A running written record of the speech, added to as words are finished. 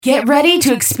Get ready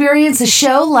to experience a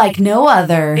show like no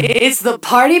other. It's the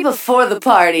party before the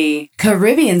party.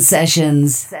 Caribbean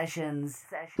Sessions.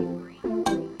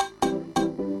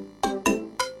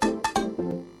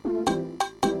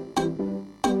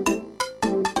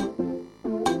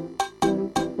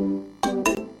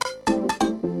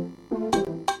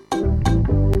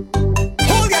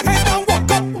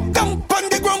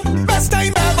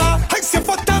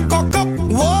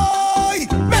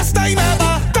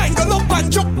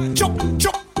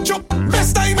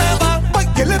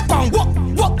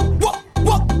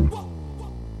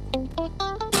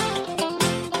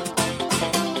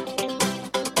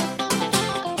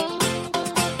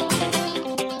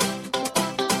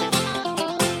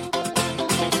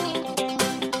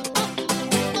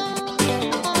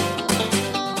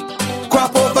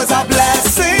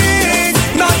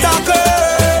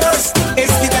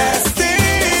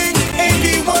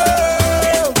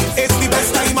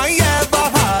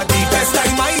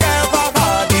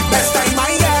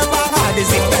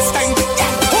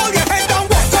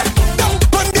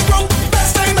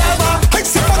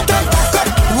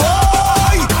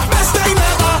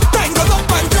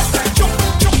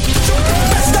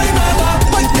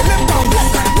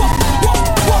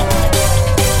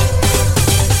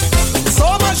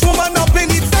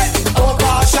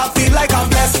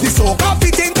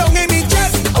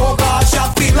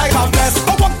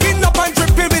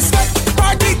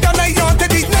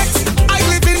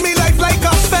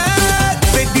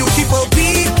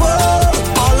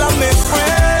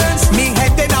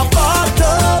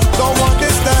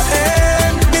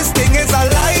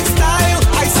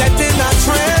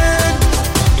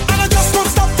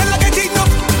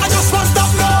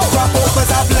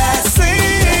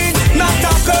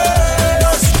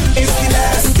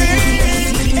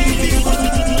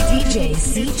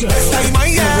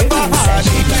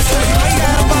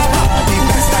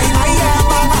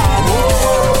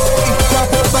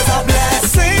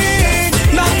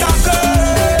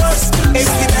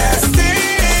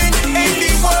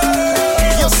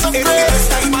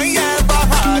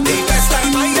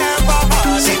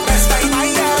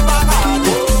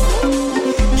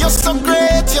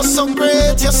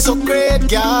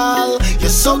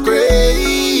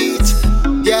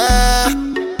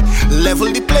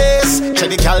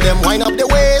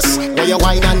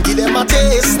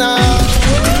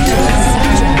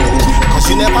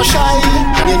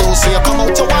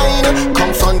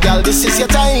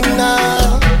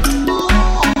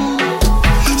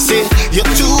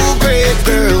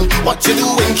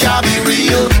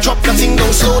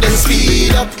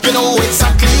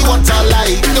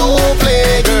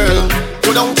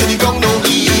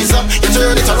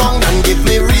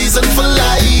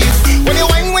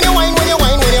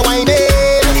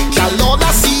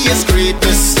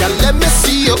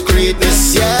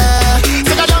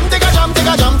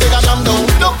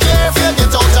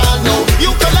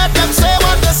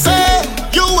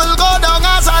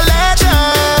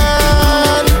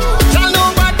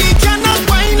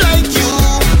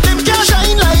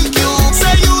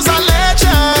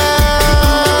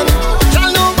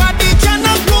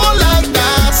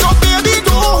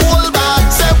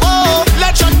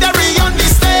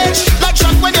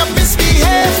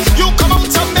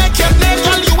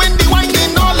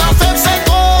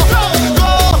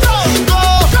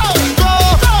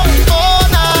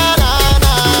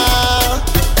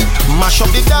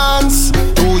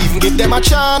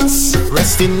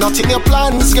 Not in your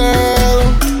plans, girl.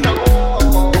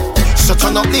 So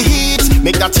turn up the heat,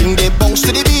 make that thing they bounce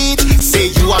to the beat. Say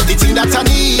you have the thing that I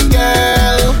need,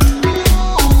 girl.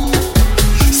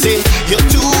 Say you're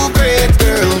too great,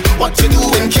 girl. What you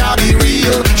doing can't be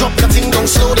real. Drop that thing down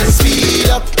slow, then speed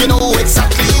up. You know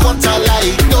exactly what I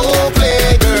like. No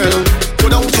play, girl. Go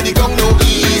down to the ground, no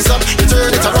ease up. You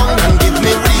turn it around and give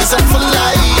me reason for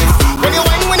life. When you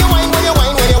whine, when you whine, when you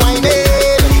whine, when you whine,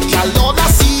 yeah, Lord, I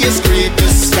see is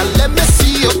greatness. Yeah, let me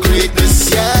see your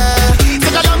greatness, yeah.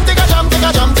 Take a jump, take a jump, take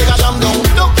a jump, take a jump down.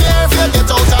 Don't care if you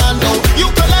get out and down. You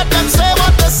can let them say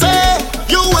what they say.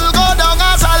 You will go down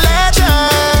as a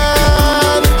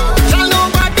legend. Tell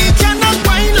nobody cannot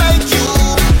whine like you.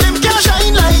 Them can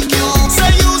shine like you. Say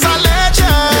you's a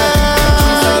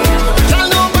legend. Tell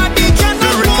nobody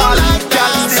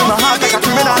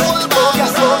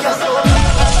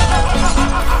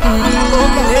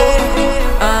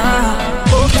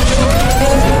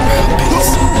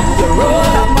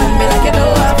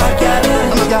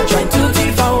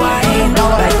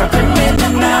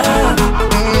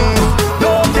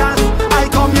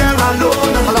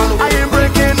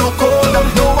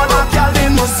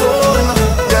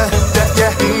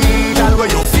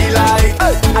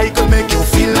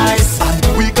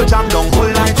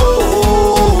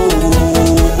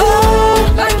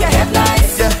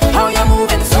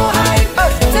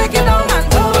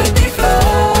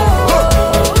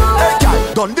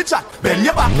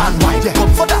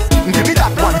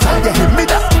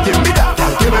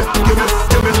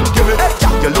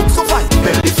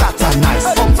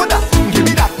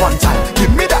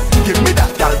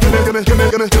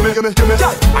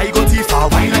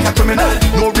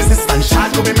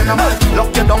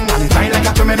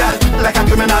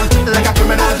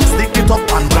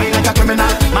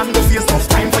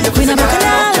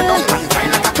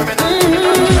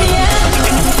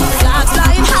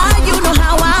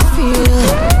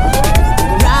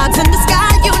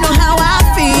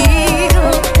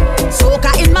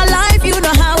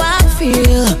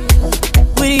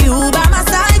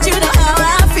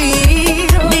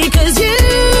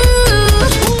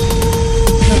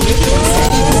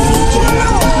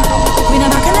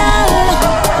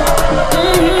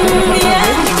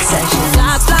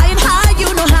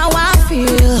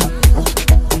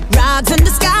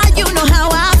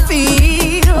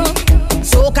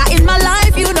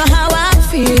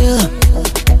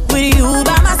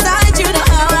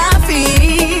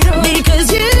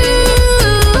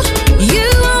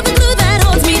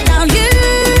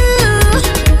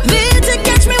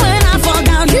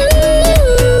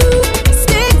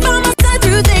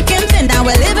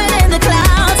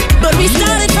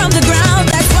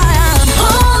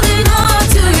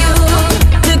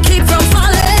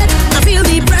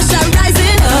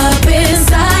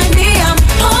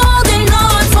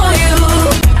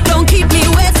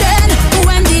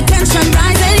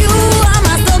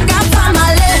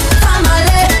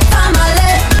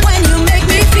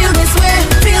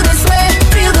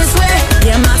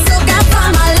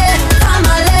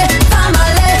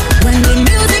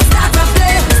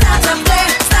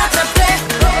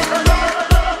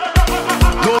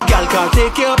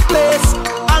take your place.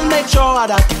 I'll make sure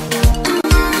that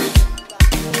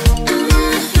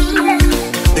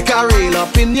they can rail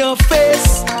up in your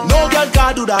face. No girl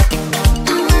can do that.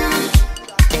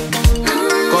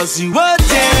 Cause you were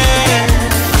there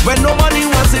when no money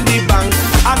was in the bank,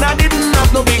 and I didn't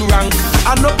have no big rank,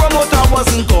 and no promoter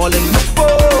wasn't calling my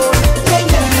phone.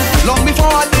 Long before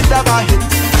I did have a hit,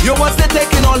 you was there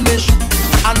taking all me shit,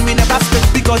 and me never split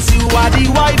because you are the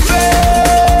wifey.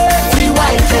 The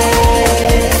wifey.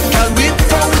 Girl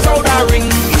without a ring,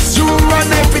 you run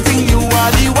everything, you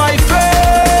are the wifey.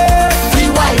 The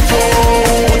wifey.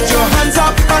 Put your hands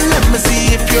up and let me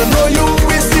see if you know you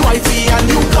is the wifey, and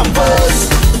you come first.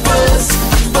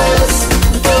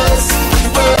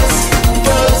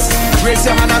 Raise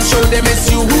your hand and show them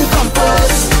it's you who come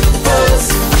first.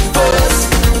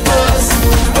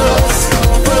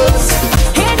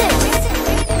 Hit it.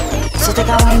 So take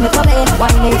a wine for me,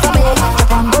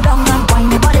 Step on, go down and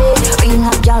wine your body. Real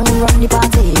hot girl who run the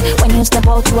party. When you step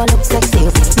out, you a look sexy.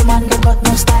 The man don't got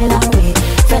no style away.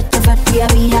 Fret to fret, we are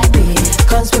VIP.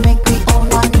 Cause we make we own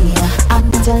money.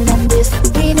 And tell them this,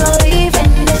 we no live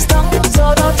in this town.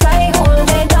 So don't try hold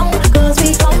me down. Cause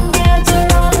we come here to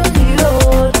run the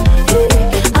road.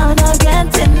 Yeah. And I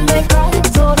get in the ground.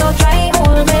 So don't try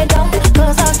hold me down.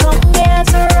 Cause I come here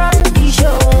to run the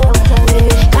show.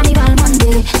 Yeah. Carnival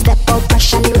Monday, step out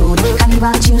fresh on the road.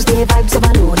 Carnival Tuesday, vibes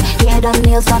overload. Hair and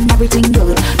nails and everything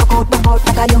good. Back out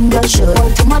like a young girl should.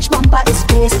 Too much bumper is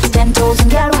place. 10,000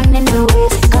 girl running the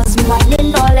waist. Cause we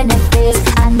whining all in the face.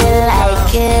 And they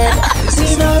like it.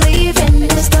 We don't live in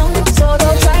this town. So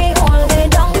don't try hold me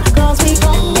down. Cause we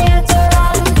come here to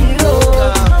run the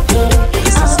road.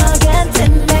 And I get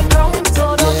in the ground.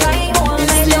 So don't try hold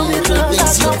me down. Cause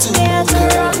I come here to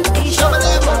run the show.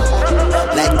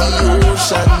 Like the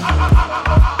ocean,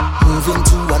 moving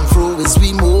to and fro is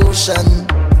we motion.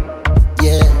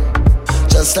 Yeah,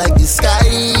 just like the sky.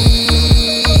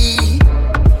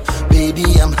 Baby,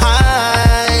 I'm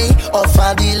high off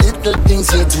all the little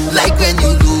things you do. Like when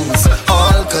you lose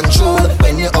all control,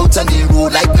 when you're out on the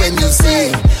road. Like when you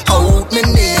say out my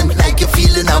name, like you're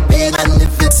feeling a pain. And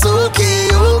if it's okay,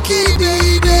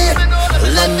 baby,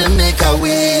 let me make a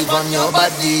wave on your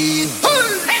body.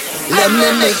 Let me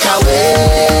make a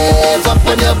wave up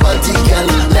on your body, girl.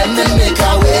 Let me make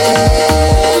a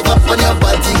wave up on your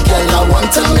body, girl. I want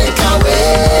to make a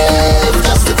wave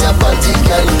just with your body,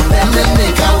 girl. Let me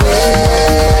make a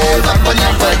wave up on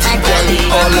your body, girl.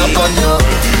 All up on you.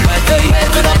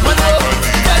 Wave it up on you.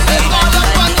 All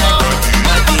up on you.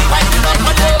 Wave it up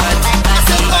on you. I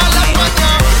said all up on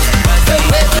you.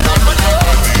 Wave it up on you.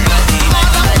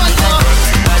 All up on you.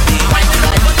 Wave it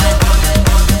up on you.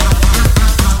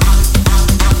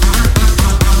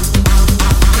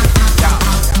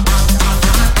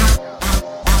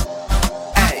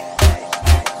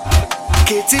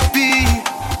 KTP,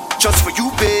 just for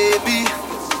you, baby.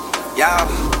 Yeah,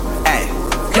 hey,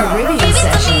 Caribbean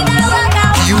session.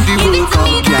 you the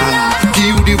workout, girl.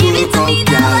 You the workout,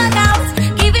 girl.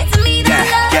 Give it to me, Yeah.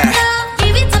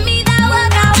 Give it to me, that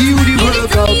workout. You the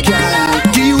workout, girl.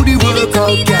 You the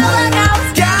workout, girl.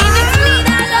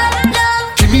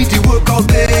 Give me the workout,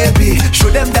 baby. Show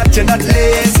them that you're not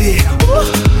lazy.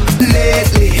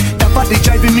 Lately, that body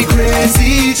driving me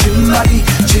crazy. Chin body.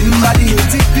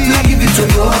 Now give it to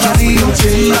your body, oh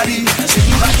chin body.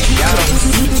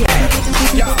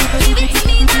 Give it to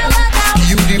me, that workout.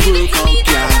 You the workout,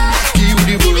 girl. You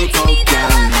the workout,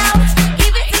 girl.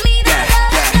 Give it to me, that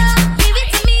workout. Give it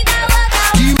to me, that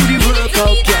workout. You the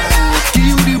workout, girl.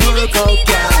 You the workout,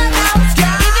 girl.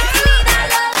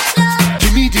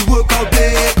 Give me the workout,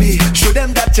 baby. Show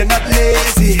them that you're not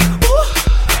lazy.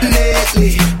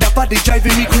 Lately, that body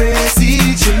driving me crazy.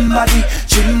 Chin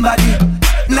body.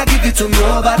 Now give it to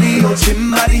nobody, oh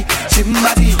chin body.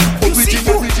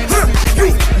 Original.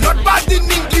 You not bad in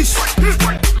English,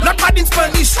 not bad in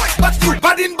Spanish, but you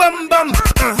bad in bum bum.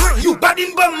 You bad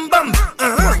in bum bum.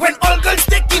 When all girls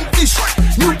taking fish,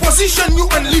 new position you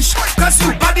unleash. Cause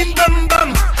you bad in bum bum.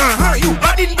 You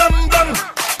bad in bum bum.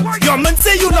 Your man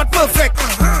say you not perfect.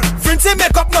 Friends say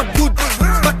makeup not good.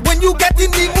 But when you get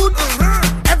in the mood,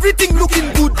 everything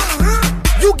looking good.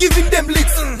 You giving them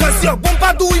licks, cause your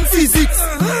bumper doing physics.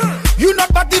 You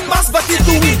not bad in mass, but you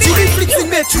doing chili flicks in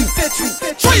metri.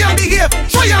 Try and behave, girl.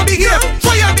 Try and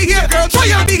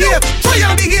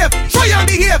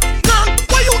behave. Girl,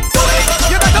 what you doing?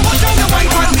 You better watch out your wine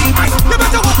on me. You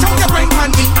better watch out your brain on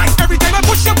me. Every time I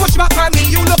push back on me,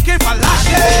 you looking for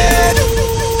lashes.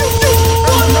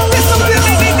 Listen to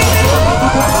me.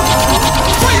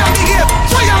 Try and behave,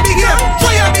 girl.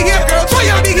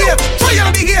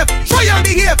 Try and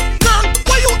behave. Girl,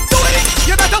 what you doing?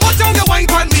 You better watch out your wine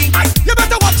on me. You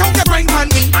better watch out your brain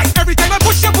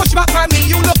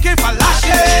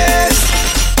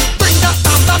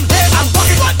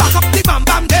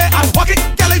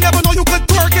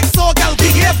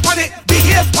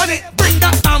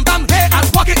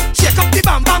the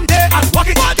bam bam there and walk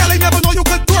it. Girl, I never know you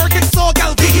could twerk it, so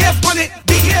girl, behave on it,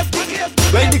 behave.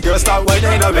 When the girl start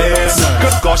whining a bass,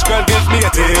 good gosh, girl, give me a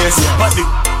taste. But the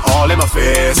all in my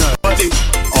face, but the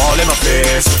all in my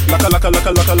face. Laka.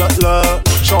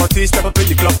 Shorty step up in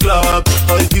the club.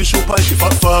 Her heel shoe punch, she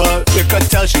fuck. You can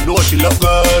tell she know she look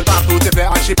good. Back root it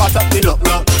and she pass up the look.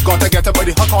 Gotta get her by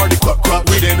the hook or the quack.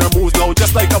 Reading her moves now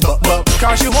just like a buck.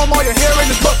 Can't she home all your hair in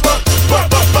this buck.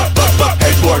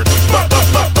 Headboard.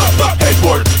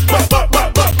 Headboard.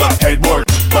 Headboard. Headboard.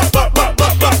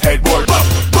 Headboard.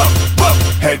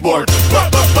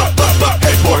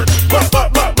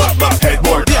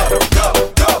 Headboard.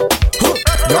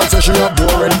 Girl say she a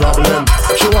boring problem.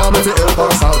 She want me to help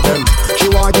her solve them. She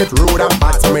want get rude and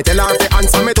bad, so me tell her to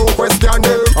answer me two questions.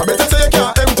 I better say you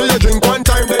can't empty your drink one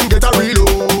time, then get a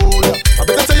reload. I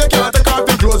better say you can't take off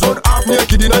your clothes, run half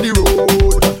naked inna the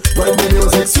road. When the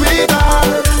music sweeter,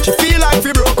 she feel like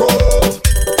she broke out.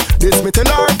 This me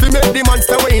tell her to make the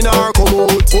monster in her come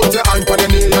out. Put your hand on your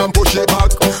knee and push it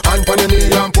back. Hand on your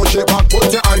knee and push it back.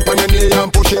 Put your hand on your knee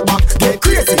and push it back. Get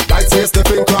crazy, like say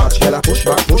stepping crouch. Girl, I push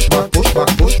back. Girl, I push back.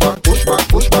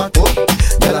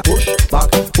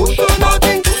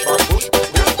 Nothing.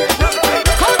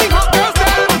 All the hot girls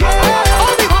down,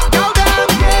 all the hot girls down,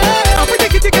 and pretty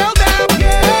kitty girl down,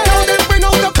 tell them bring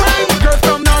out the prime. Girls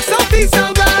from north, south, east,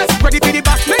 and west, ready for the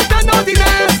bashment and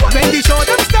naughtiness. When the show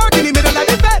them start in the middle of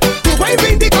the bed, who will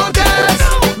win the contest?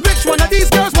 Which one of these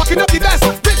girls walking up the best?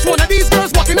 Which one of these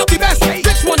girls walking up the best?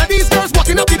 Which one of these girls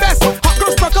walking up the best? Hot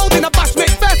girls broke out in a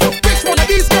bashment fest. Which one of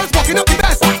these girls walking up the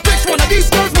best? Which one of these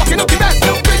girls walking up the best?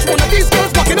 Which one of these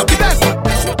girls walking up the best?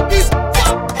 These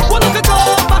one of the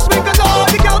door, bashment galore.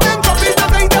 The girl them dropping as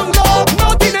they down low.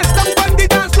 Naughtiness down on the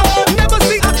dance floor. Never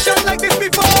see action like this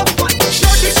before.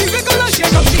 Shorty she wiggle and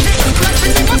shake up, she hit like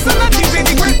pretty muscle and she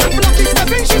really great. Fluffy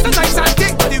stepping, she's a nice and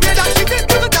thick. The way that she did,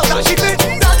 you can tell that she fit.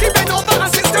 Darky bend over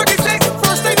and since 36.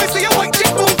 First time I see a white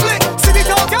chick move flick. See the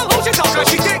tall girl, how she talk and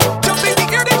she dick. Jump in the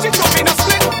air, then she drop in a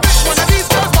split. Which one of these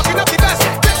girls walking up the best?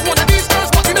 Which one of these girls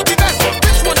walking up the best?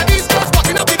 Which one of these girls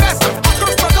walking up the best? Hot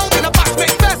girls broke out in a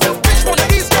bashment fest. Which one of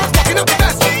these girls walking up the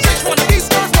best? Which one of these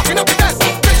girls walking up the best?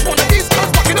 Which one of these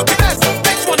girls walking up the best?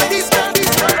 Which one of these girls?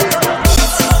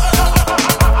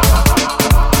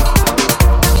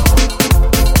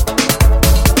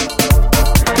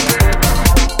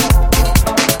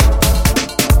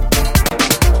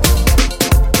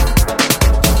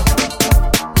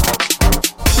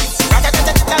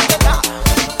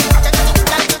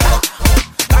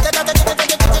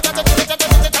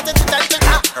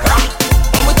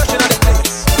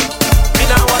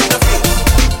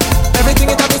 Everything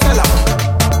is a bestseller.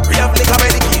 We have liquor by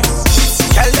the keys.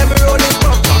 Tell them we rolling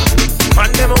bumper.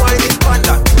 Man them whining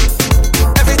panda.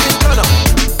 Everything done up.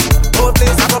 Whole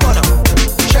place have a burner.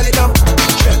 Shell it up,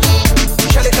 shell.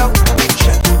 Shell it up,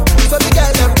 shell. So the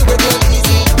girl them do it real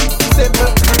easy.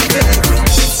 Simple, delivery.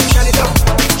 Shell it up,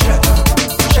 shell.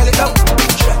 Shell it up,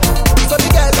 shell. So the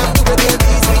girl them do it real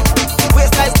easy.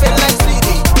 Waistline spin like CD.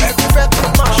 Every breath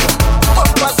with marshal. Up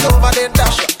pass over then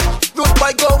dash up. Good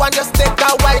boy go and just take a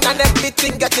wine and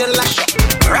everything getting lash up.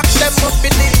 Rock them up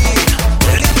in the heat.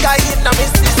 Liquor in a me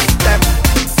system.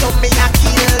 So me a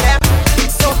kill them.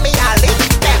 So me a lick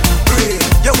them. Pray,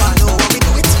 you wanna know how we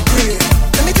do it? Pray,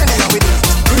 let me tell you how we do it.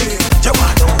 Pray, you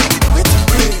wanna know how we do it?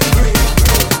 Pray.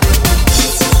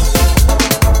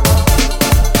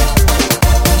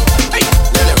 Hey,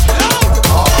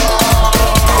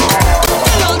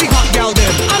 All the hot girl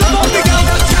them, all about the girl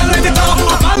that can let it off.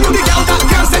 I value the girl that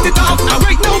can set it off. Now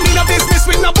right now me no business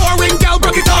with no boring girl.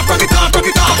 Broke it off, broke it off, broke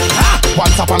it off.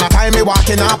 Once upon a time, me walk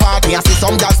in a party, I see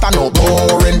some girls stand up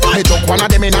boring. Me took one of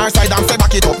them in her side and say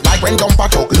back it up like when dumper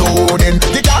truck loading.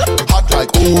 The girl hot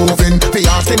like oven, fi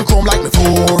her skin chrome like me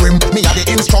foreign. Me a the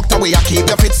instructor, we a keep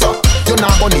the fit so you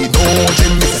not gonna need no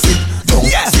gym. Me say sit down,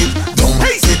 sit down,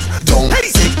 sit down,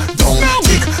 sit down,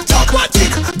 tick tock,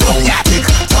 tick down, tick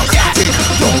tock, tick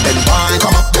down. Then wine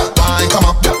come up, wine come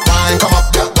up, wine come up,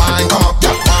 wine come up,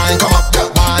 wine come up,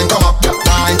 wine come up,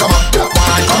 wine come up,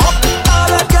 wine come up.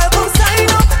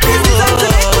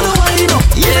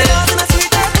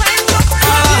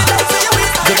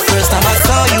 The first time I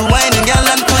saw you whining, girl,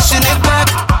 and pushing it back,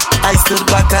 I stood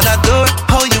back and adored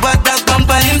how you had that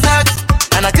bumper intact.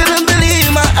 And I couldn't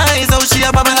believe my eyes, how she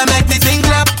a bubble and make me think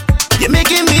clap. You're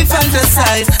making me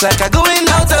fantasize, like I'm going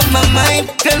out of my mind.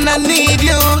 Girl, I need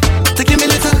you to give me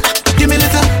little, give me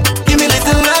little, give me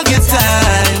little of your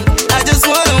time. I just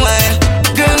wanna wine,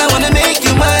 girl, I wanna make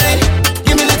you mine.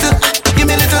 Give me little, give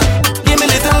me little, give me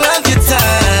little of your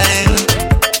time.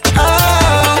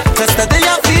 Oh, cause today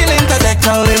I'm feeling that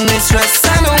calling me stress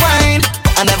and wine.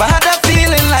 I never had a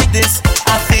feeling like this.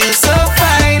 I feel so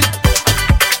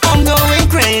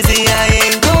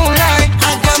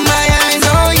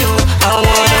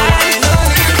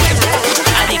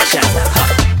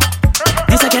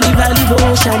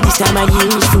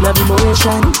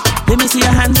devotion. Let me see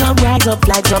your hands up, rags up,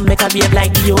 flags up, make a wave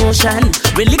like the ocean.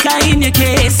 With liquor in your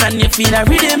case and you feel a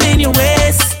rhythm in your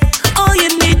waist. All you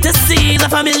need to see is a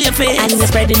familiar face, and you're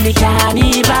spreading the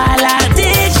carnival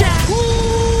addiction.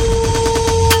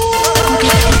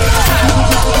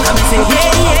 I'm say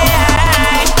yeah,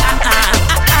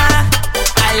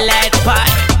 I like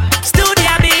pie.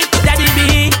 Studio B, Daddy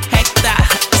B, Hector,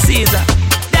 Caesar,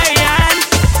 Darian,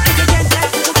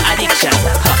 addiction.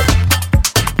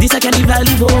 This a carnival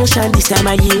devotion. This time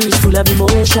of year is full of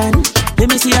emotion. Let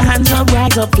me see your hands up,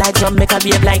 rags up, flags up, make a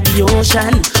wave like the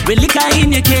ocean. With liquor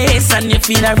in your case and you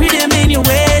feel a rhythm in your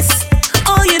waist.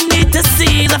 All you need to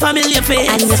see is a familiar face,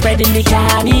 and you're spreading the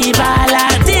carnival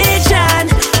addiction.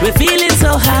 We're feeling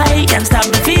so high, can't stop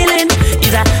the feeling.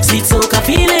 It's a sweet soca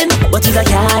feeling, but it's a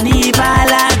carnival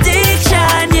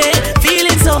addiction. Yeah,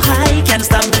 feeling so high, can't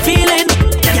stop the feeling.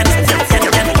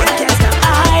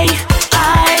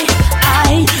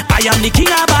 I am the king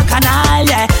of Bacchanal,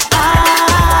 yeah.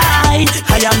 I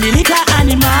am the liquor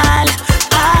animal.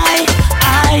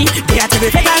 They are to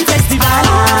be pagan festival.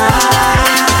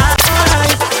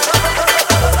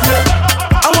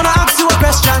 I wanna ask you a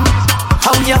question.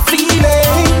 How you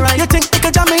feeling? You think you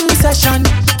could jam in the session?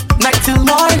 Night till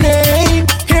morning,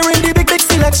 hearing the big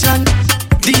selection.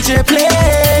 DJ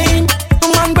playing,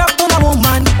 woman grab on a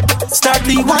woman, start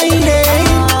the whining.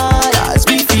 Cause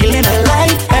we feeling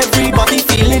alive, everybody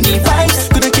feeling the vibes.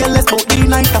 Couldn't care less about the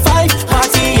 9 to 5,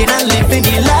 partying and living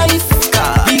the life.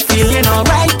 Cause we feeling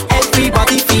alright,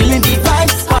 everybody feeling the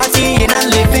vibes, partying and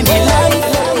living the life.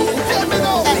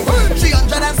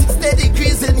 360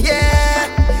 degrees in here,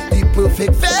 the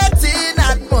perfect vetting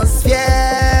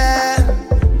atmosphere.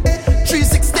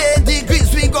 360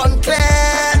 degrees we gone clear.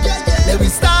 Then we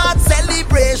start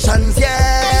celebrations,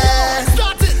 yeah.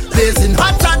 Blazing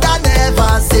hotter than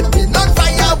ever, sipping on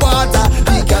fire water.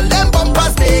 The girl and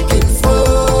bumpers making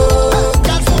smoke.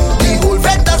 The whole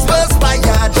vendors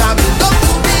perspire, jamming up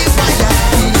to the fire.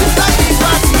 We look like the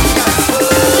party and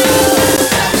smoke.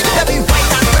 Let me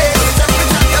white and raise the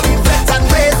temperature. Let me wet and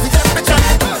raise the temperature.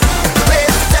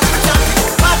 Raise the temperature.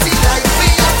 Party like we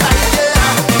are fire.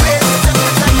 Raise the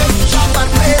temperature. Jump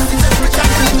and raise the temperature.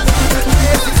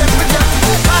 Raise the temperature.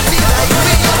 Party like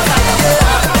we are fire.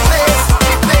 Raise,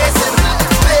 blazing,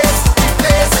 blaze,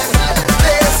 blazing,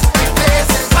 blaze,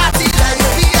 blazing. Party like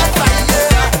we are fire.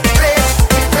 Raise,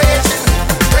 raging,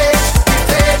 rage,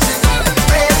 raging,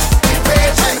 rage,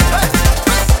 raging.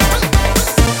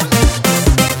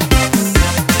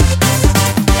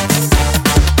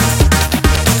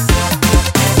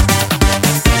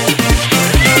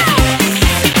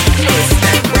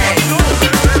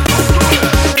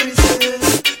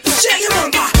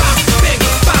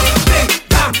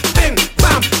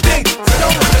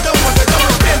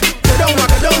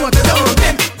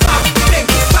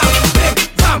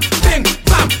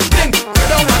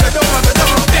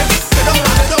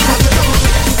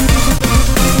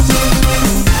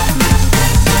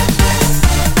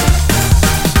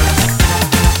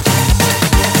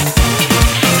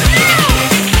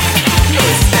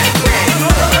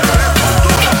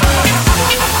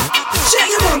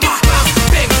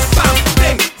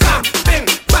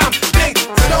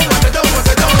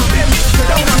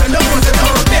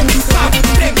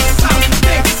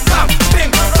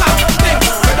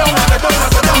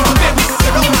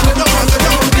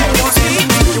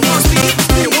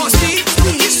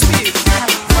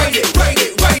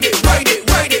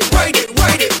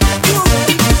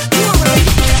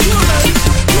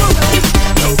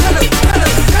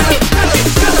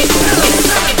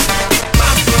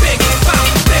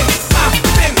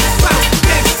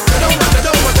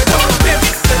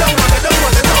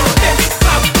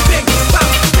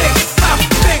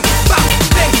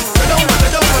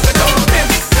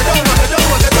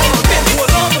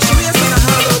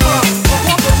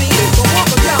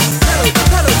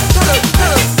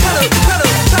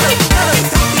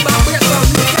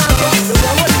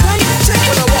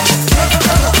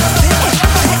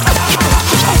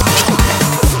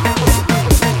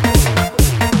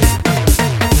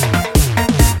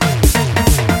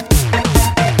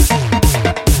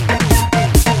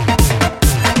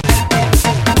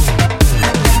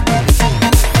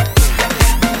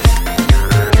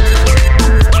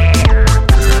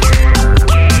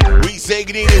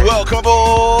 Welcome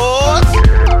aboard.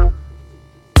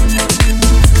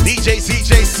 DJ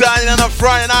CJay signing on a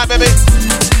Friday night, baby.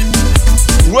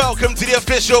 Welcome to the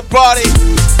official party.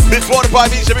 Before the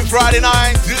party each every Friday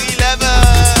night to 11.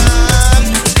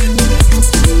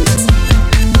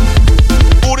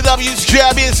 All the W's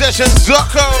Caribbean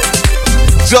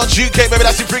Sessions.co. UK, baby,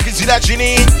 that's the frequency that you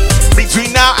need.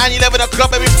 Between now and 11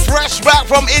 o'clock, baby, fresh back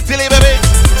from Italy, baby.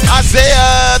 I say,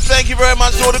 thank you very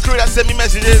much to all the crew that sent me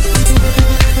messages.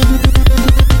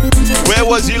 Where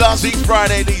was you last week,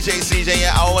 Friday, DJ CJay?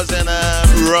 Yeah, I was in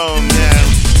Rome, yeah.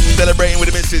 Celebrating with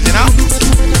the missus, you know?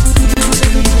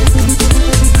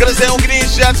 Gonna say, okay,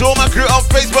 shout to all my crew on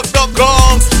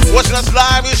Facebook.com. Watching us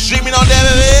live, we're streaming on there,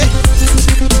 baby.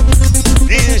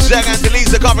 DJ Shaq and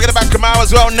Delisa, can't forget about Kamau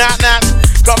as well, Nat.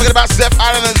 Can't forget about Steph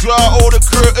Allen as well, all the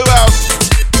crew, who else?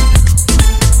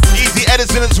 Easy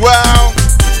Edison as well.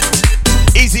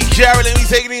 Easy Carolyn, we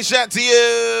taking a shot to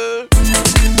you.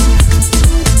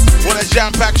 What a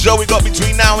jam-packed show we got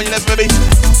between now and 11, baby.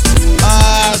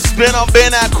 Spin on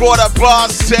bin at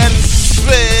 10:15. Spin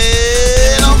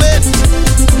on bin.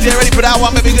 Get ready for that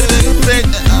one, baby. We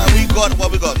got,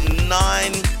 what we got? 9.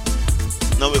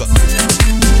 No, we got.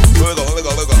 What we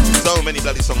got? So many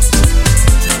bloody songs.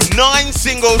 9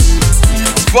 singles,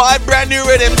 5 brand new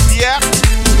rhythms, yeah.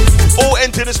 All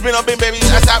enter the spin up bin, baby.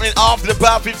 That's happening after the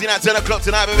bar 15 at 10 o'clock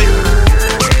tonight, baby. Do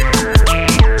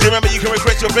you remember you can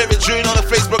request your favorite tune on the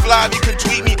Facebook Live? You can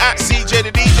tweet me at CJay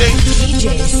the DJ.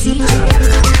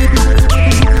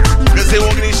 Gonna say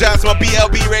one getting shout out to my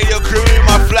BLB radio crew,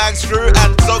 my Flags crew,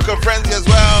 and Soca Frenzy as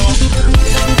well.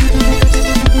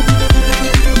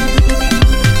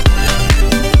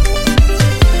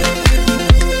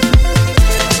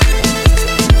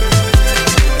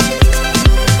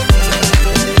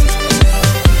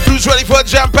 Ready for a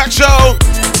jam-packed show?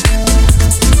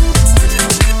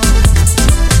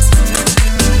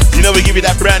 You know we give you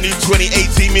that brand new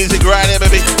 2018 music right here,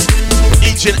 baby.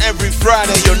 Each and every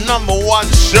Friday, your number one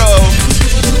show.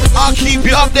 I'll keep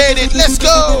you updated. Let's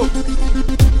go.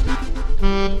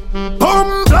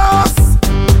 Boom blast.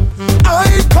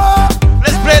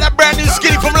 Let's play that brand new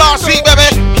skinny from last week,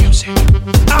 baby.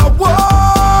 I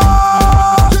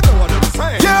want. You know what I'm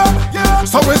saying? Yeah.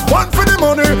 So it's 1 for the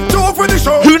money, 2 for the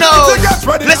show. Who knows?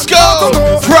 Let's go.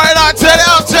 Friday night, tell it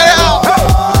out. Hey,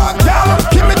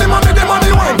 give me the money,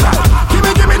 wine cat. Give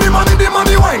me the money,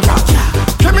 wine cat.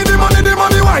 Give me the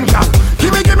money, wine cat.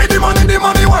 Give me the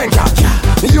money, wine cat.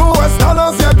 US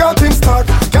dollars, you got in stock.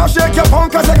 Can't shake your phone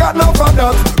cause you got no for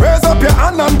that. Raise up your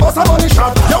hand and bust a money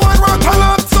shot. You want work a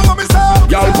lot, so me say.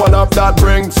 Y'all pull up that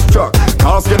brings truck.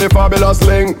 Cause skinny fabulous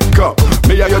link up.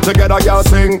 Me and you together, y'all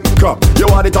sing up. You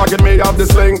want the target, me have the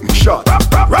sling shot.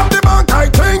 Rap the bank, I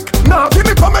think. Now give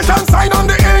me permission, sign on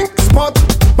the ink spot.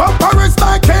 Bumper is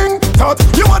like king tut.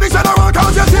 You want the general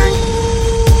cause you think.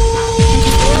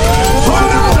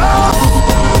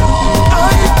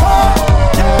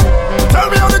 Tell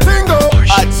me how the thing go.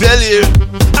 I tell you,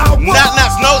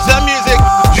 Nat knows her music.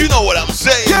 You know what I'm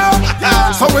saying.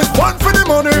 Yeah. So it's 1 for the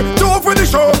money, 2 for the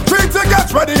show, 3 to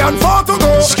get ready and 4 to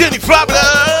go. Skinny fabulous.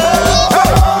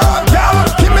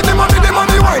 Give me the money,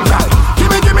 wine cat. Give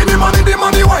me the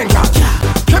money, wine cat.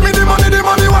 Give me the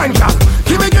money, wine cat.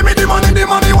 Give me the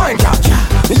money, wine cat.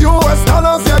 US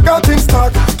dollars you got in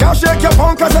stock. Can't shake your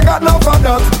phone cause you got no for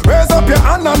that. Raise up your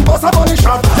hand and bust a money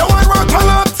shot. You want work a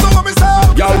lot, so me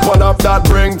say. Y'all pull up that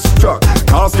brings truck.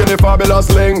 Cause skinny fabulous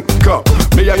link up.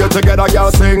 Me and you together,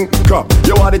 y'all sing up.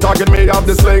 You want the target, me have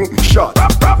the sling shot.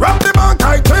 Rap the bank,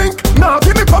 I think. Now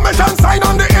give me permission, sign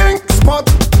on the ink spot.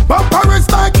 Bumper is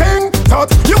like king tut.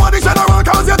 You want the general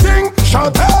cause you think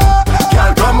shot.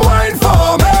 Can't come wine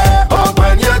for me. Up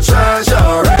when you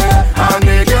treasure it. I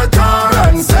need your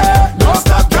currency. Don't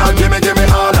stop, girl. Give me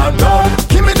all I'm done.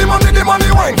 Give me the money,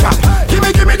 wine cat. Give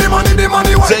me the money, wine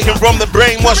cat. Taken from the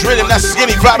brainwash rhythm, that's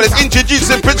Skinny Fabulous.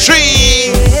 Introducing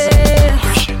Patrice.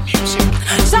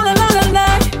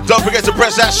 Don't forget to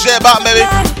press that share button, baby.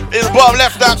 In the bottom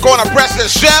left hand corner, press the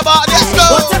share button. Let's go.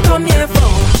 What you come here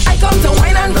for? I come to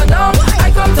wine and go down.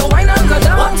 I come to wine and go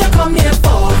down. What you come here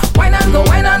for? Wine and go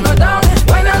down.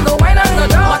 Wine and go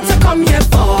down. What you come here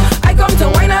for? I come to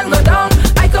wine and go down.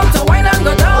 I come to wine and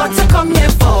go down. What you come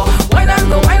here for? Wine and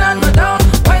go down.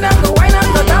 Wine and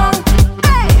go down.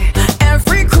 Hey,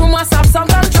 every crew must have some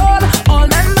control. All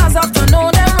members have to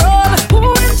know them role.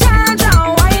 Who in charge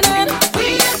of whining?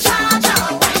 We in charge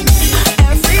of whining.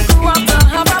 Every crew have to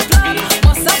have a plan.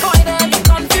 Must avoid any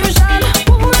confusion.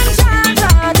 Who in charge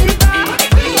of the bar?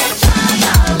 We in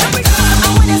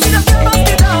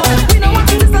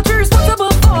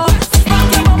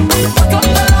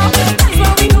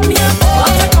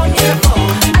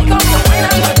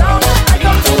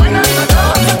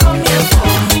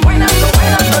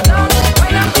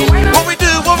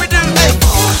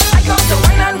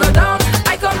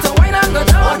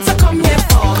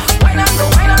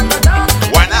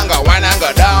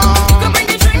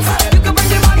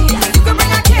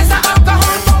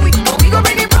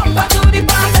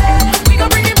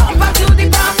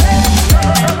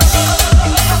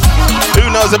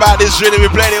this rhythm, we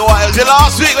played it what? It was it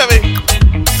last week, baby.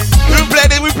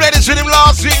 We played this rhythm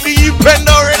last week, the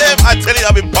Pendo rhythm. I tell you,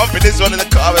 I've been pumping this one in the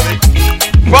car, baby.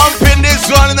 Pumping this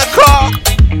one in the car.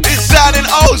 It's sounding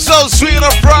oh so sweet on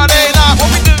a Friday night. What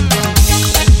we do?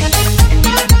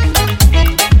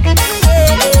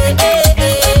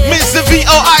 Mr.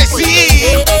 VOICE.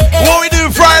 What we do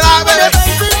Friday night, baby?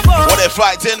 What they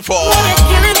fighting for?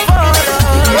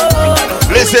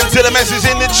 Listen to the message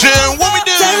in the tune. What we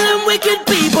do? Tell them wicked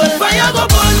people, fire go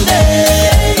Bundy,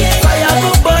 fire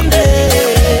go Bundy.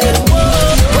 Oh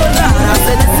Lord, I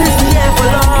said this is the year for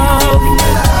love.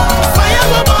 Fire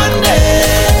go Bundy,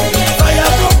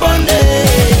 fire go Bundy.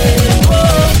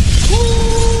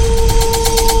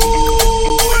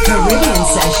 Caribbean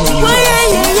session.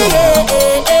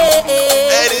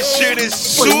 Hey, this tune is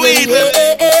sweet, baby.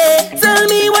 Tell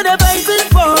me what they're fighting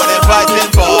for. What they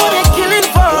fighting for? What they killing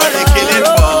for? What they killing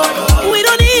for? We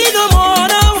don't need no more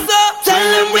now. So tell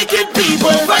them wicked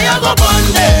people, fire go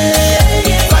Bundy,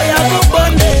 fire go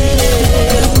Bundy.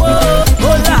 Oh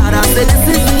Lord, I said this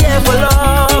is the year for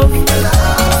love.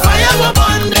 Fire go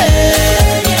Bundy,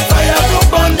 fire go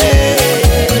Bundy.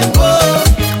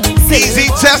 Easy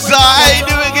Tessa, how you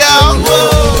doing, girl?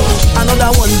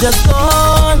 Another one just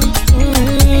gone.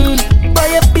 Buy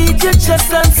a beat your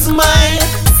chest and smile.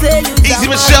 Say you Easy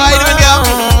Michelle, how you doing, girl?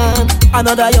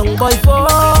 Another young boy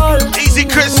fall. Easy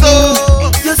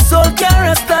Crystal. Your soul can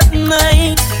rest at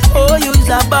night. Oh, you's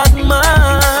a bad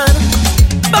man.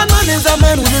 Bad man is a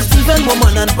man with his teeth and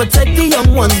woman and protect the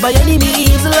young ones by any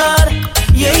means, Lord.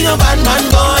 You ain't no bad man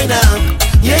boy now.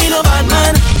 You ain't no bad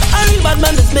man. I real bad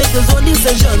man just make his own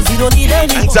decisions. You don't need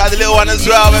any. Inside the little one as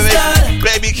well, baby.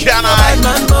 Baby, can I? Bad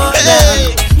man boy Hey.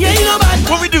 now. You ain't no bad man.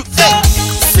 What we do? So,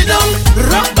 sit down,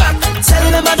 rock back. Tell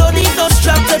them I don't need no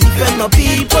strap to defend my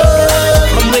people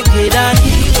from wicked and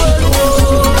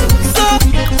evil. So,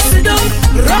 sit down,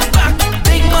 rock back.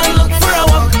 Big man, look for a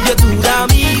walk. You're too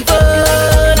damn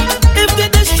evil. If they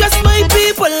distress my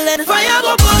people, then fire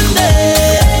go Bundy,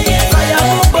 fire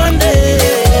go Bundy.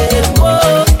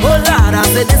 Oh Lord, I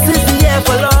said this is the year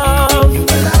for love.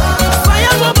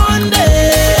 Fire go Bundy,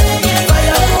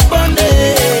 fire go Bundy.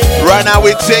 Right now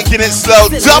we're taking it slow.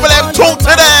 Double M, talk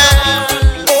to them.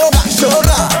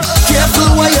 Careful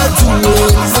what you're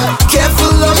doing.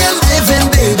 Careful how you're living,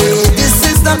 baby. This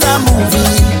is not a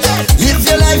movie. Live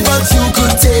your life, but you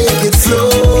could take it slow.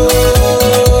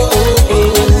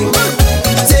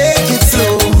 Take it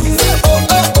slow.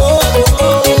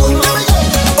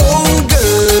 Oh,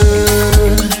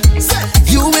 girl.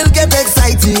 You will get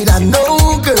excited, I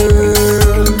know,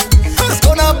 girl. It's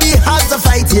gonna be hard to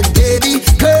fight it, baby.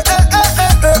 Girl,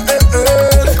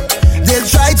 they'll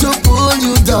try to pull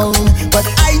you down, but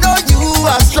I know you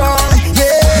are strong,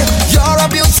 yeah. You're a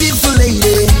beautiful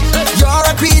lady. You're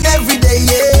a queen every day,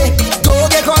 yeah.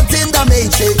 Don't get caught in the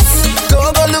matrix.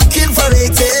 Don't go looking for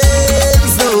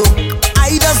ratings, no.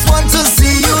 I just want to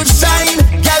see you shine.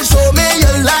 Girl, show me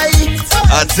your light.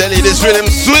 I tell you, this rhythm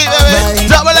sweet, baby.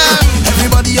 Double M.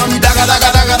 Everybody on the daga daga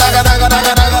daga daga daga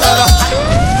daga daga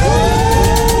daga.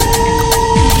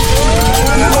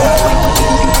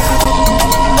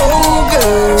 Oh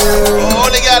girl. Oh,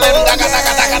 they got them daga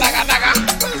daga daga daga daga.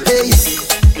 Hey.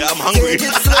 Yeah, I'm hungry. Take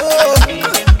it slow.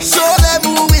 Show them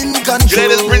who in control. You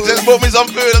ladies, princess, bought me some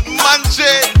food. Munch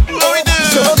it. What we do?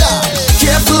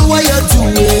 Careful what you're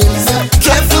doing.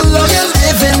 Careful how you're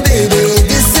living, baby.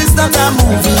 This is not a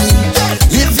movie.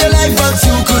 Live your life, but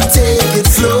you could take it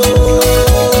slow.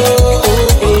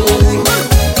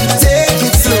 Take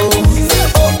it slow.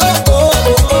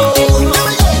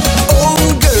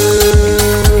 Oh,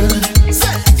 girl.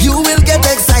 You will get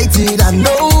excited, I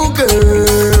know,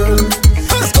 girl.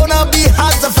 It's gonna be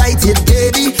hard to fight it,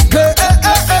 baby. Girl,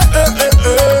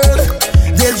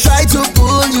 they'll try to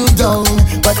pull you down,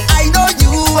 but I know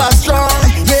you are strong,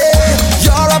 yeah.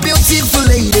 You're a beautiful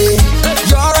lady.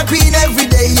 You're a queen every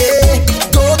day, yeah.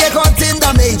 Don't get caught in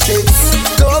the matrix.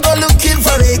 Don't go looking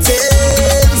for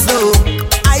ratings, no.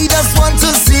 I just want to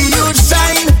see you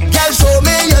shine. Girl, show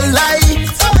me your light.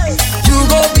 You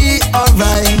gon' be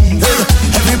alright.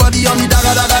 Everybody on the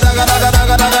daga daga daga daga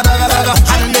daga daga daga daga.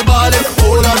 And the ball,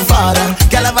 hold on, father.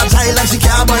 Girl have a child and she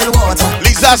can't boil water.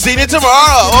 Lisa, I'll see you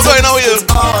tomorrow. What's going on with you?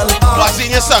 I'll see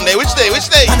you Sunday. Which day? Which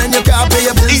day? And then you can't pay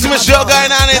your bills. Easy Michelle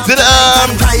going on into the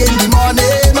cry in the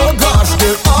morning. Oh gosh,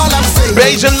 girl, all I'm saying.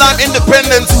 Beijing Live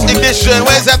Independence Ignition.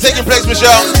 Where's that taking place,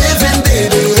 Michelle? Living,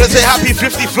 baby. Gonna say happy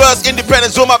 51st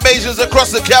Independence to all my Beijings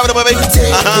across the Canada, baby.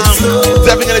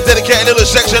 Definitely gonna dedicate a little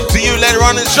section to you later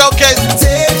on in the showcase.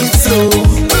 Take it slow.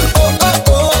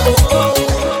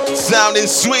 Sounding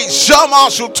sweet. Shaw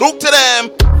Marshall, talk to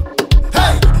them.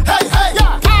 Hey, hey, hey,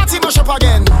 yeah. Party mash up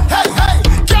again. Hey, hey,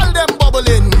 girl them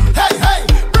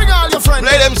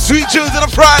Sweet tunes on a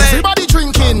Friday. Everybody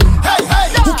drinking. Hey,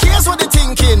 hey. Who cares what they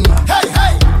thinking? Hey,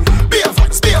 hey. Beer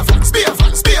facts, beer facts, beer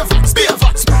facts, beer facts, beer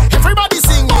facts. Everybody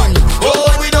singing.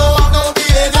 Oh, we don't have no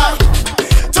behavior.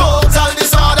 Total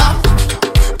disorder.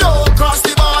 Don't cross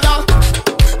the border.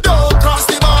 Don't cross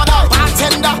the border.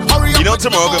 Bartender, hurry up. You know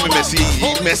tomorrow gonna be messy.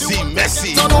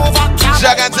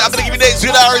 Shotgun, I'm gonna give you days, $2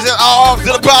 and off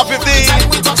to the power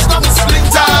 15.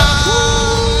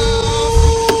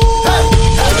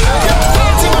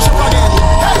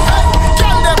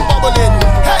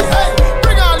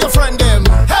 Bring all your friend them.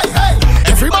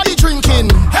 Everybody drinking.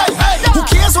 Who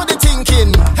cares what they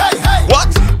thinking? What?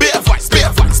 Beer fights, beer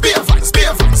fights, beer fights,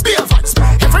 beer fights, beer fights.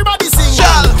 Everybody singing.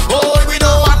 Oh, we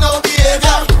don't want no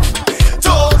behavior.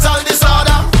 Total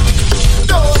disorder.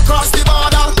 Don't cross the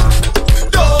border.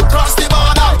 Don't cross the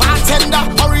border. Bartender,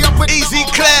 hurry up with Easy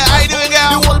Claire, how you doing,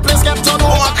 girl? the whole place kept on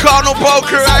Oh, my Cardinal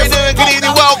Poker, how you doing? Good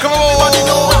evening, welcome Everybody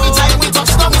know on. every time we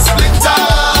touch down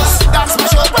splinters. That's my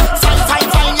show.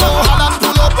 Fine, yo, Holland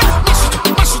pull up.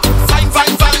 Mash it,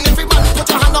 fine. Every man put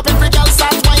your hand up, every girl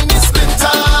start whining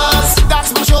splinters.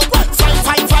 That's my show.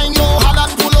 Fine, yo,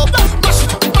 Holland pull up. Mash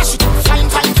it,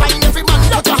 fine. Every man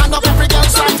put your hand up, every girl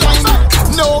start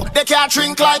whining. No, they can't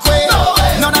drink like we.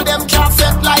 None of them can't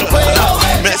fit like we.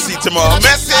 Messy tomorrow,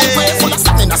 messy. Full of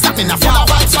stamina, full of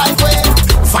vibes like we.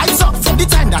 Vibes up from the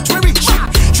time that we reach.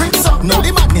 Drinks up, now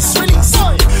the madness release.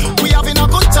 We having a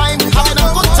good time,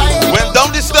 Well,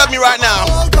 don't disturb me right now.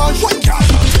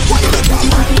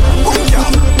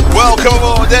 Welcome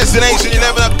aboard Destination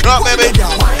 11 o'clock, baby.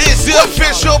 It's the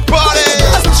official party.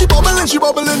 She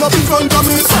bubbling up in front of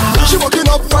me. She walking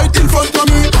up right in front of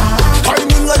me.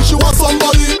 Timing like she wants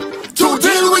somebody to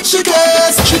deal with she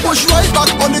case. She push right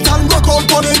back on it and rock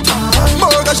out on it.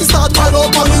 Murder, she start right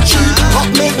up on it. She up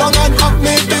me down and up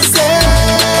me busy.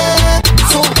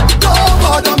 So don't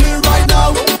bother me right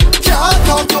now. Can't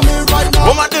talk to me right now.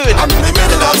 What am I doing? I'm in the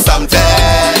middle of something.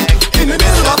 In the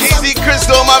middle of Easy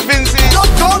Crystal, my Vinci. Don't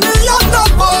call me on that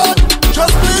one.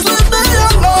 Just please leave me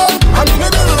alone. I'm in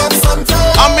the middle of something.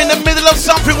 I'm in the middle of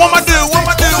something. What am I doing? What am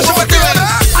I doing? What am I doing?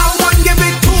 I want to give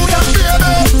it to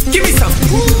you. Give me some.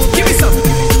 Give me some.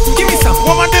 Give me some.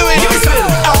 What am I doing? Give me some.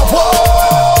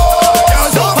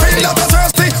 Don't feel that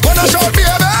thirsty when I shout,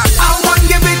 baby. I want to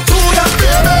give it to you.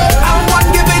 I want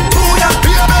to give it to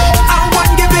you. I want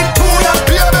to give it to you.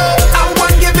 I want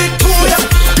to give it to you.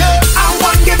 I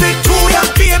want to give it to you,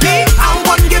 baby. I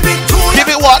want to give it to you. Give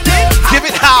it what? Give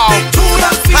it how?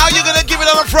 How you gonna give it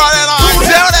on a Friday night?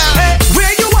 Tell them.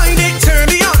 Where you wind it, turn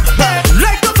me on.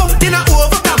 Like a fountain of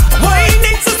overcome. Wine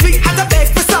it so sweet as a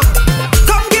beg for some.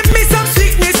 Come give me some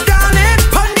sweetness, darling.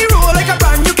 Pon the roll like a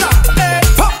brand new car.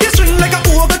 Pop your string like a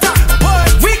overtop.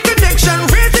 We connection,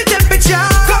 raise the temperature.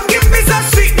 Come give me some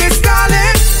sweetness,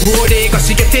 darling. Oh, they cause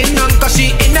she getting on, cause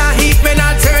she in a heat when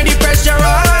I turn the pressure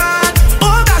on.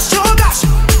 Oh gosh,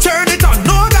 turn it on.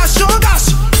 Oh gosh.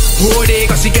 Oh, they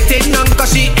cause she getting on,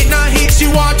 cause she in a heat. She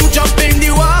want to jump in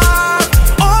the water.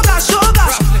 Oh gosh,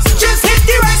 just hit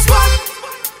the right spot.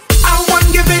 I want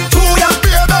to give it to ya,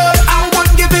 I want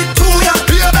to give it to ya,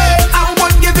 I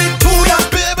want to give it to ya,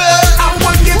 I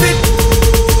want to give it.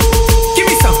 Give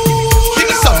me some. Give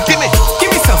me some. Give me. Give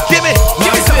me some. Give me.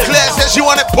 Give me some. Claire says she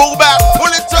want it pull back.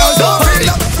 Pull it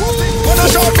up.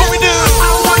 What we do? I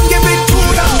want to give it to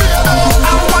ya,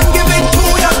 I want to give it to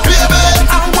ya,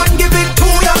 I want to give it to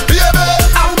ya,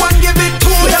 I want to give it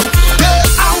to ya,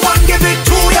 I want to give it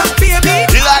to ya, baby.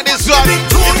 You like this one?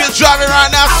 If you're driving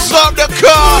right now, stop the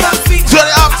car. Turn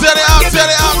it up.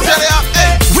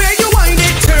 Hey. Where you wind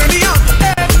it, turn me on.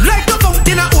 Like a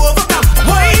fountain of overcome.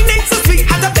 Wine it so sweet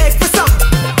as a beg for some.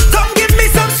 Come give me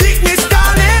some sweetness,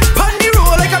 darling. Pon the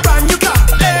roll like a brand new car.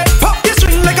 Pop your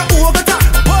string like a overtop.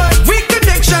 We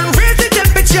connection, raise the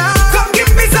temperature. Come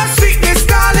give me some sweetness,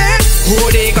 darling. Oh,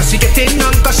 they cause she getting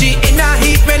on, cause she in a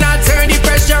heat when I turn the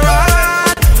pressure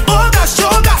on. Oh gosh,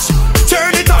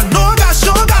 turn it on. Oh gosh.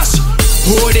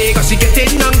 Oh, they cause she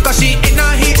getting on, cause she in a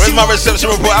heat. Where's my reception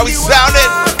report? How we sounding?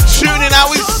 Tune in, how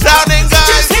we sounding, guys?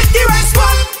 Just hit the right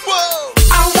spot. Whoa.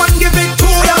 I want to give it to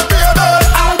ya.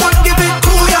 I want to give it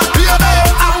to ya.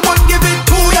 I want to give it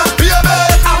to ya.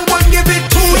 I want to give it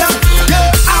to ya.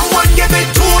 I want to give it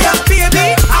to ya,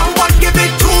 baby. I want to give it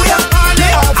to ya.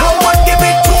 I want to give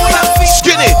it to ya.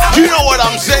 Skinny, you know what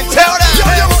I'm saying? Tell them.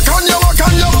 You walk on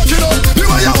it up. The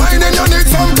way you whining, you need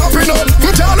some topping up.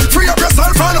 Free up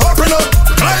yourself and open up.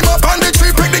 Climb up on the tree,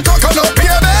 pick the coconut,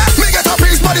 baby. Me get a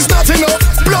piece, but it's not enough.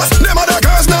 Plus, them other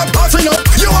girls not hot enough.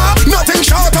 You have nothing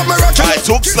short of me rocking. Alright,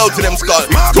 talk slow to them, Scott.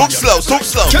 Talk slow.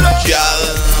 Yeah.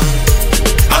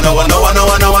 I know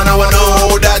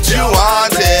that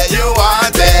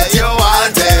you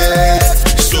want it.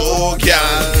 So,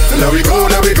 yeah. let we go,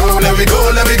 let we go, let we go,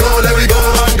 let we go, let we go,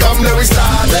 and come, let we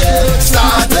start it,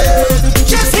 start it.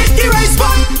 Just hit the right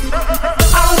spot.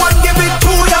 I want give it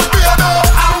to ya.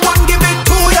 I want give it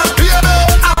to ya.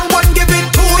 I want give it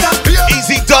to ya.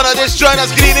 Easy Donna, this joint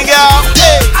us, good evening, y'all.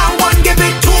 I want give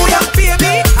it to ya,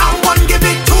 baby. I want give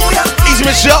it to ya. Easy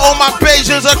Michelle, all my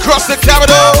Bajans across the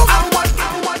capital.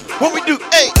 What we do?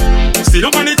 Hey. Still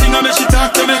up on the thing, I make she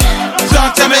talk to me.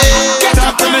 Talk to me.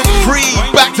 Talk to me. Free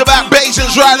back-to-back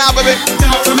Bajans right now, baby.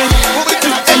 Talk to me. What we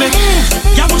do? Hey.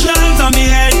 You put your hands on me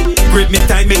head. Grip me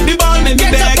tight, make me ball, make me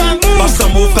beg. Bust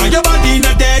some move, cause your body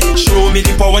not dead. Show me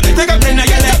the power to take up 10 of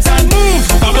your legs and move.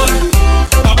 Bubble,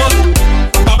 bubble,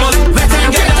 bubble. Let's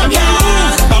get down,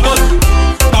 yeah. Bubble,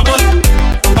 bubble,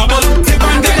 bubble. Tip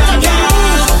and get down,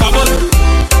 yeah. Bubble,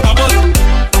 bubble,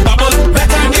 bubble.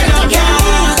 Let's get down,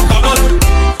 yeah. Bubble,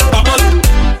 bubble,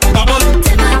 bubble.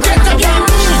 Tip and get down, yeah.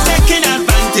 She taking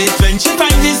advantage when she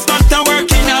find this spot and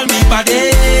working on me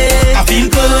body. I feel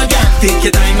good, yeah. Take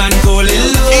your time and go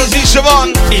little low. Easy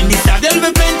Siobhan. In the saddle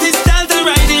with plenty styles and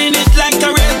riding it like a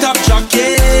real top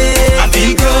jockey. I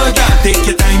feel good, yeah. Take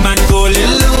your time and go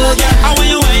little low, yeah. And when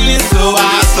you whine it so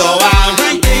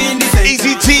right there in the center.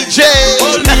 Easy TJ.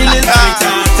 Hold me a little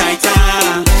tighter.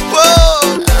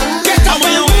 Whoa. And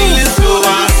when you whine it so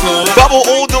Bubble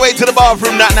all the way to the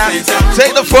bathroom, Nat.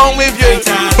 Take the phone with you.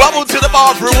 Bubble to the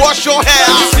bathroom. Wash your hair.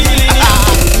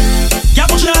 Yeah,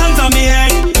 put your hands on me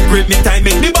head. Grip me tight,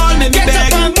 make me ball, make me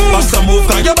beg. Bust some move,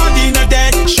 cause your body not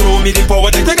dead. Show me the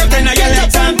power to take up 10 of your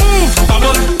legs and move.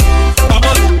 Bubble,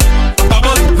 bubble,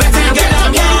 bubble. Let's get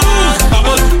down, yeah.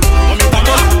 Bubble,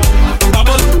 bubble,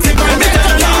 bubble. Tip and get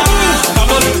down, yeah.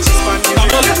 Bubble,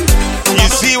 bubble. You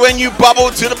see when you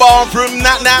bubble to the bathroom,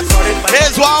 Nat.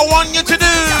 Here's what I want you to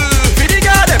do.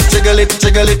 Jiggle it,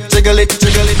 jiggle it, jiggle it,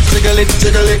 jiggle it, jiggle it,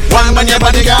 jiggle it. One on your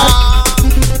body, girl.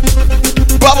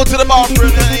 Bubble to the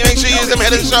bathroom. Make sure you use them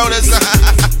head and shoulders.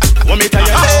 Want me tell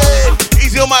you? Hey,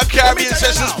 easy on my Caribbean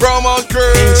Sessions promo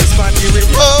crew.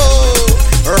 Oh,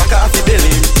 Rock off the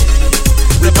belly.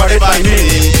 Recorded by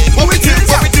me. what we do?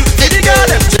 What we do?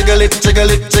 Jiggle it, jiggle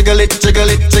it, jiggle it, jiggle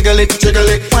it, jiggle it, jiggle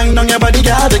it. Wind on your body,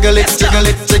 girl. Jiggle it, jiggle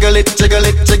it, jiggle it, jiggle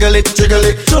it, jiggle it, jiggle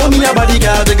it. Show me your body,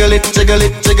 girl. Jiggle it, jiggle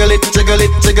it, jiggle it, jiggle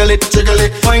it, jiggle it, jiggle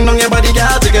it. Wind on your body,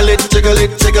 girl. Jiggle it, jiggle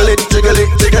it, jiggle it, jiggle it,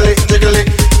 jiggle it, jiggle it.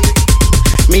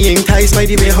 Me enticed by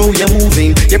the way how you're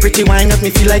moving. Your pretty wine got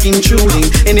me feel like intruding.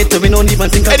 In it, we don't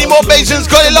even think Any more Bajans?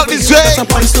 Got it locked this way. some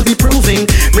points to be proving.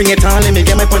 Bring it on, let me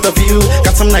get my point of view.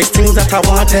 Got some nice things that I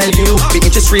wanna tell you. The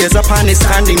interest raise up and it's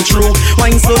standing true.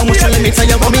 Wine so much, let me tell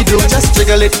you what me do. Just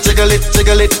jiggle it, jiggle it,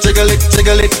 jiggle it, jiggle it,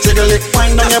 jiggle it, jiggle it.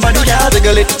 Wind on your body, girl.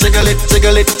 Jiggle it, jiggle it,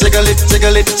 jiggle it, jiggle it,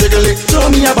 jiggle it, jiggle it. Show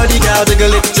me your body, girl.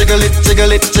 Jiggle it, jiggle it,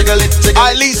 jiggle it, jiggle it, jiggle it.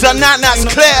 Alright, Lisa, Nat's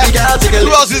clear.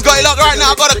 Who else has got it locked right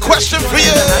now? I got a question for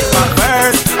you.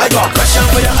 I got a question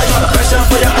for you. I got a question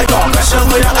for you. I got a question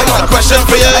for you. I got a question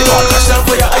for you. I got a question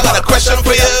for you. I got a question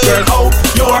for you. Girl, how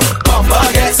your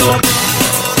bumper gets so?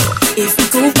 It's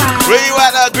too far. Where you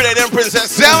at, Grenadian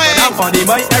Princess? Tell me. I'm funny,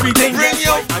 boy, everything. Bring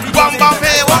your bum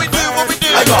here. What we do? What we do?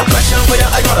 I got a question for you.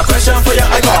 I got a question for you.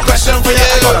 I got a question for you.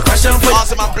 I got a question for you.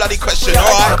 Answer my bloody question, I got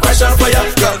a alright? question for you.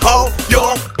 Girl, how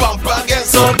your bumper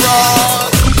gets so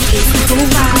broad? It's too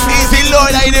far. Easy,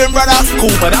 Lloyd, how you doing, brother?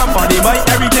 Cool, but I'm funny, boy,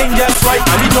 everything just right.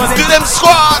 And it wasn't Do them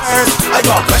squats. I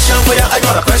got a question for you. I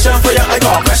got a question for you. I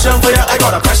got a question for you. I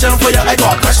got a question for you. I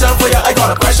got a question for you. I got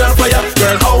a question for you.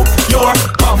 Girl, how your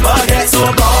bumper gets so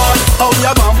broad? how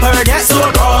your bumper gets so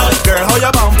broad. Girl, how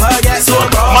your bumper gets so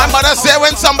broad. My mother said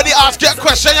when somebody asks you a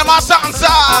question, you must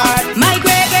answer. My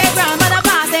great-great-grandmother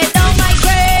passed it down. My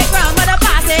great-grandmother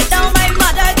passed it down. My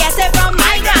mother gets it from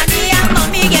my granny and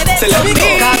mommy gave it So to let me me. go.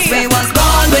 Cause we was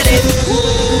born with it.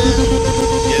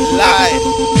 You lie.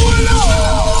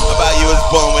 How about you was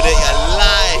born with it? You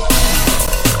lie.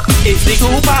 It's the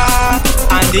Cooper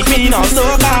and the Queen of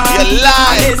Soca. You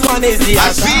lie. And this one is the I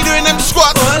see you doing them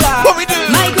squats. What we do?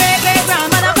 My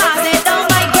great-great-grandmother passed it down.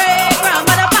 My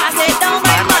great-grandmother passed it down.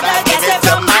 My mother gets it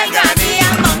from my granny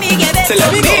and mommy gave it So to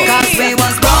let me me. go. Cause we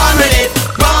was born with it.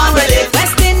 Born with it.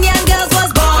 West Indian girls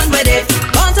was born with it.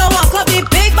 Born to walk up the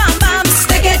big bam bam.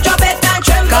 Stick it, drop it and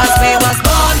tremble. Cause we was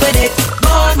born with it.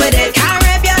 Born with it.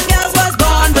 Caribbean girls was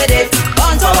born with it.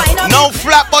 Born to wine up. No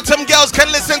flat bottom girls can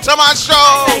listen to my show.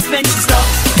 Like when she stop,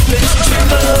 when she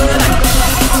tremble.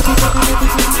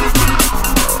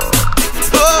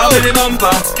 Oh. With the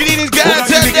bumper. Good evening, guys.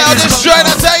 Turn down this joint.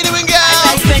 That's how you doing, I girl?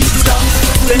 like when she stop,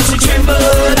 when she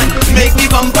tremble. Make the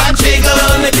bumper jiggle,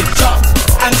 let it drop.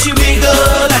 And she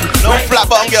wiggle and No flat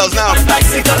bottom girls now. on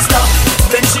bicycle stop.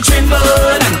 When she tremble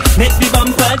and make the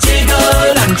bumper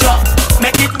jiggle and drop.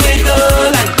 Make it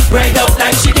wiggle and ride out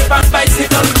like she dip on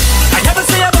bicycle. I never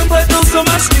see a bumper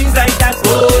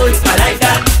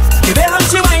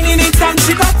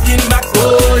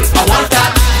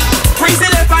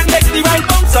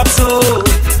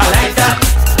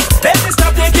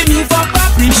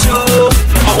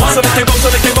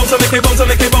Make it bounce, make it bounce,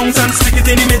 make it bounce, and stick it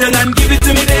in the middle and give it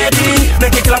to me, daddy.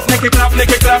 Make it clap, make it clap, make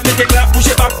it clap, make it clap.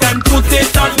 Push it back and put it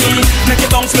on me. Make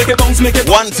it bounce, make it bounce, make it.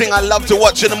 One thing I love to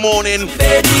watch in the morning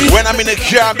when I'm in the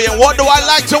Caribbean. What do I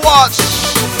like to watch?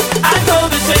 I go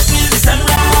the sweat till the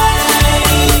sunrise.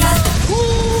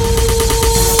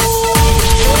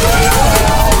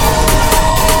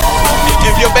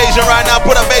 If you're Bayesian right now,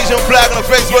 put a Bayesian flag on the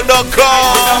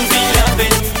Facebook.com.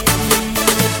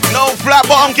 No flat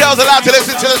bottom girls allowed to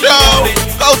listen to the show.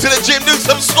 Go to the gym, do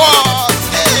some squats.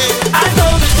 Hey. I go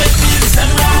the sweat till the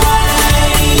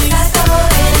sunrise.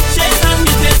 Shake on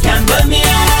me, this can burn me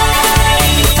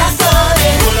eyes.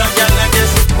 Pull up, girl, like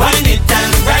this. Wine it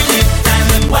and grind it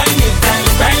and wine it and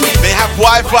grind it. They have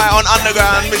Wi-Fi on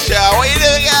Underground, Michelle. What are you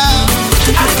doing, girl?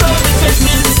 I go the sweat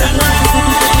till the sunrise.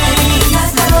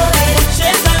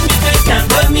 Shake on me, this can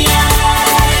burn me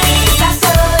eyes.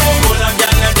 Pull up,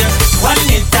 girl, like this.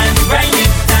 Wine it and grind it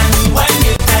and wine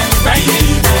it and grind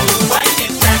it and wine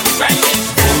it and grind it.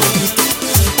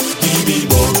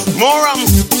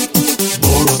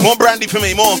 More brandy for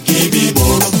me, more.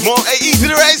 Hey, easy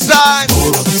to race time.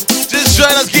 Just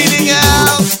join us, getting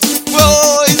out.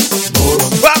 Boys,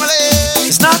 family.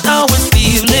 It's not how we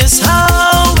feel, it's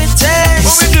how it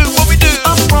tastes. What we do?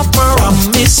 A proper rum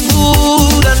is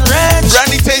smooth and rich.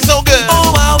 Brandy tastes so good.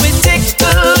 Oh, how we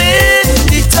tickle in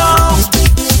the tongue.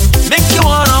 Make you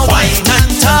wanna wine and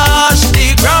touch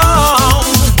the ground.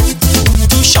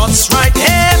 2 shots right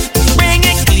here, bring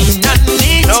it clean and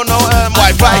neat. No,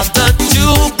 Wi-Fi.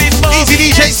 Easy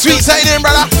DJ, sweet side in,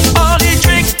 brother. All the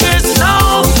drinkers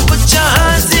now, put your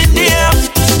hands in the air.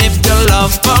 If you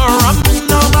love for rum,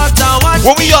 no matter what.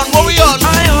 What we on?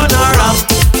 I on a rum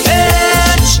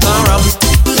page, a rum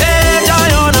page. I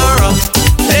on a rum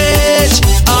page,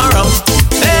 a rum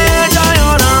page. I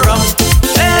on a rum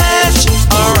page,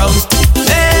 a rum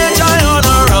page. I on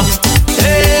a rum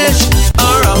page, a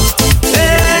rum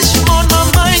page. On my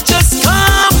mind, just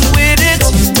come with it.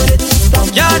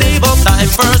 You're the book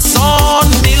diverse on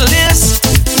the list.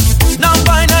 Now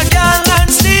find a girl and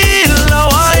steal a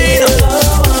wine.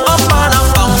 Up on a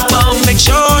bum, make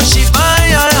sure she buy.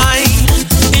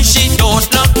 If she don't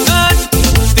look good,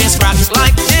 face crack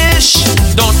like dish.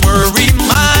 Don't worry,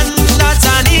 man, that's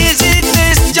an easy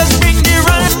fix. Just bring the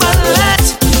rum and let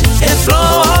it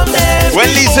flow up there.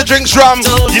 When Lisa drinks rum,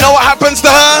 you know what happens to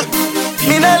her?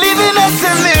 Me not living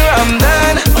until the rum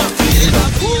done.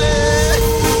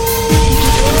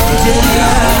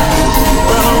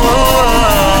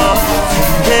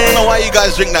 I don't know why you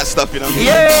guys drink that stuff, you know?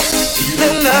 Yeah.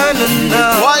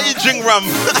 Why you drink rum?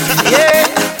 Yeah.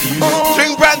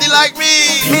 Drink brandy like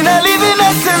me. Me not living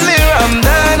until the rum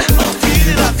done.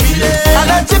 I'm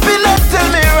not chipping until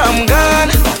the rum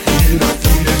gone.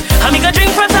 I'm gonna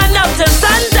drink from sun up to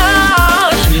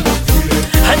sundown.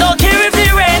 I don't care if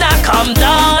the rain I come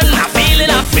down. I'm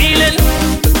feeling.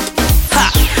 Ha!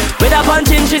 With a punch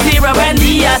in Shizira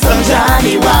brandy or some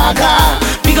Johnny Walker.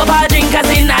 Pick up our drinkers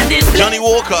in at this place. Johnny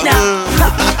Walker.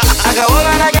 I got all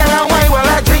and I get a wine while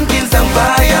I'm drinking some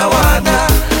fire water.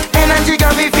 Energy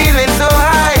got me feeling so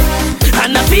high.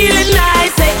 And I'm feeling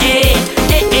nice, eh.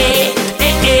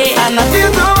 And I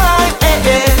feel so high,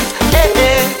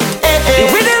 The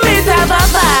rhythm is have a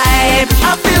vibe.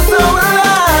 I feel so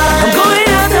alive. I'm going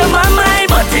out of my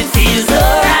mind, but it feels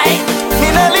alright.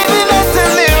 Me not living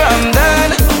until the rum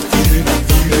done.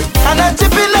 And I'm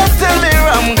chipping until the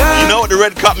rum gone. You know what the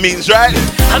red cup means, right?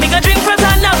 I'm gonna drink from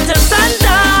sun up to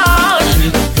sundown.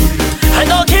 I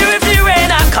don't care if the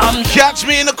rain I come. Catch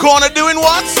me in the corner doing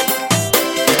what?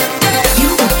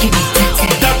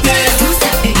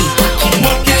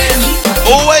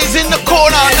 Always in the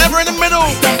corner, never in the middle.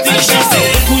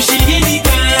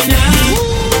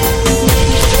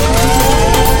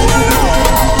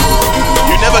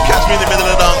 You never catch me in the middle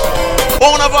of the dance.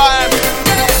 Corner vibe.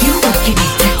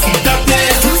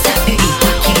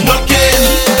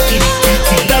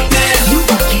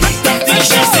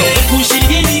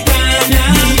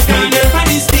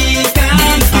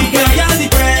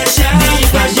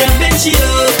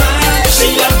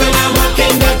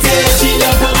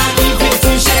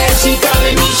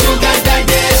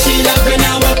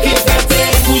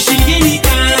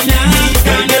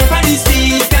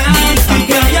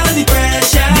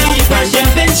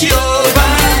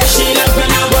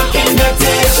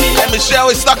 Michelle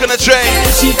is stuck on the train.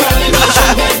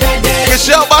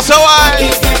 Michelle, bust her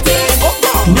wine.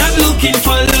 Not looking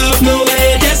for love, no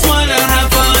way. Just wanna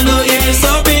have fun, oh yeah.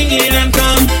 So bring it and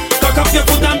come. Cock up your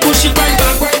foot and push it right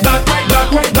back, right back, right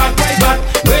back, right back, right back.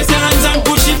 Raise your hands and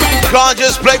push it right back. Can't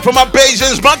just play for my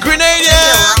Bayesians, my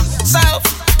Grenadians.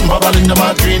 Bubbling the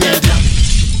mad Grenadian.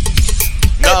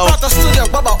 No.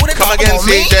 Come Come again,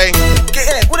 CJay.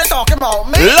 What they talking about?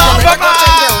 Me? Love man.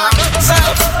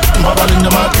 Mama in the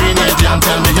mad Canadian,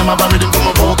 tell me him have a rhythm for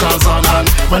my vocals on. And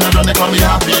when I done they call me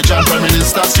happy John Prime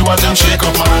Minister, see what them shake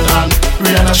up man. And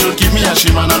Rihanna should give me a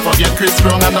shimmer and forget Chris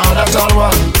Brown and all that all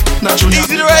one. Naturally,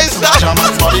 easy to raise that.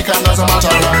 Jaman's body can doesn't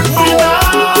matter. We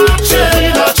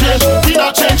not change, we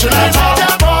not changing at all.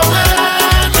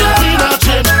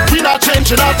 We not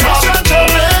changing at all.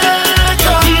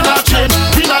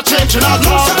 We not changing at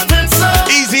all.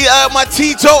 Easy, my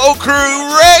T-Total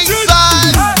crew, race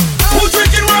side. Who's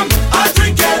drinking rum? I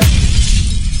drink it.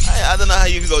 I don't know how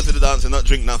you can go to the dance and not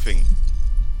drink nothing.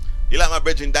 You like my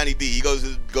brethren Danny D. He goes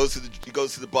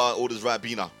to the bar and orders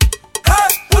Ribena. Hey,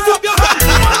 put up your hand.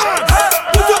 Hey,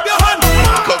 put up your hand.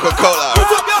 Coca-Cola.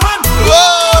 Put up your hand.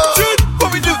 Whoa!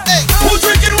 What we do? Hey. Who's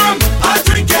drinking rum? I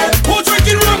drink it. Who's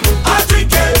drinking rum? I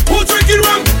drink it. Who's drinking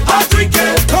rum? I drink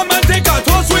it. Come and take a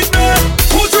toast with me.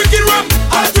 Who's drinking rum?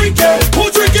 I drink it.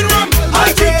 Who's drinking rum?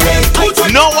 I drink it.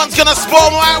 No one's gonna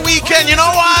spoil my weekend. You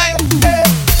know why?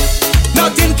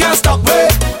 Nothing can stop me.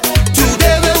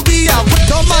 Today will be a week.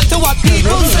 No matter what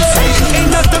people say, ain't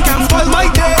nothing can spoil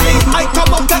my day. I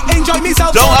come up to enjoy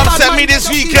myself. Don't upset me this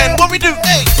weekend. What we do?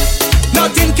 Hey.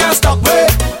 Nothing can stop me.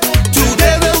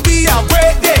 Today will be a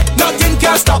great day. Nothing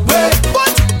can stop me.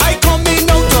 But I come in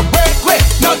out to break way.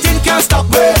 Nothing can stop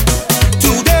me.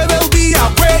 Today will be a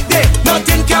great day.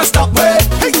 Nothing can stop me.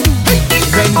 Hey, hey.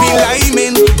 When we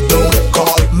liming, don't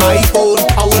call my phone.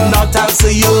 I will not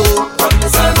answer you.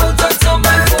 Promise I won't answer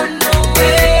my phone, no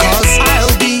way. 'Cause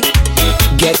I'll be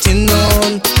getting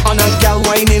on a gal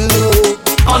whining low.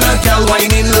 On a gal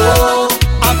whining low.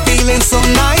 I'm feeling so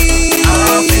nice.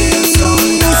 I'm feeling so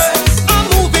nice. I'm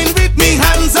moving with me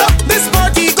hands up. This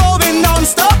party going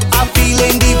non-stop. I'm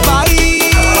feeling the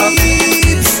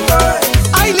vibes.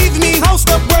 I leave me house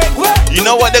to break. You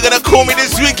know what they're gonna call me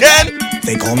this weekend?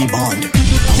 They call me Bond.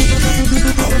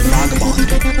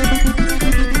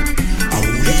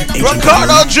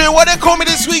 Ricardo Drew, what they call me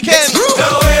this weekend? The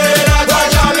way that I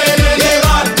jam in the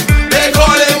van, they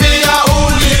calling me a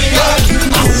hooligan.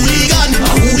 A hooligan, a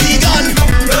hooligan.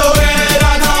 The way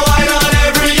that I wine on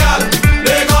every girl,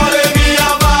 they calling me a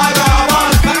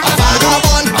vagabond. A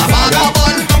vagabond, a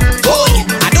vagabond. Boy,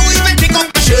 I don't even pick up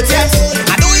my shirt yet.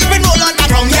 I don't even roll on my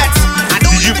drum yet.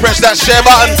 Did you press that share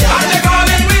button? And they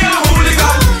calling me a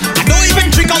hooligan. I don't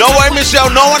even drink up. No way, Michelle,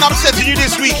 no one upsetting you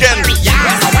this weekend.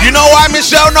 You know why,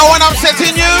 Michelle? No one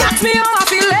upsetting you? Ask me how I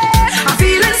feel it. I'm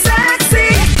feeling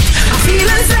sexy. I'm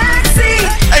feeling sexy.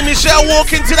 Hey, Michelle,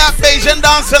 walk into that Bayesian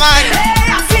dance tonight. Hey,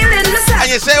 I'm feeling the sexy. And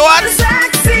you say what?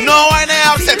 Sexy. No one ain't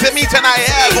upsetting me tonight.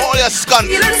 Yeah, all your scunt.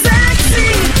 Feeling sexy.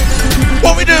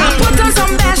 What we do? I put on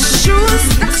some best shoes.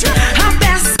 Her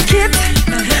best kit.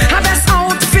 Her best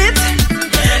outfit.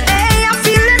 Hey, I'm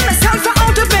feeling myself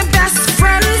out of my best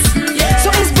friends.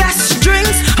 So it's best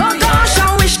drinks. Oh gosh,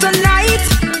 I wish tonight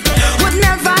would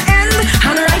never end.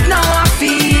 And right now I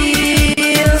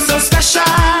feel so special.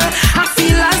 I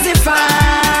feel as if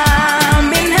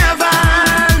I'm in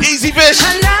heaven. Easy fish.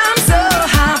 And I'm so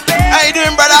happy. How you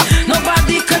doing, brother?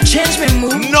 Nobody could change my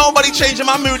mood. Nobody changing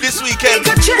my mood this weekend.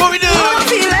 What we do? I'm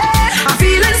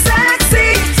feeling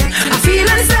sexy. I'm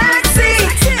feeling sexy.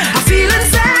 I'm feeling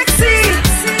sexy.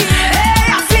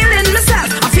 Hey, I'm feeling myself.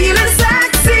 I'm feeling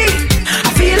sexy.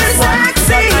 I'm feeling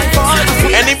sexy.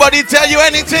 Anybody tell you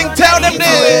anything? Tell them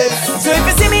this. So if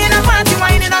you see me in a party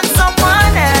whining on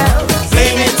someone else,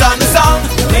 blame it on the song,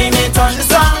 blame it on the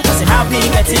song, 'cause it have me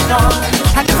getting on.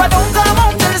 And if I don't come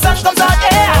home till the sun comes out,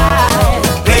 yeah,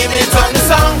 blame it on the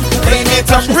song, blame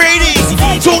it on Brady.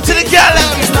 Talk to the gal.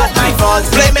 It's not my fault,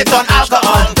 blame it on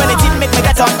alcohol. When it didn't make me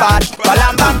get on bad,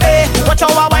 balam bambe. Watch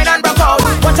how I wine and broke out,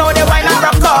 watch how they wine and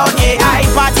broke out. Yeah, I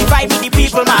party vibe me the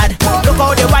people mad. Look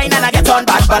how they wine and I get on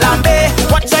bad, balambe.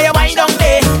 Watch how you wine down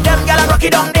there, them gal rock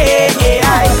it down there. Yeah,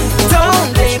 I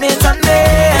don't blame it on me,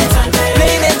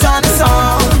 blame it on the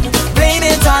song, blame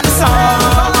it on the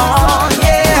song.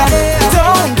 Yeah,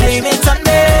 don't blame it on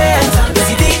me. It's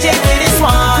the DJ with this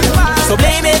one, so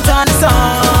blame it on the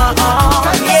song.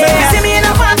 Yeah, so you see me in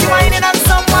a party whining on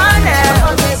someone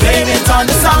else, blame it on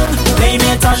the song, blame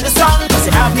it on the song, 'cause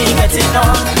it have me getting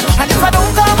on. And if I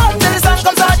don't come home till the sun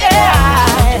comes out,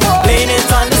 yeah, blame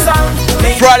it on the song.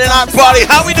 Friday night party.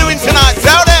 How we doing tonight?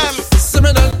 Tell them.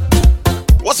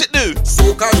 What's it do?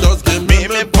 Soca just give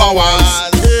me powers.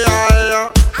 Yeah,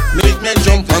 make me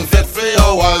jump and fit for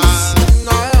hours.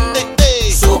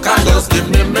 Soca just give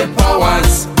me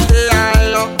powers.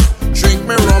 Yeah, drink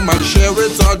me rum and share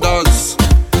with others.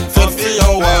 Fit for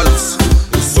hours.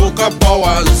 Soca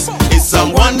powers. It's a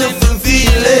wonderful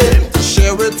feeling.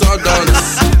 Share with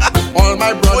others. All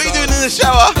my brothers. What are you doing in the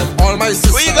shower? All my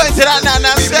sisters. Where you going to that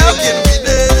now, Sel?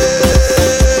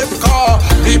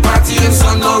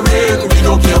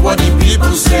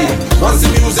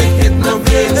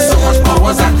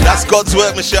 It's God's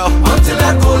work, Michelle.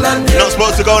 You're not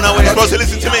supposed to go nowhere. You're supposed to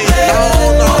listen to me.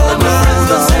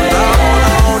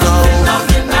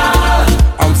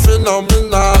 I'm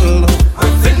phenomenal.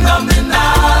 I'm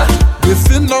phenomenal. We're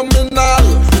phenomenal.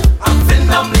 I'm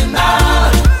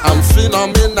phenomenal. I'm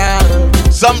phenomenal.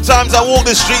 Sometimes I walk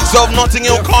the streets of Notting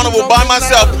Hill Carnival by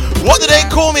myself. What do they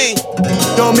call me?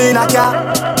 You mean I can't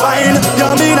wine? You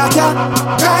mean I can't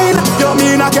grind? You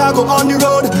mean I can't go on the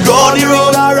road? Go on the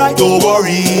road, alright. Don't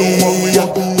worry,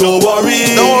 don't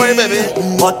worry, don't worry, baby.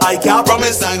 But I can't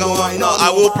Promise I go wine. No, I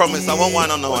will promise. I won't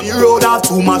wine on no one. The road have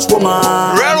too much woman.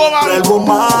 Real woman, real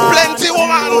woman, plenty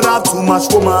woman. The road have too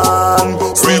much woman.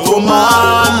 Sweet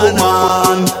woman,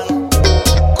 woman.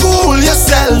 Cool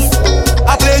yourself.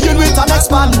 I play you with an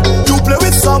ex-man. You play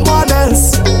with someone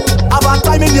else. Have a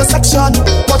time in your section.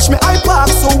 Watch me I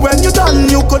park, so when you're done,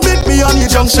 you could meet me on the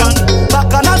junction.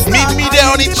 Back on us. Meet me there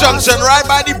on the junction, right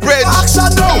by the bridge.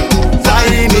 Action now.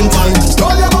 Time in time.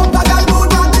 Roll your bumper, girl, do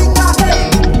that thing that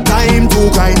hey. Time to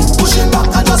grind. Push it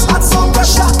back and just add some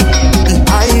pressure.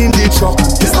 Behind the truck,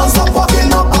 it's not stop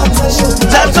walking up attention.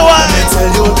 Time to wine. Let me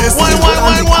tell you this. Wine.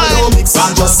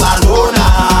 I'm just alone.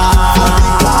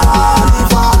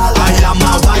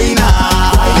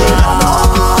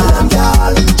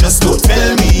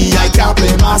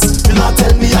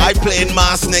 I play in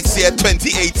Mass next year,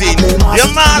 2018.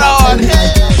 You're mad on.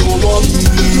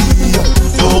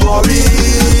 Don't worry.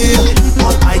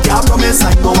 But I can't promise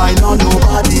I know I know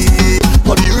nobody.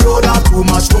 But the road have too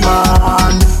much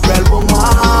woman. Well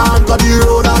woman. But the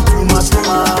road have too much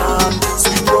woman.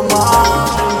 Sweet woman.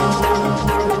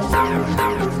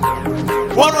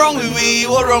 What wrong with we?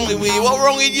 What wrong with we? What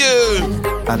wrong with you?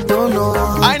 I don't know.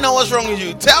 I know what's wrong with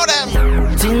you. Tell them.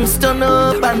 Things turn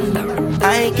up and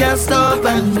I can't stop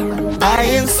and I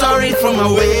ain't sorry for my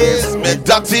ways. My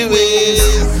dirty ways.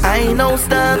 I know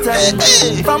start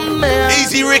from there.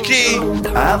 Easy Ricky.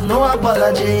 I have no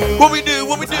apology. What we do?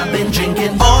 I've been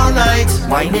drinking all night,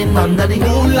 whining under the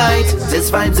moonlight. This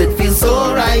vibes, it feels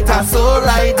so right, so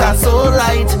right, so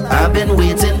right. I've been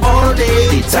waiting all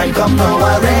day. The time come now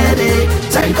already.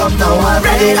 Time come now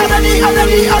already.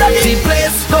 The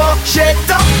place go shake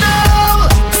down now.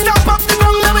 Stop up the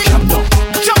ground, let me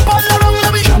jump all around,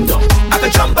 let me I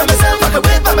can jump by myself, I can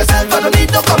wave by myself, I don't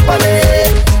need no company.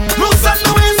 Moves and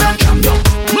the ways and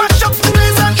mash up the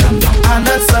place and I'm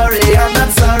not sorry, I'm not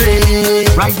sorry.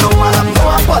 Right now I have no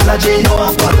apology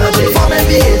for my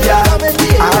behavior.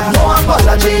 I have no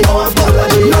apology,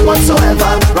 none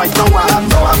whatsoever. Right now I have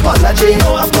no apology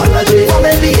for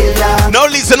my behavior. No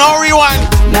listen, no rewind.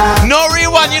 Nah. No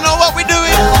rewind, you know what we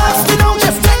doing? You know,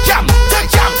 just take jam.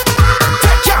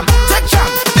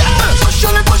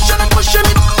 Push on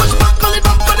it, push back on it.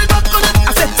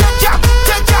 I said take jam,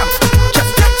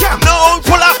 just take jam. No,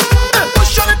 pull up.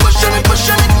 Push on it, push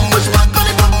back on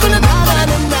it.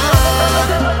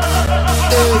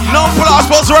 No, pull up. I'm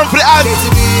supposed to run for the ad.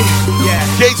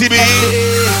 KTB.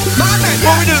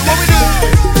 What we do?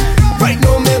 Right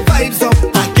now my vibes up.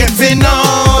 I'm getting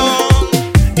on.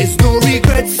 It's no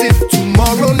regrets if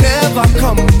tomorrow never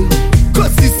come.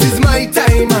 Cause this is my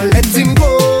time, I let him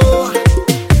go.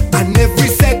 And every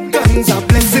second's a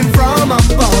blessing from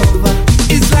above.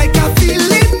 It's like a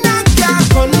feeling I can't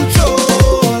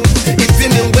control. It's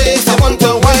in the ways I want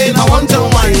to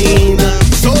whine.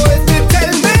 So if you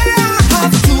tell me I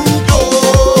have to go,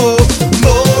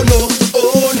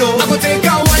 no, I'm gonna take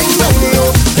a wine down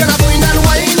low. Then I'm going and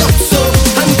wine up so.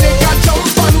 And take a jump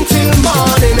until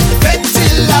morning. Bet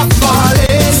till I'm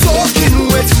falling. Soaking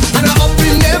wet and I'm up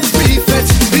in every fet.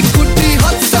 It could be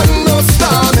hot sun, no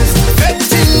storms. Bet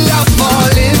till I'm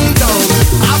falling down.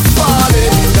 I'm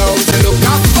falling down. Say look,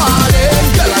 I'm falling.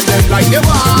 Girl, I'm dead like they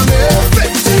want me.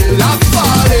 Bet till I'm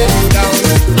falling down.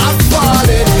 I'm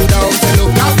falling down. Say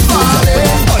look, I'm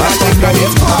falling. But I think that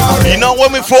it's falling. You know when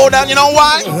we fall down, you know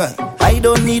why? I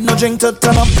don't need no drink to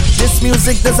turn up. This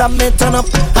music does not make turn up.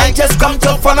 I just come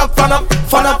to fun up.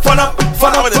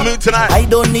 I'm in the mood tonight. I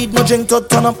don't need no drink to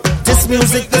turn up. This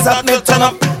music does not make turn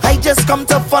up. I just come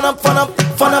to fun up.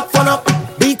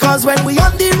 Because when we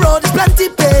on the road, it's plenty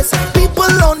pace. People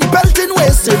only belting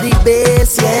waist to the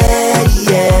base. Yeah.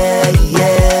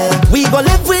 We go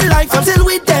live with life until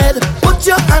we dead. Put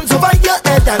your hands over your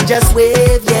head and just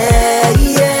wave.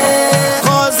 Yeah.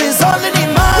 Cause it's all in the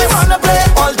mass. We wanna play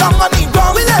all the money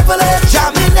gone. We level it,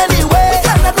 jamming anyway. We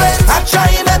cannot wait. I'm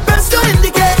trying my best to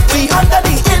indicate we under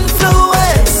the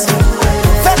influence.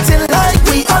 Fetting like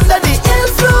we under the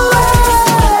influence.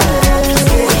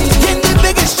 In the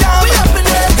biggest jam, we up in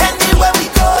it. Anywhere we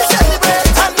go, we celebrate.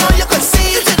 I know you can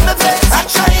see it in my face. I'm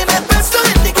trying my best to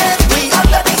indicate we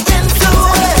under the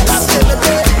influence.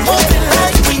 Moving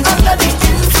like we under the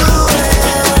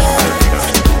influence.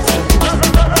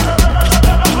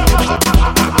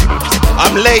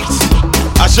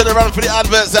 turn around for the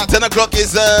adverts at 10 o'clock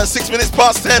is 6 minutes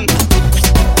past 10.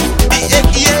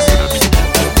 Yeah.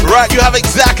 Right, you have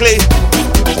exactly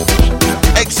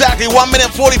 1 minute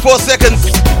 44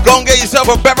 seconds. Go and get yourself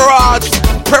a beverage,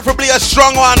 preferably a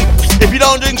strong one. If you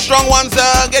don't drink strong ones,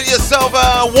 get yourself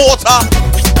water,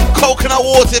 coconut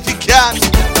water if you can.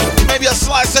 Maybe a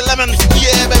slice of lemon.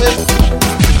 Yeah, baby.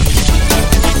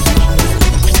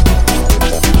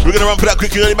 We're gonna run for that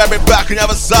quickly. We'll be back on the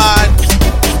other side.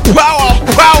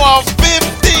 Power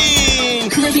 15.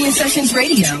 Caribbean Sessions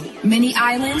Radio. Many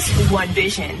islands, one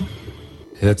vision.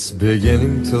 It's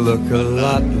beginning to look a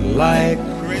lot like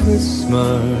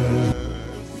Christmas.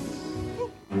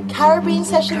 Caribbean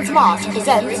Sessions Mars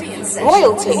presents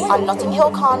Royalty on Notting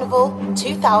Hill Carnival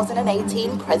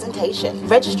 2018 presentation.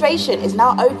 Registration is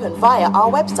now open via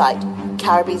our website,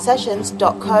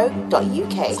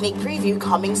 caribbeansessions.co.uk. Sneak preview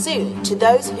coming soon to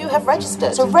those who have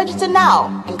registered. So register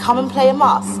now and come and play a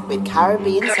mass with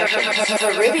Caribbean Sessions.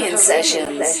 Caribbean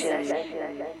Sessions.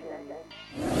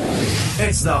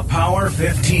 It's the Power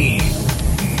 15.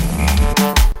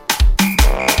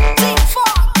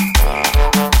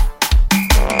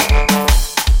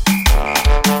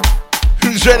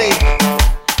 Who's ready?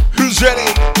 Who's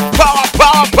ready? Power,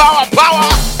 power, power, power!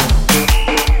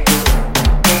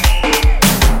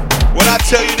 When I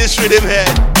tell you this rhythm here,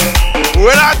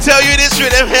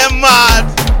 man,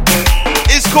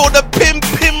 it's called the Pim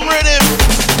Pim rhythm.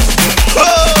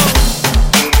 Oh!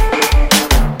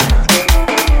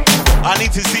 I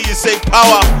need to see you say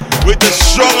power with the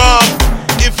strong arm.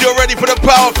 If you're ready for the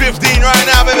Power 15 right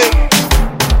now, baby.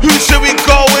 Who should we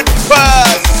go with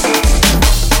first?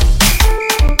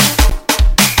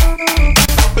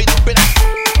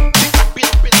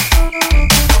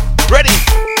 Ready,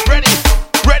 ready,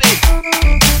 ready.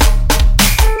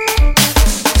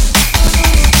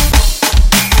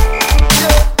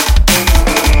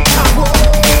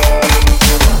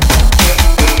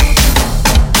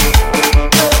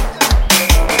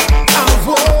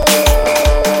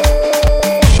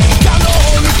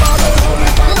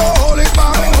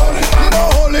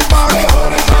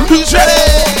 Who's ready?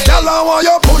 Girl, I want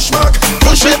you push back,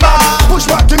 push it back, push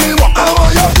back to me. What I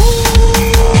want you.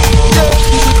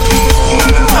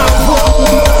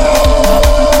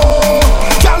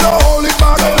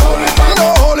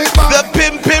 The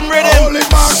Pim Pim rhythm,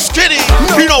 skinny.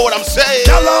 You know what I'm saying?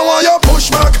 Girl, I want you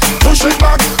push back, push it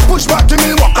back, push back to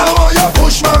me. What I want you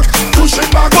push back, push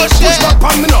it back, push back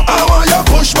on me now. I want you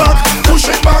push back, push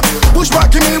it back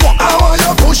to me. What I want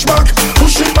you push back,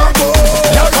 push it back. Oh,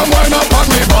 girl, come wind up on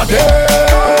me body.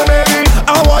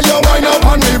 I want you wind up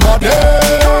on me body.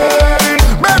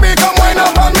 Baby, come wind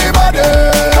up on me body.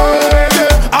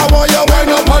 I want you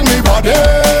wind up on me body.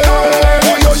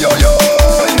 Oh, yo, yo, yo.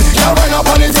 Girl, wind up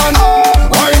on it and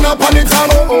wind up on it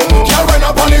and girl, wind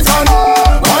up on it and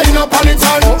wind up on it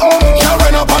and girl,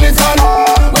 wind up on it and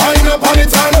wind up on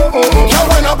it and girl,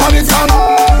 wind up on it and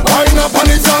wind up on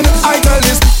it and I tell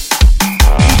this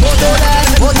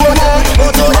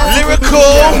Lyrical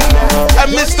and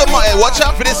Mr. Mo. Hey, watch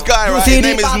out for this guy, right? His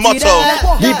name is Motto.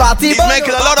 He's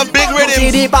making a lot of big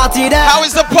rhythms. How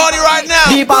is the party right now?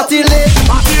 The party lit, the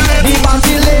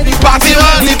party lit, the party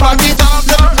on, the party on.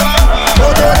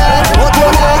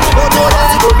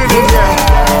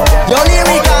 Yo,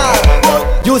 lyrical.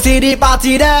 You see the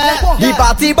party there, the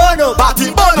party bono,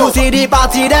 party bono. You see the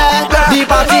party there, the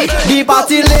party lit, the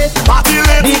party lit, the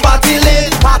party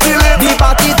lit, the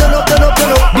party turn up, the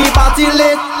party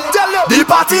lit, the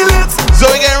party lit. So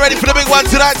we're getting ready for the big one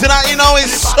tonight. Tonight, you know,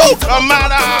 it's Soca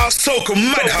Madhouse. Soca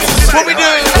Madhouse. What we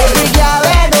doing? Every girl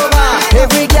and over,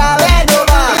 every girl and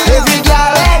over, every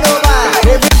girl and over,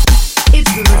 every. It's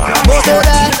motor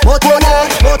that.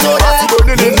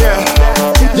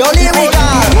 Yo, lyrical.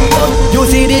 You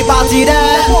see the party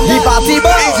there, the party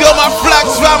boy. Easy on my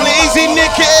flags family, easy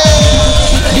Nicky.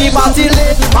 The party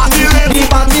lit, the party lit, the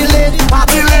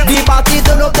party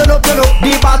turn up,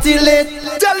 the party lit,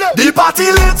 the party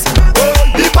lit,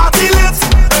 the party lit,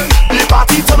 the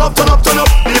party turn up,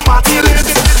 the party lit.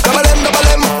 Double them,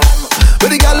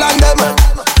 with the gal and them,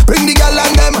 bring the gal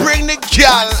and them, bring the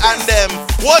gal and them.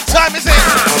 What time is it?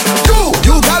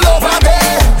 You gal over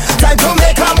there, time to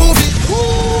make a movie.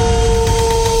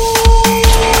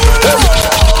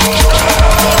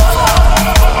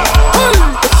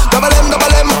 Double them,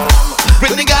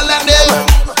 bring the gal and them,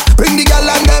 bring the gal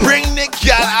and them, bring the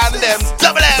gal and them.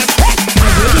 Double them.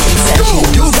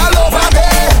 You gal over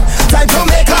there, time to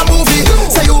make a movie.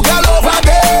 Say you gal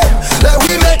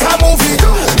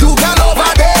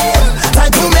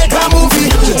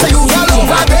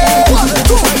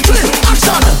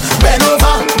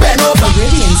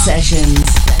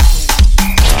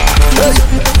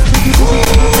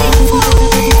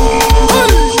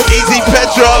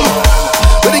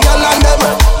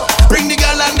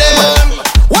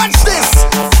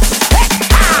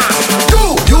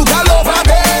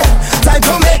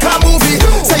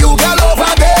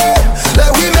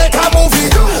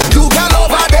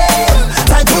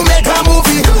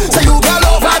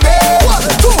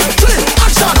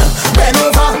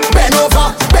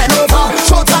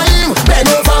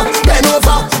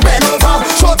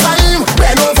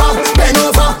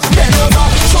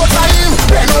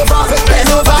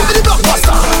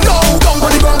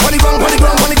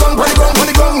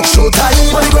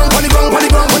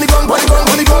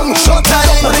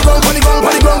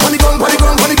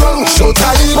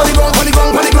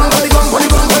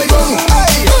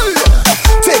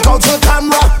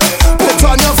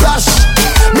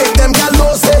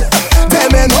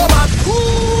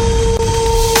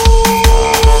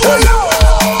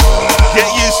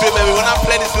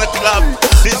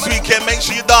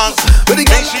song. Make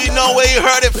sure you know where you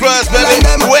heard it first, baby.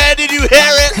 Where did you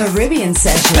hear it? Caribbean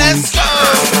Sessions. Let's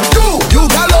go. You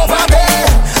got over there.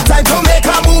 Time to make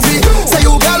a movie. Say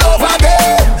you got over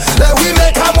there. Let we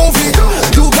make a movie.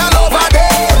 You got over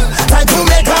there. Time to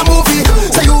make a movie.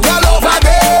 Say you got over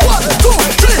there. 1, 2,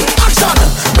 3, action.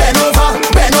 Bend over,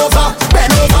 bend over,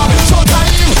 bend over.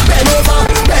 Showtime. Bend over,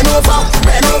 bend over,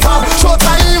 bend over.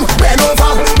 Showtime. Bend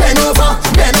over, bend over,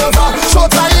 bend over.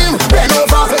 Showtime. Bend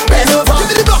over, bend over. Give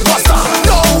me the blockbuster.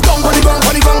 No, gong, bunny gong,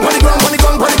 bunny gong, bunny gong, bunny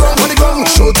gong, bunny gong, bunny gong.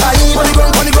 Showtime. Bunny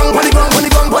gong, bunny gong, bunny gong, bunny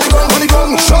gong, bunny gong, bunny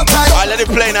gong. Showtime. Alright, let it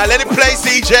play now. Let it play,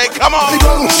 CJ. Come on.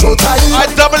 I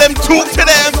double them, talk to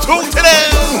them, talk to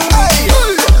them. Hey,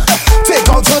 take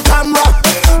out your camera,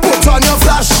 put on your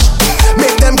flash,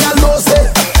 make them get lost.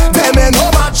 Them ain't no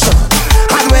match.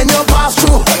 And when you pass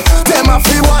through, them a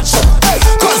free watch.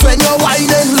 Cause when you're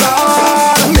whining,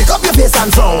 Lord, make up your face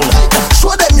and frown.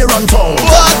 Show them you run town.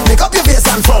 Make up your face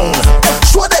and frown.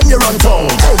 Show them you run town.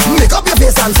 Make up your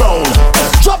face and frown.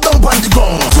 Drop down on the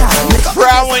ground.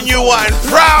 Proud when you want,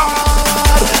 proud.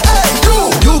 Hey,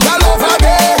 you got over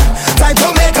there. Time to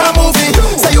make a movie.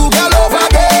 Say you got over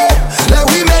there. Let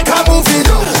we make a movie.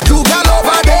 You got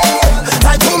over there.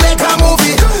 Time to make a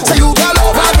movie. Say you got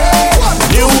over there.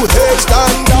 New hate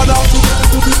standard.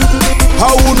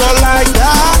 How would not like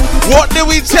that? What did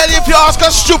we tell you if you ask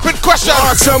a stupid question?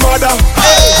 Ask your mother.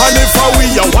 And if we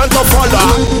you want to follow,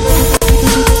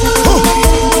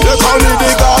 they call me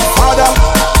the Godfather.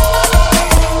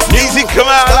 Easy come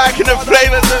out liking the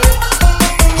flavors.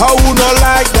 How would not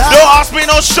like that? Don't ask me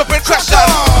no stupid question.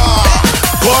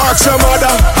 Go ask your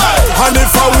mother. And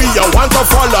if we you want to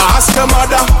follow, ask your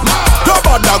mother. Don't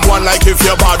bother go on like if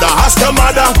you bother, ask your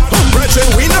mother. Brethren,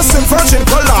 we no sim virgin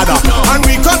colada, and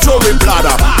we control we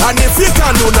bladder. And if you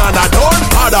can do nada, don't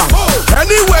bother.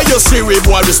 Anywhere you see we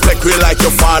boy, respect we like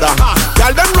your father.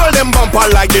 Tell them roll them bumper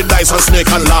like the dice on snake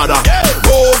and ladder.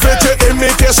 Go over to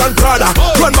imitation Prada.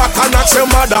 Run back and ask your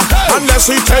mother. Unless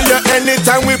we tell you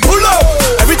anytime we pull up.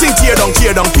 Everything tear down,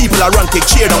 people are run, take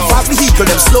cheer down. Fast vehicle,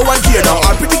 them slow and gear down.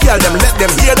 All pretty girl, them let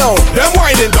them hear down. Them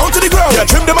winding down to the ground. Yeah,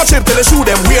 trim them a chip till they shoot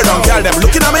them weird down. Girl, them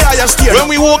looking at me eye and steer. When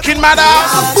we walk in mad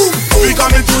house, we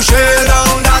coming to shell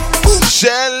down that.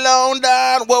 Shell down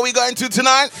that. What we going to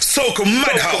tonight? Soca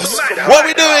Madhouse. What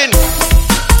we doing?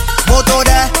 Moto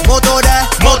there, moto there,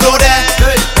 moto there.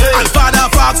 And Father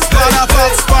Fox, Father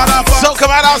Fox, Father Fox. Soca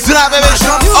Madhouse tonight, baby.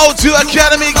 O2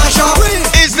 Academy.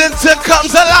 Islington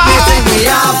comes alive.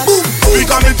 We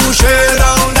coming to shell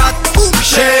down that.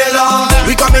 Shell down.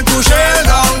 We coming to shell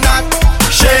down that.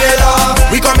 Shell down.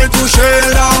 We coming to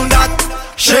shell down that.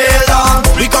 Shell down.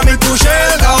 We coming to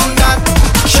shell down that.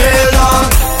 Shell down.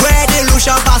 Where the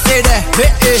Lucian pass it there?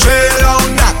 Shell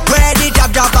down that. Where the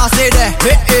Jab Jab pass it there?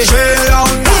 Shell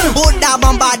down that. Put that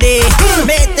bomba day,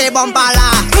 make the bomba la.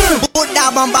 Put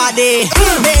that bomba day,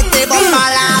 make the bomba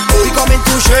la. We coming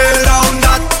to shell down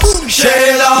that.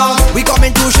 Shell down. We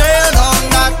coming to shell down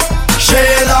that.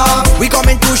 Shell down. We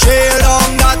coming to shell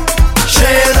down that.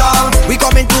 Shell down. We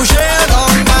coming to shell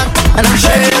down that. And I'm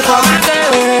shell down.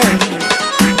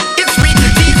 It's really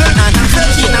evil and I'm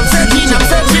searching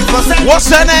for something.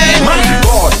 What's her name? My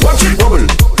God, watch it bubble.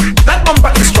 That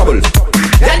bumper is trouble.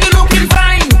 Then you looking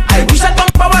fine. I wish that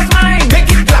bumper was mine. Make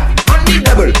it clap on the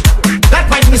double. That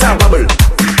might miss a bubble.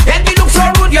 Then you look so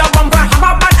rude, your bumper have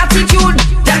a bad attitude.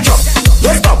 Then jump,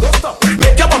 don't stop.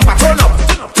 Make your bumper turn up.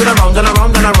 Turn around, turn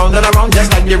around, turn around, turn around,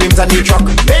 just like the rims on the truck.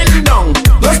 Bend down,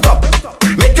 don't stop.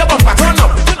 Make your bumper turn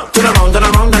up. Turn around, turn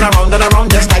around, turn around, turn around,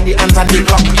 just like the hands on the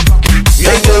clock.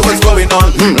 Hey girl, what's going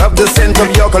on? Love the scent of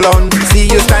your cologne. See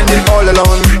you standing all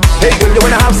alone. Hey girl, you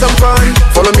wanna have some fun?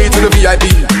 Follow me to the VIP.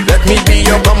 Let me be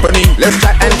your company. Let's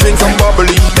chat and drink some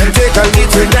bubbly. Then take a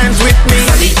little dance with me.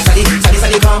 Sally, Sally, Sally,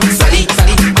 Sally, come. Sally,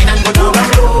 Sally, wine and go down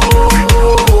low.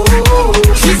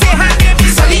 She say her name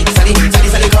is Sally, Sally, Sally,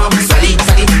 Sally, come. Sally,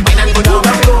 Sally, wine and go down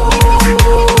low.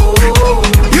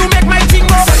 You make my thing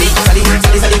go. Sally, Sally,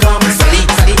 Sally, Sally, come. Sally,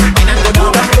 Sally, wine and go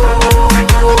down low.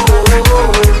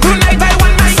 Tonight I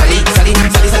want my Sally, Sally,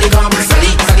 Sally, Sally, come. Sally,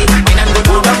 Sally, wine and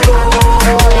go down low.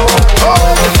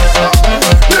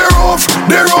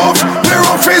 The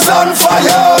roof is on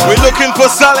fire. We're looking for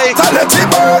Sally.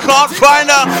 Can't find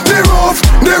her. The roof.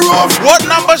 What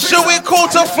number should we call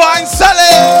to find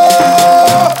Sally?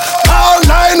 Call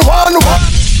 911.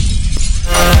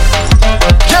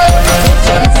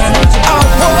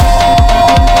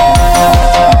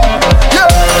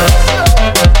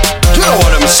 You know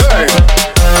what I'm saying?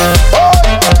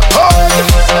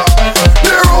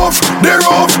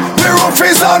 The roof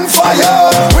is on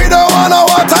fire. We don't wanna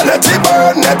water, let it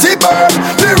burn.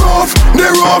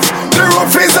 The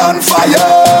roof is on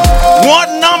fire. What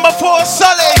number for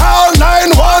Sally?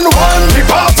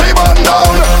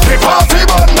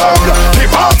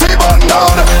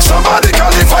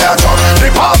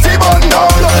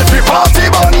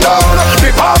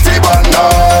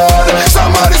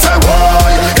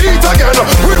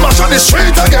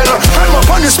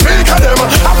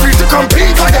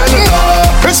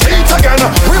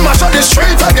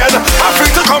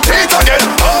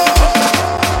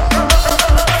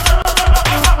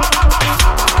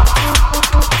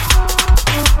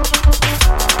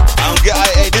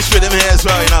 this rhythm here as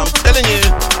well, you know. I'm telling you.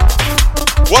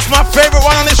 What's my favorite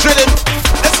one on this rhythm?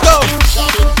 Let's go.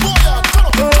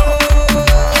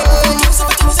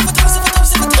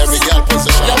 Every girl puts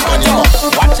a shot on you.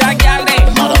 Watch a girl there.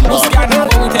 What's going on?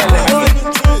 What we tell them?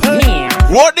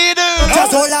 What do you do?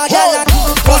 Just hold a girl and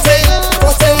pussy.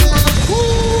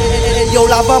 Yo,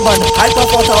 lava man, hyper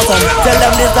 4,000. Tell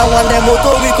them this the one, them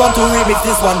moto, we come to remix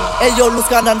this one. Hey yo,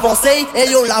 Luskan and Fosse. Hey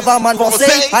yo, lava man,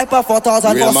 Fosse. Hyper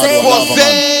 4,000, Fosse.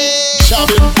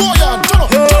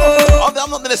 I'm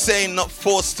not gonna say not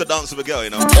forced to dance with a girl, you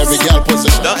know. Every girl puts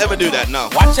a shot. Don't ever do that, no.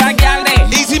 Watch a girl there.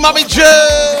 Easy, mommy Joe.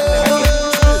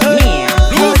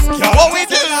 What we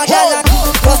do?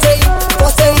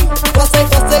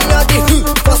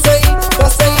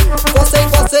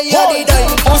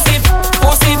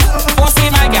 Pussy,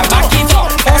 my girl, back it up.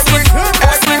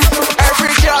 Every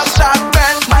girl start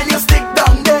bend, man, you stick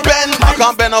down there. Bend. I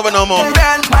can't bend over no more.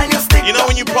 Bend, man, you stick. You know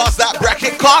when you pass that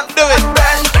bracket, can't do it.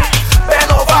 Bend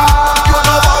over. You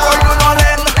know over, you know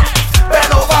then.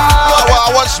 Bend over. I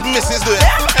watch Mrs. do it.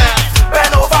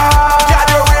 Bend over. Girl,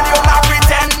 you really not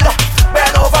pretend.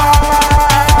 Bend over.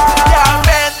 Yeah,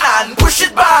 bend and push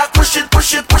it back, push it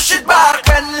back.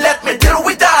 Bend, let me deal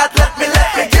with that. Let me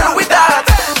deal with that.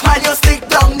 Man, you stick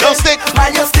down there. Don't stick.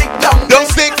 Man, you stick down there. Don't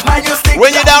stick. Man, you stick.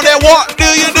 When you're down there, what do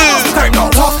you do?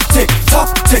 Talk, tick, tock,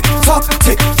 tick, tock,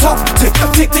 tick, tock, tick,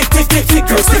 tick, tick, tick, tick, tick,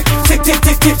 girl, stick, tick, tick,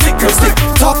 tick, tick, tick, girl, stick,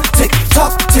 tock, tick,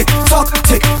 tock, tick, tock,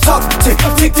 tick, tock, tick,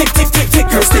 tick, tick, tick, tick, tick,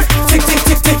 girl, stick, tick, tick,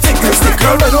 tick, tick, tick, girl, stick,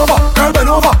 girl, bend over, girl, bend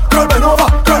over, girl, bend over,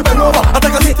 girl, bend over, I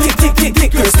take a tick, tick, tick, tick,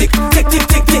 tick, girl, stick, tick, tick,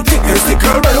 tick, tick, tick, girl, stick,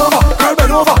 girl, bend over, girl,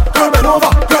 bend over, girl, bend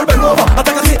over, girl, bend over, I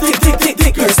take a tick, tick, tick, tick,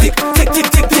 tick, girl, stick, tick, tick,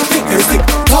 tick, tick, tick, girl, stick,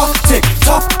 tock, tick,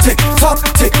 tock, tick, tock,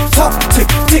 tick, tock, tick,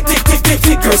 tick, tick, tick, tick,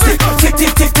 tick, girl, stick, tick,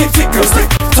 tick, tick, tick, tick, girl, stick,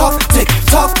 tock, tick,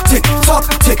 tock, tick, tock,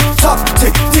 tick, tock,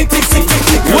 tick, tick, tick, tick, tick,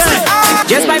 tick, girl, stick.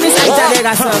 Just buy me some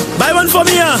Tadega, sir. Buy one for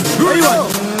me, Where you want?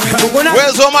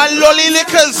 Where's all my lolly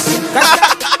liquors?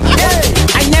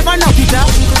 I never knock it up,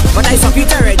 but I suck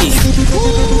it already.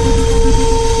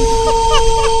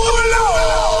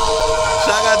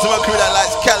 Shout out to my crew that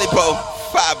likes Calipo,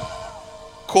 Fab,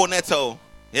 Cornetto.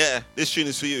 Yeah, this tune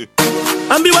is for you.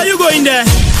 Ambi, where you going there?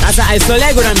 That's a I stole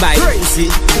go and buy. Crazy.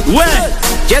 Where?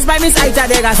 Just buy me some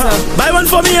Tadega, sir. Buy one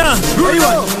for me, Where you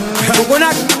want?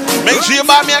 Make sure you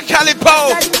buy me a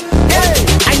Calipo.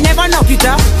 I never knock it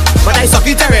up, but I suck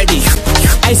it already.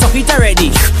 I suck it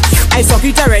already. I suck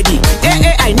it already.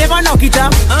 I never knock it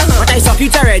up, but I suck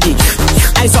it already.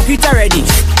 I suck it already.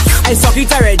 I suck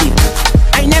it already.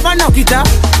 I never knock it up,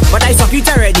 but I suck it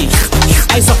already.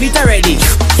 I suck it already.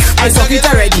 I suck it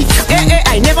already.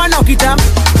 I never knock it up,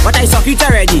 but I suck it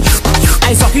already.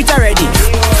 I suck it already.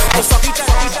 I suck it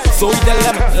already. So we tell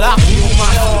them, lock you,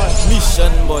 man.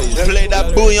 Mission, boys. Play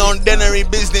that bouillon dinnery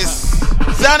business.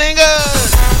 Sounding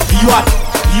good. You what?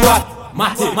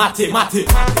 Mate.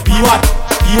 Be what?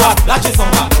 Lâchez son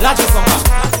gars.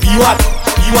 Be what?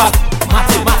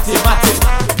 Mate.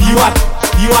 Be what?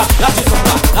 Lâchez son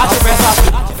gars.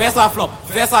 Fais ça flop.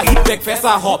 Fais ça hit back. Fais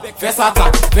ça hop. Fais ça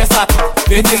tap. Fais ça tap.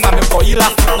 Fais ça même quand il a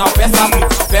now fais ça flip.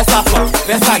 Fais ça flop.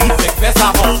 Fais ça hit back. Fais ça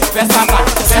hop. Fais ça tap.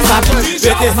 Fais ça tap.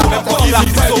 Fais ça même quand il a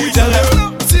so we tell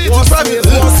them.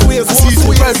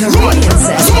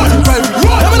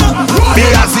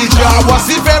 CJay, what's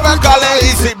your favorite color?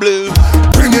 Is it blue?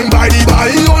 Bring him by the bar,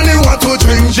 he only want to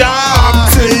drink jam.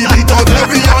 Say it out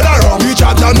every other wrong. We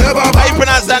chat and never how you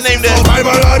pronounce that name there?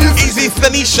 Easy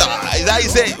Tanisha. Is that you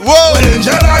say? Whoa! When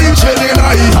Angela is chilling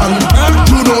I hand,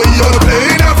 you know you're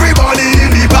playing everybody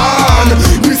in the band.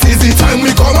 This is the time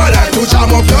we come alive to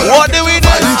jam up your life. What do we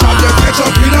do? You jam your catch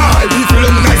up in a high. We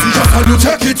feeling nice, he just want to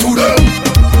take it to them.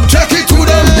 Take it to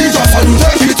them, he just want to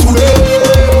take it to them.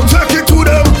 Take it to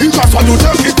them, he just want to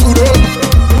take it to them.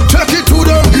 Take it to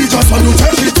them, he just want to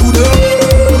take it to them.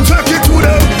 Take it to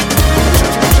them.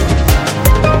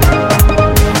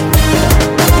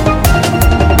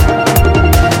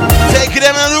 Take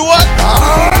them and do what?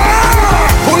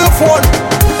 Pull your phone.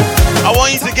 I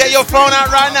want you to get your phone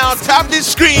out right now. Tap this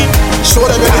screen. Show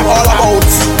them what I'm all about.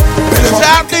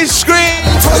 Tap this screen.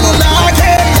 Tell them like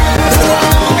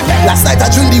last night I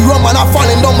drink the rum and I'm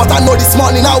falling down, but I know this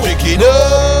morning I wake it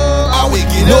up. I wake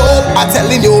it up. I'm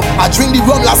telling you, I drink the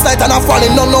rum last night and I'm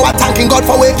falling down. Now I'm thanking God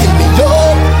for waking me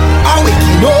up. I'm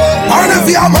waking up. And if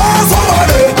you're miles over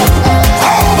there,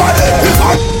 over there.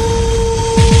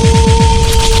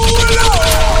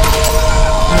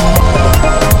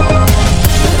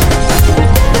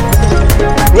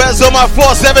 Where's all my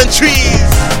 4-7 trees?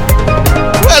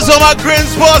 Where's all my green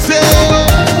sports?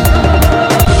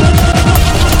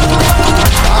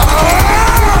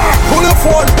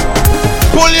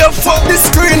 Pull Pull your phone. Tap the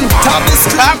screen.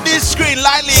 Tap this screen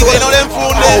lightly. You know them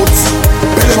phone there.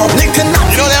 You know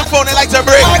them phone they like to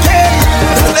break.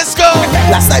 Let's go.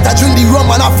 Last night I drink the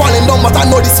rum and I falling down, but I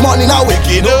know this morning I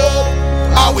waking up.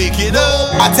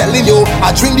 I'm telling you,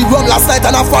 I drink the rum last night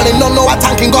and I falling down. Now I'm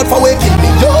thanking God for waking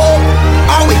me up.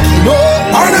 I'm waking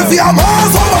up. And if you're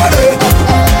Mars over there,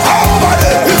 over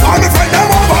there. If I'm a friend, them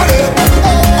over there,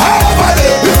 over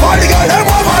there. If all the girl, them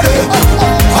over there,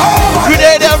 over there. Good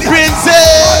day, them princess.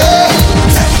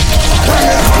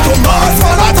 To Mars,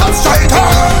 man, I top striker.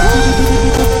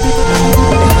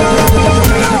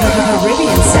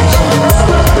 Caribbean Sessions.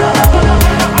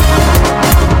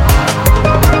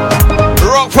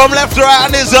 Rock from left to right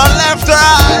and it's on left to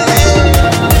right.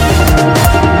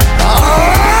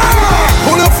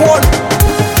 Pull your phone.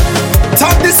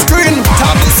 Tap the screen.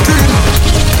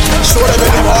 Show them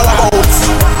what I'm all about.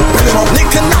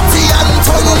 Nick and Natty and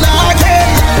Tono Nage.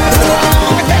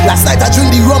 Last night I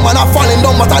drink the rum and I falling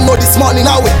down, but I know this morning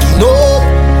I waking up.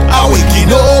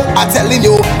 I'm telling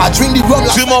you, I drink the rum.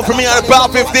 Two more from me on the Power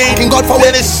 15. Thanking God for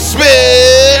then it's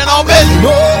spin on me.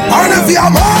 And if you're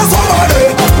Mars over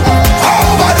there,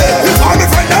 over there. If I'm a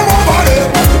friend, them over there,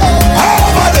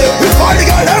 over there. If all the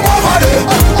girl, them over there,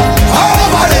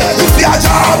 over there. If you're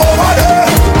job over there,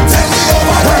 tell me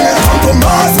over there. Come to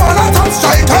Mars, man, I top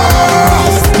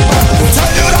strikers.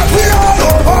 Tell you that we all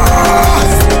over.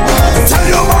 Tell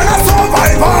you, man, I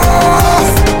survivors.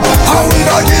 And we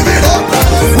not give it up.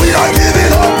 We not give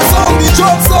it up.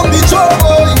 Some the job,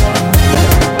 boy.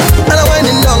 And I'm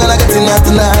winding down and I'm getting out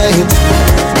tonight.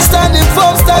 Standing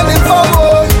firm,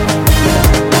 boy.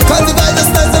 Cause if I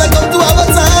just dance and I come to have a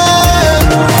time.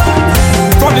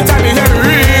 From the time you hear me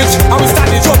reach, I will start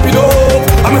it jumping up.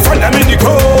 I'm a friend, I'm in the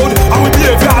crowd. I will be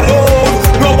a alone.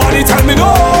 Nobody tell me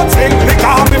nothing. They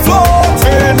can't be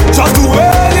floating. Just do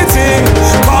anything.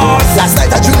 Cause last night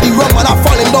I drink the rum and I'm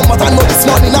falling down, but I know this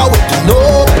morning I waking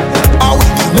up.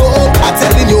 I'm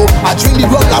telling you, I drink the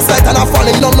rum last night and I'm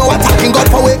falling down. Now I'm thanking God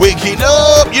for waking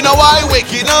up. You know why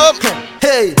waking up?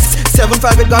 Hey,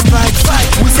 7-5 it got vibes.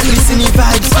 We say listening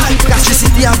vibes.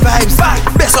 Electricity and vibes.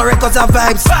 Best of records and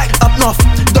vibes. Up north,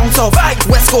 down south.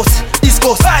 West coast, east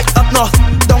coast. Up north,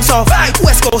 down south.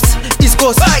 West coast, east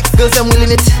coast. Girls I'm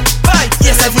willing it.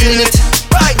 Yes I'm feeling it.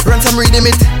 Run some reading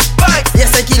it.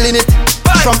 Yes I'm killing it.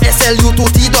 From SLU to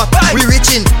T-Dot, we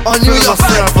reaching on New York.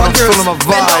 I'm feeling my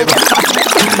vibe.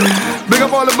 Big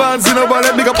up all the bands, you know, but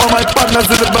big up all my partners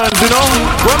in the bands, you know.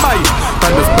 Where am I?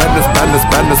 Banders.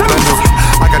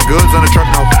 I got girls on the truck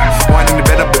now. Winding the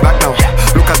bed up the back now.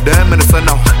 Look at them in the sun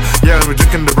now. Yeah, we're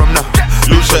drinking the rum now.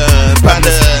 Lucian,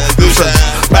 banders.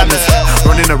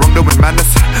 Running around doing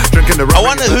madness. Drinking the rum. I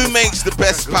wonder who makes the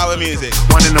best power music.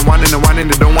 Winding, they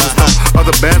don't want to stop.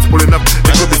 Other bands pulling up.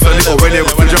 It could be sunny or rainy,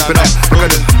 we're jumping up. Look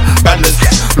at it. Banders,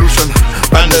 Lucian,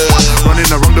 banders.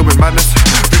 Running around doing madness.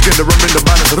 Drinking the rum in the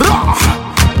madness.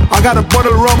 I got a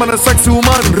bottle of rum and a sexy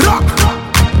woman.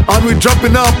 And we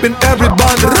jumping up in every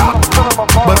band.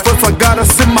 But first I gotta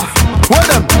simmer. What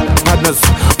them? Badness.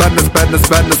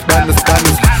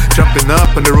 Jumping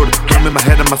up on the road. Rum in my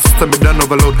head and my system is done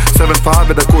overload. 7-5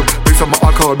 with a code. Bring some more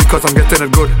alcohol because I'm getting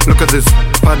it good. Look at this,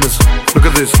 badness.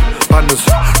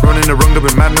 Running around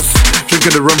with madness.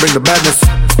 Drinking the rum, bring the badness.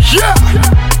 Yeah!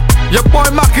 Your boy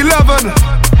Mac 11.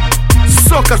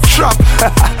 Suck a trap.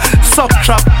 Suck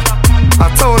trap. I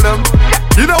told them.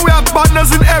 You know we have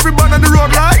partners in every band on the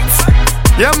road, right?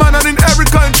 Yeah, man, and in every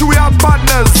country we have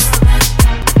partners.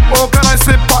 Or can I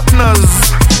say partners?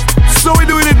 So we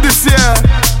doing it this year.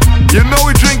 You know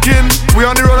we drinking, we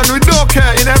on the road and we don't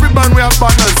care. In every band we have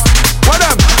partners. What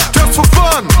them? Just for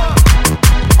fun.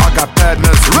 I got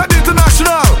partners. Red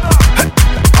International. Hey.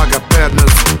 I got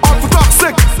partners. All for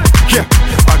toxic. Yeah,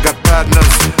 I got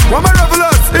partners. One my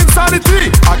revelers,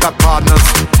 insanity. I got partners.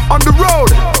 On the road,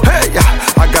 hey,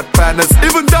 I got partners.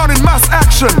 Even down in mass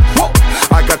action. Whoa,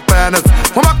 I got partners.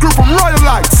 From my crew from Royal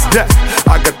Lights. Yeah,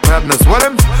 I got partners. What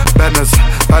them? Partners.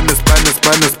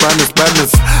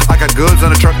 I got girls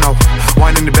on the truck now.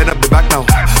 Winding the bed up the back now.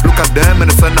 Look at them in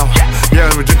the sun now. Yeah,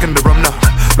 we're drinking the rum now.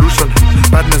 Lucian,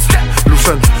 badness.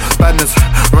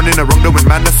 Running around doing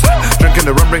madness. Drinking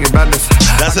the rum, bringing badness.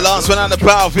 That's the last one on the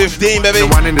Power 15, baby.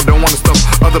 The winding, they don't want to stop.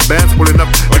 Other bands pulling up.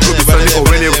 It could be sunny or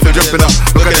rainy, we're still jumping up.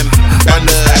 Look at them,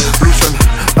 badness. Lucian,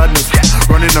 badness.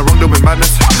 Running around doing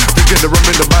madness. Drinking the rum,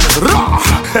 bringing the badness.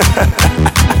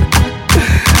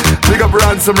 Big up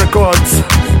Ransom Records.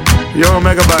 Yo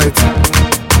Megabyte.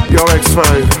 Yo X5.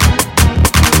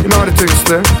 You know the things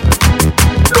there.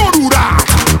 Don't do that.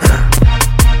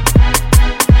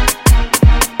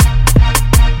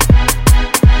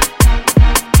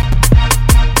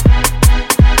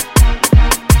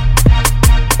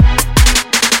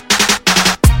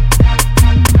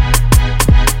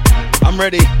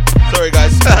 ready. Sorry,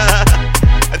 guys.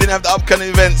 I didn't have the upcoming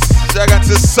events. So I got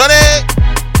to Sunny.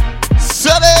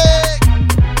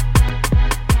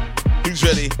 Who's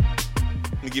ready?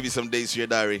 Let me give you some dates to your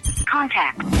diary.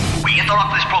 Contact. We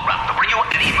interrupt this program to bring you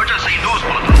an emergency news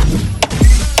bulletin.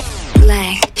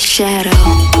 Black Shadow.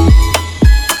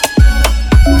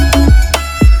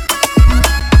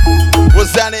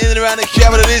 What's down in and around the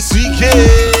capital this weekend?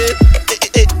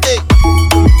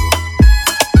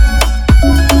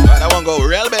 Right, that one go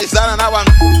real bass down on that one.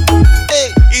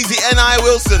 Hey, easy N.I.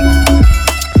 Wilson.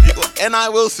 You go N.I.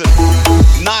 Wilson.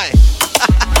 Nye.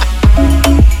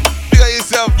 Pick up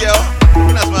yourself, girl.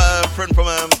 That's my friend from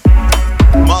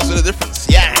Master of the Difference.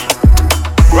 Yeah.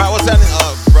 Right, what's happening?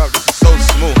 Oh, bro, this is so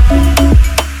smooth.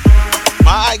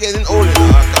 My eye getting older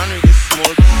now. I can't read this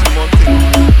small thing.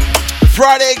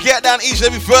 Friday, get down each and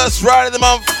every first Friday of the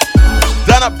month.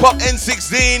 Down at Pop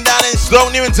N16 down in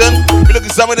Stoke Newington. We're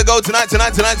looking somewhere to go tonight.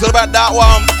 It's all about that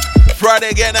one.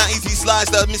 Friday, get down Easy Slice.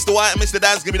 Mr. White and Mr.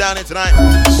 Dan's gonna be down here tonight.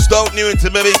 Stoke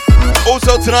Newington, baby.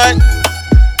 Also tonight,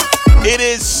 it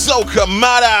is Soca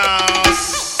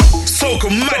Madhouse. Soca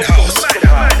Madhouse.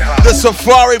 The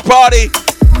Safari Party.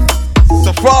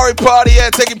 Yeah,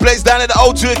 taking place down at the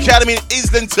O2 Academy in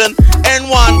Islington,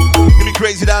 N1. Gonna be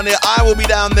crazy down there. I will be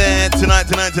down there tonight.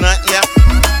 Yeah.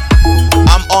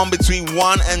 I'm on between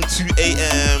 1 and 2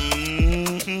 a.m.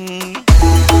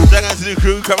 Shout out to the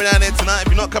crew coming down there tonight. If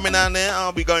you're not coming down there,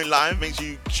 I'll be going live. Make sure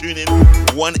you tune in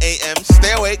 1 a.m.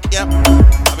 Stay awake. Yep.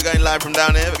 I'll be going live from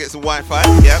down there. We'll get some Wi-Fi.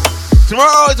 Yep.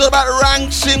 Tomorrow it's all about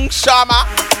Rangshing Sharma,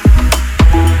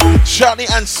 Chutney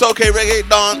and Soke reggae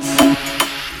dance.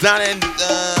 Down in,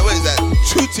 what is that?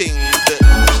 Tooting.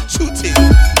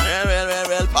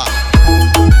 Real pop.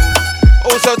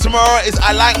 Also tomorrow is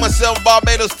I Like Myself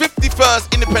Barbados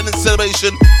 51st Independence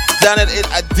Celebration down at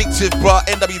Addictive Bar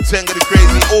NW10. Gonna be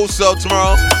crazy. Also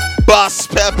tomorrow, Boss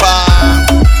Pepper.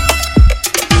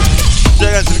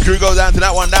 Check out to the crew, go down to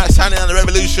that one. That's Standing on the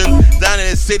Revolution down in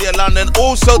the city of London.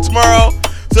 Also tomorrow,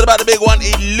 so about the big one,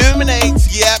 Illuminate.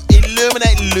 Yep,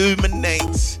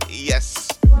 Illuminate. Yes.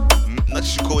 Not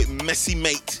should call it Messy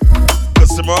Mate.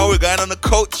 Because tomorrow we're going on a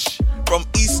coach from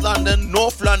East London,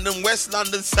 North London, West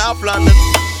London, South London.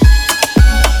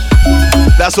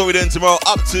 That's what we're doing tomorrow.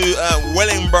 Up to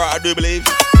Wellingborough, I do believe.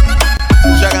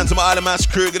 Shout out to my Island Mash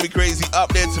crew. Gonna be crazy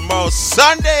up there tomorrow.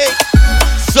 Sunday.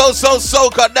 So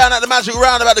cut down at the Magic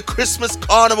Roundabout, the Christmas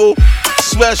Carnival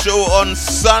special on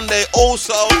Sunday.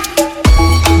 Also,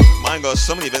 mine got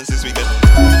so many events this weekend.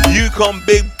 Yukon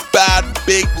Big Bad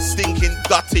Big Stinking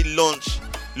Gutty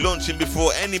launching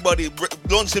before anybody,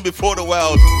 launching before the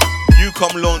world.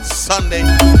 Yukon launch Sunday.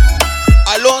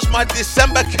 I launched my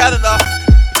December calendar.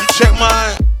 You check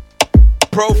my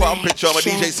profile picture on my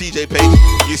DJ CJay page.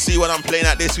 You see what I'm playing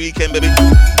at this weekend, baby.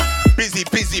 Busy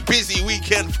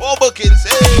weekend. 4 bookings.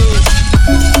 Hey.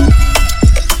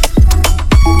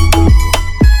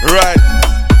 Right.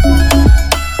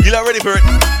 You not ready for it?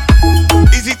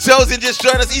 Easy Chosen just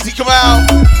joined us. Easy come out.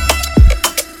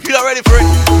 You not ready for it?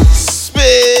 Spin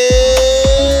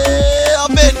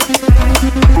up it.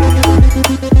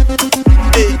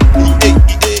 Hey.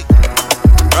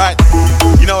 Right.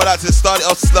 You know what? I just start it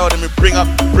off slow, then we bring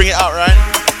it out, right?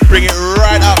 Bring it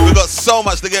right up. We've got so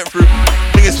much to get through.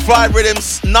 I think it's 5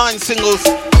 rhythms, 9 singles.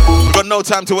 We've got no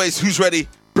time to waste. Who's ready?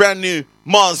 Brand new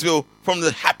Marsville from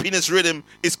the Happiness Rhythm.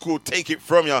 It's called Take It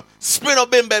From Ya. Spin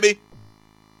up in, baby.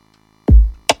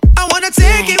 I wanna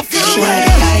take it from you.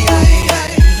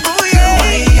 Oh yeah.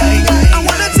 I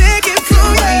wanna take it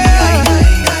from you.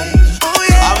 Oh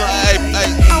yeah.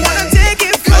 I wanna take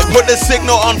it from you. I put the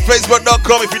signal on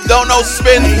Facebook.com. If you don't know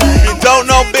Spin, if you don't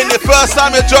know Bin, the first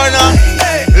time you join us,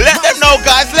 let them know,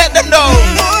 guys. Let them know.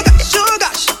 Oh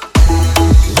gosh.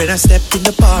 When I stepped in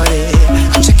the party,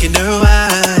 I'm checking her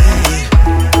wine.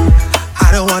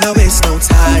 I don't wanna waste no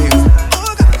time.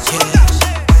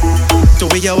 The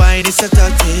way your wine is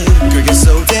seductive, girl, you're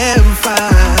so damn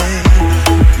fine.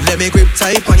 Let me grip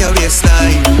tight on your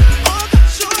waistline.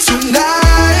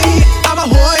 Tonight, I'm a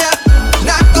Hoya,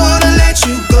 not gonna let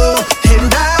you go.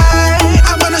 And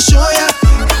I'm gonna show you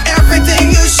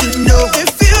everything you should know. It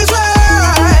feels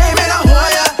right, man, a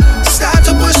Hoya. Start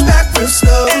to push back real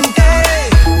slow. And hey,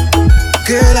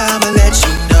 girl, I'ma let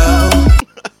you know.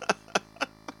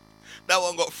 That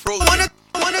one got frozen.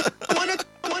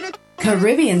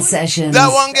 Caribbean Sessions.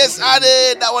 That one gets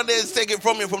added. That one there's taken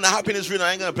from you from the Happiness Rhythm.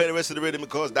 I ain't gonna play the rest of the rhythm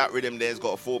because that rhythm there's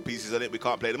got 4 pieces on it. We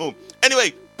can't play them all.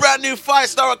 Anyway, brand new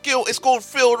 5-star kill. It's called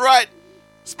Field Right.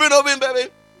 Spin up in,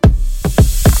 baby.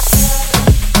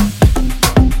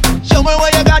 Show me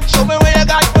what you got. Show me what you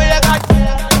got. What you got?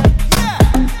 Yeah.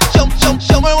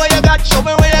 Show me what you got. Show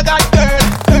me what you got, girl.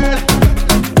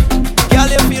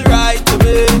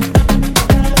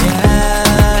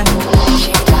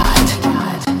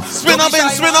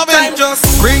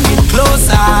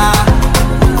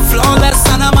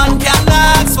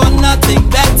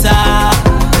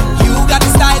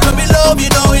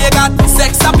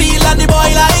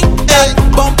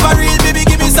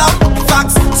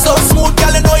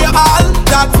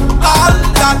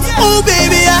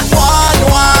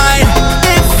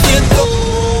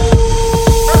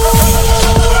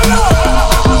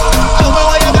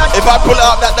 pull it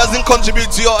up, that doesn't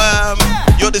contribute to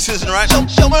your decision, right?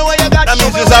 Show me what you got. That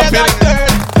means just I'm feeling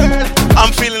it.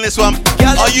 I'm feeling this one.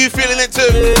 Are you feeling it too?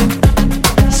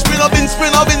 Spin up in.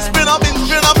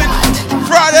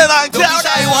 Friday night, don't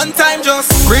shy one time, just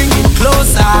bring it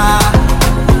closer.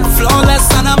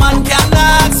 Flawless and a man can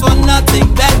ask for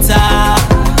nothing better.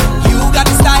 You got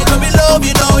the style of me love,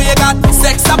 you know you got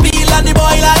sex appeal and the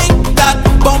boy like that.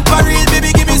 Bumper real,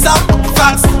 baby, give me some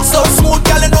facts. So smooth,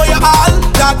 girl, you know you all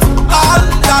that.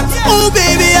 Oh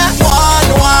baby, I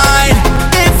want wine.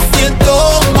 If you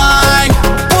don't mind,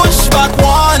 push back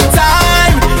one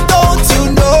time. Don't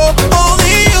you know,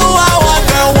 only you I want,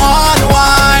 girl, one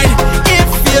wine. If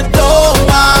you don't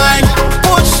mind,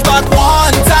 push back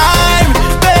one time.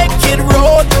 Make it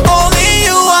roll, only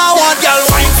you I want, girl,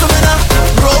 wine for me now,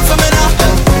 roll for me now.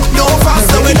 No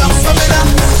faster without for me now.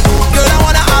 Girl, I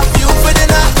wanna have you for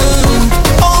dinner.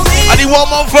 Only I need one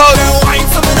more vote. Girl, wine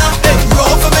for me now,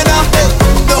 roll for me now.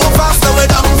 No faster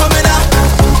without for me now.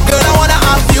 Girl, I wanna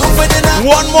have you for dinner.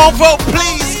 One more vote,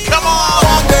 please. Come on.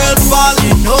 One girl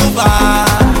falling over,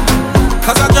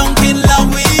 'cause I'm drunk in love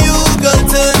with you. Girl,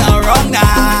 turn around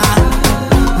now.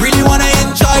 Really wanna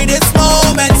enjoy this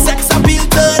moment. Sex appeal,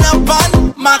 turn up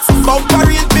on max. Bumper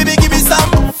real, baby, give me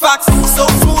some facts. So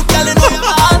smooth, girl, you know you're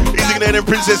all. Easy Canadian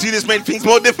princess, you just made things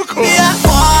more difficult. Yeah,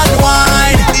 one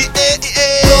wine.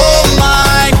 Don't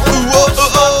mind.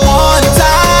 One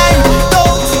time.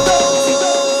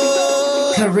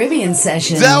 Caribbean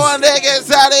Sessions. That one there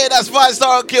gets out here. That's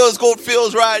 5-star kills called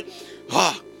Feels Right.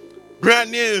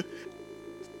 Brand new.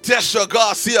 Tesha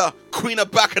Garcia, Queen of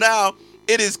Bacchanal.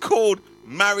 It is called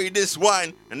Marry This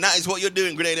Wine. And that is what you're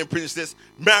doing, Grenadian Princess.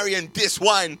 Marrying this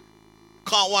wine.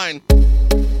 Can't wine.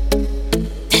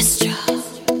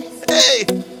 Hey.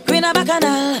 Queen of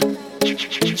Bacchanal.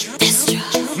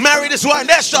 Marry this wine.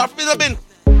 That's sharp.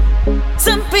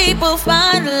 Some people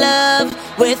find love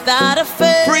without a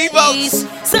face. Free votes.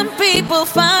 Some people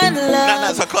find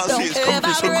love. I can't see it's coming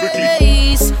through so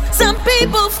quickly. Some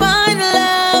people find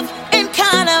love in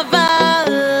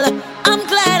carnival. I'm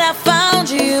glad I found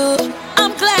you.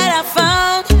 I'm glad I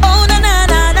found. Oh na na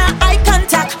na na, eye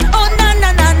contact. Oh na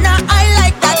na na na, I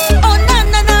like that. Oh na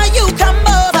na na, you come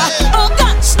over. Oh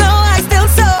gosh, no, I still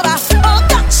sober. Oh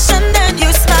gosh, and then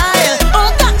you smile.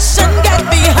 Oh gosh, and get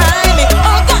behind me.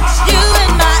 Oh gosh, you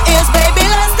in my ears, baby,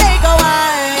 let's take a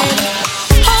wine.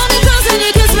 Hold me close and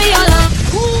you kiss me all up.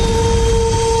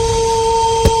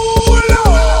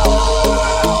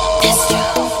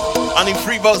 I need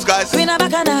 3 votes, guys. Queen of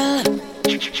Bacchanal.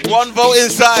 1 vote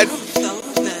inside.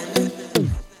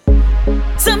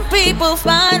 Some people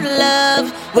find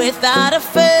love without a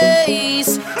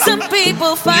face. Some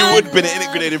people find You would be an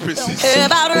Grenadian princess.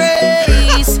 about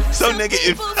race. So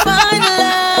negative. Find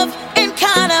love in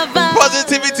carnival.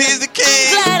 Positivity is the key.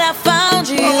 I'm glad I found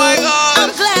you. Oh my God.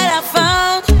 I'm glad I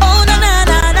found. Oh na na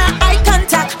na na, eye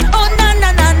contact. Oh na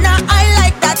na na na, I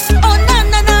like that. Oh na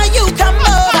na na, you come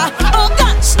over. Oh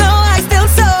gosh, no, I still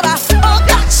sober. Oh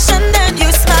gosh, and then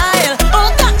you smile. Oh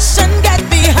gosh, and get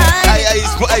behind.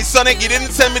 Hey, Sonic, you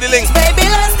didn't send me the link. Baby,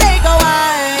 let's take a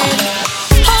wine.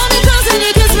 Hold me close and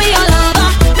you kiss me all over.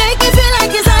 Make me feel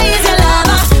like it's I is your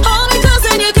lover. Hold me close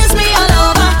and you kiss me all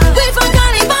over. We for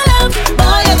carnival love.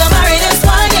 Boy, you gon' marry this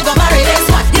one. You gon' marry this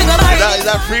one. You gon' marry Is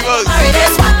that 3 votes? marry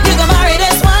this one. You gon' marry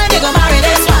this one. You gon' marry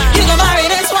this one. You gon' marry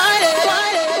this one.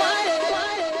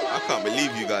 I can't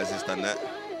believe you guys has done that.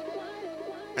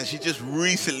 And she just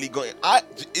recently got it.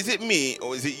 Is it me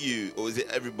or is it you or is it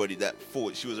everybody that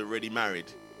thought she was already married?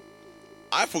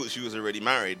 I thought she was already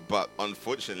married, but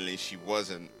unfortunately she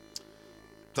wasn't.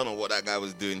 Don't know what that guy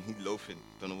was doing. He loafing.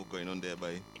 Don't know what's going on there,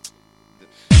 but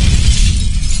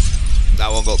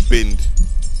that one got binned.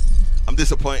 I'm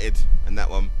disappointed in that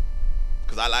one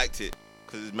because I liked it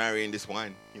because it's marrying this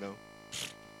wine, you know.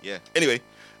 Yeah. Anyway,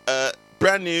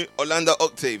 brand new Orlando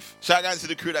Octave. Shout out to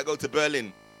the crew that go to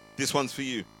Berlin. This one's for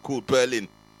you, called Berlin.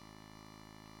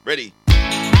 Ready?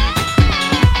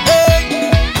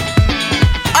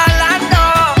 Orlando.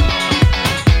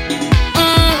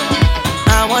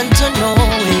 I want to know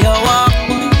where you are.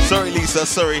 Sorry, Lisa,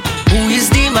 sorry. Who is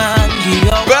the man?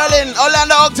 Berlin,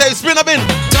 Orlando Octave, spin up in.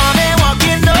 Tommy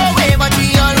walking away, but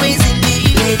he always in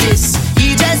the latest.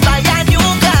 He just buy a new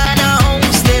car now,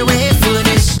 stay away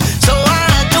furnished. So I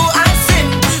had to ask him,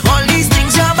 all these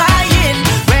things you're buying,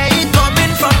 where it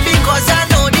coming from? Because I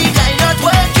know the guy not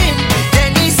working.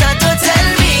 Then he started to tell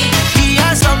me he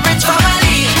has some rich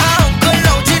family, uncle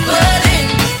out in Berlin,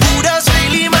 who does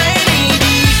really mind me.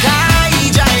 The car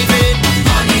he driving,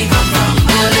 money come from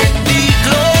Berlin. The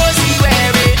clothes he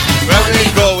wearing, Berlin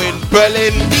going,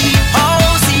 Berlin. the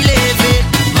house he living,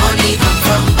 money come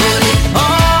from Berlin.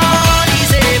 All his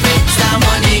savings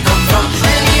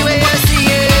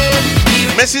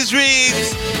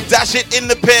Dash it in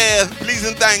the pair, please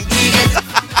and thank.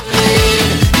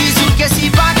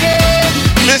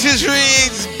 Mrs.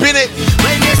 Reeds, bin it.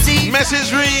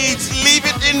 Mrs. Reeds, leave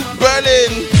it in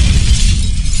Berlin.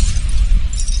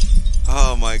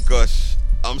 Oh my gosh,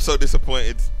 I'm so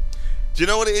disappointed. Do you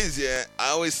know what it is? Yeah, I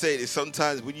always say this.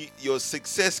 Sometimes when your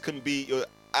success can be your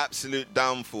absolute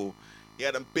downfall. He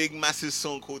had a big, massive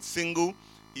song called Single.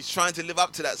 He's trying to live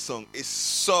up to that song. It's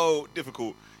so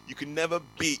difficult. You can never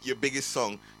beat your biggest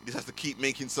song. You just have to keep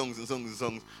making songs and songs and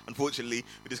songs. Unfortunately,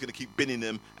 we're just going to keep binning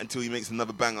them until he makes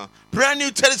another banger. Brand new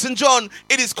Teddyson John.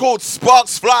 It is called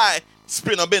Sparks Fly.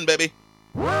 Spin or bin, baby.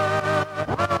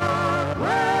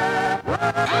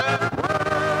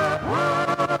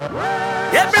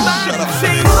 Everybody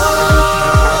sing.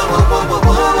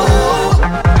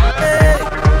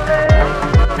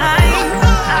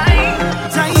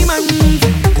 Diamonds,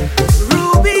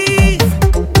 rubies,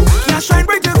 can't shine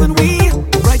brighter than we,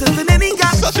 brighter than any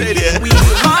god. Such an idiot. We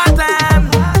hot and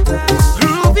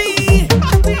groovy.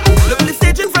 Look at the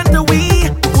stage in front of we,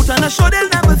 put on a show they'll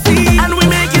never see, and we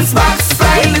making sparks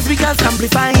fly. When the speakers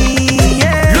amplify,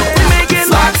 yeah. Look, we making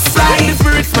sparks fly. When the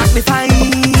spirits magnify,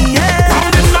 yeah.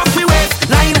 Round and off we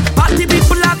waistline, party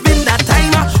people have been that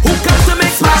time. Who comes to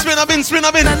make sparks? Spin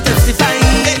up in. And testify.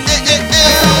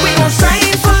 We gon'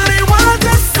 shine for the world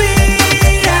to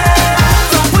see, yeah.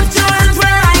 So put your hands where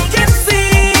I can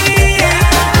see, yeah.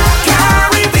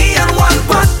 Caribbean one,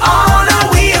 but all are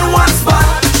we in one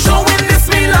spot. Showing this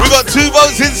me love. We got 2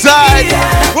 votes inside.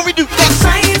 Yeah. What we do next?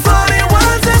 Shine for the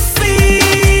world to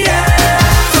see, yeah.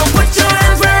 So put your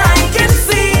hands where I can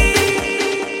see.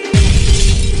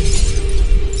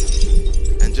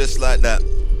 And just like that,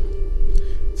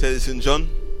 Teddyson John.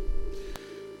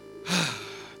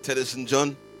 Teddyson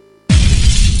John.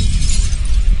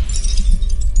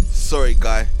 Sorry,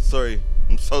 guy. Sorry.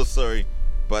 I'm so sorry.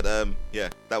 But, yeah,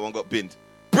 that one got binned.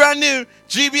 Brand new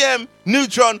GBM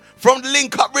Neutron from the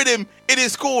Link Up Rhythm. It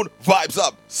is called Vibes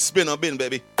Up. Spin or bin,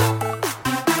 baby.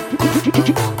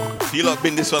 If you lot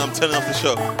bin this one, I'm turning off the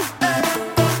show.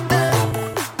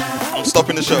 I'm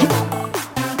stopping the show.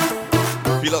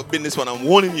 If you lot bin this one, I'm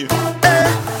warning you.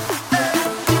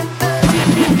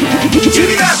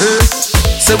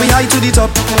 Say we high to the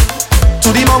top, to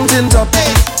the mountain top.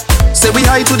 Say we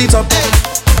high to the top,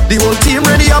 the whole team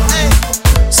ready up.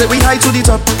 Say we high to the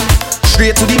top,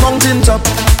 straight to the mountain top.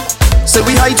 Say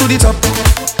we high to the top,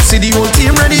 see the whole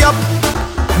team ready up.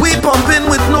 We pumping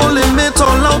with no limit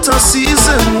all out of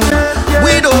season.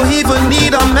 We don't even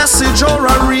need a message or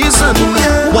a reason.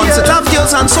 Once it have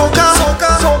girls and soca,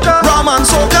 rum and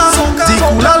soca, the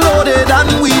cooler loaded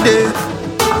and we there.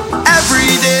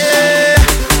 Every day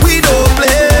we don't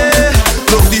play.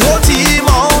 Look the whole team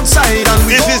outside and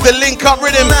we. This is the Link Up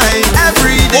Rhythm.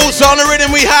 Every day. Also on the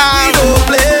rhythm we have. We don't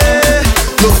play.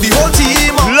 Look the whole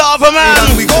team outside. Love a man.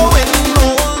 And we going.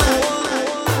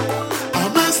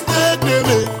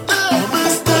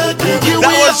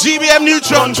 That was GBM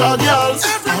Neutron.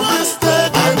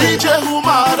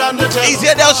 Easy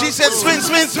Adele, she said spin,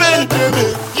 spin, spin.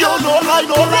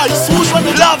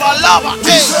 Lover.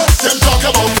 Them talk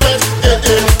about bet,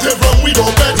 they wrong, we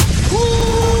don't bet.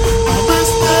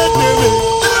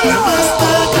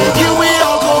 Here we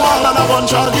all go on and a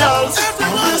bunch of girls.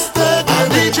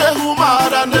 And DJ who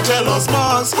mad and they tell us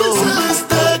mask.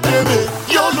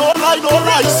 You no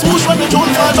lie, swoosh when they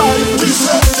don't lie.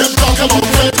 Them talk about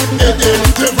bet,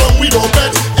 they wrong, we don't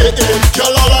bet.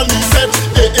 Y'all all on me set,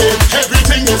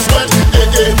 everything is wet.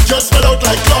 Just spread out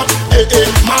like cloth,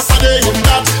 master day in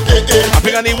that. I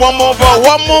think I need one more vote.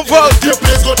 Your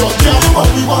place go down, do what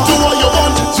you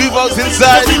want. 2 votes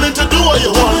inside. Feeling to do what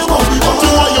you want. Do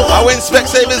what you want. I win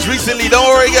Specsavers recently, don't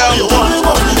worry, girl. Do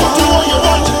what you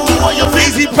want.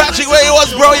 Easy Patrick, where he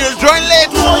was, bro. He was drawing late.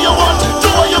 Do what you want. Do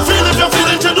what you feel if you're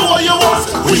feeling to do what you want.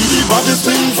 We the baddest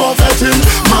thing for vetting,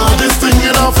 maddest thing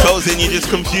in our face. Chosen, you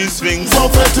just confuse things. For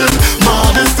vetting,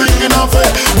 maddest thing in our face.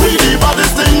 We the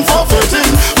baddest thing for vetting,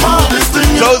 maddest thing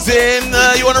in our face. Chosen,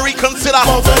 you want to reconsider?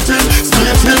 For vetting,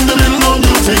 straight in the middle of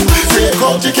new thing. Take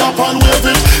out your cap and wave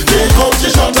it. Take out your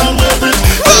shirt and wave it.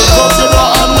 Take out your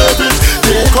bra and wave it.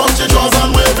 Take out your drawers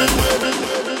and wave it.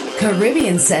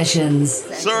 Caribbean Sessions.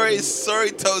 Sorry,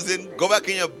 Tozen. Go back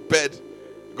in your bed.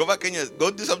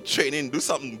 Go do some training. Do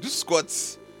something. Do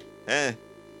squats. That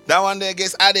one there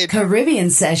gets added. Caribbean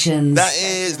Sessions. That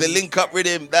is the Link Up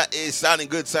Rhythm. That is sounding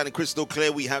good, sounding crystal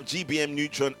clear. We have GBM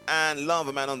Neutron and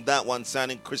Lava Man on that one,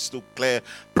 sounding crystal clear.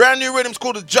 Brand new rhythm. It's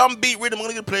called the Jump Beat Rhythm. I'm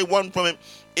going to play one from it.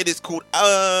 It is called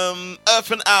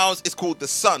Earth and Hours. It's called The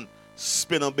Sun.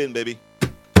 Spin or bin, baby.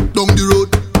 Down the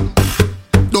road.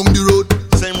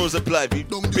 Same rules apply. If you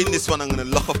bin this one, I'm going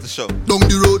to lock off the show. Down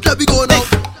the road. Let me go now.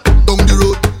 Down the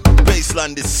road.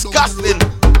 baseline disgusting.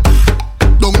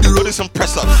 Go do some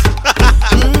press ups.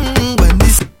 When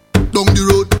this down the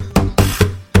road,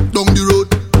 down the road,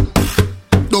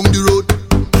 down the road,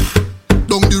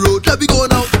 down the road. Let me go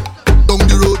now. Down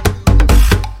the road,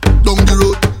 down the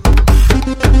road,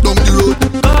 down the road.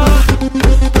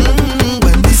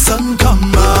 When the sun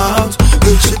come out,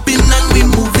 we're tripping and we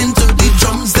moving to the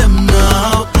drums them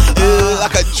now.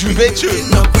 Like a juve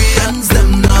tune. Up we hands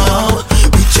them now.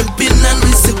 We tripping and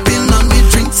we sipping and we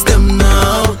drinks them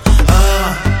now.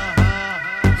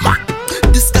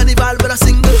 This carnival with a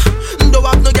single. Don't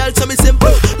have no girl, so me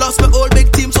simple. Lost my old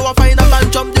big team, so I find a man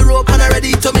jump the rope and I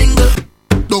ready to mingle.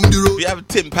 Down the road. We have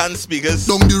timpan speakers.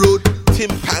 Down the road.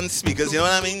 Timpan speakers, you know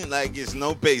what I mean? Like it's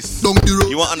no bass. Down the road.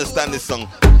 You won't understand this song.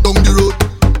 Down the road.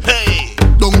 Hey.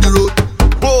 Down the road.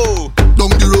 Whoa.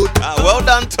 Down the road. Well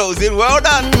done, Tosin. Well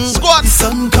done. Squad. The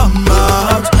sun come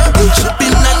out. We're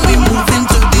tripping and we moving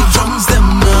to the drums them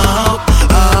now.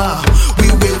 We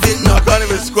waving up. I can't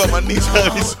even squat. My knees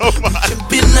hurt me so much.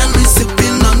 Tripping and we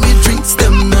sipping and we drinks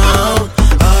them now.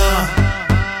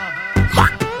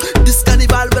 This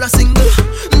carnival with a single.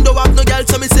 Don't have no girl,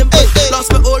 so me simple.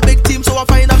 Lost my old big team, so I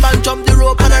find a man jump the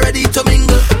rope and I ready to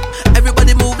mingle.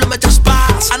 Everybody move, let me just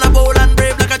pass. And I bold and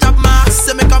brave like a job mass.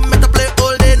 Say me come to play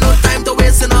all day, no time to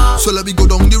waste enough. So let me go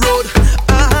down the road.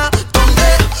 Down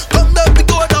there. Come let me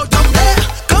go down there.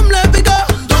 Come let me go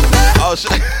down there. Oh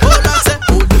shit. Hold on, say,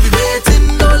 hold me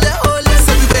waiting. Hold it,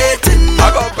 say we waiting. I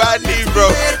got bad knees, bro.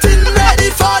 Waiting, ready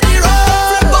for the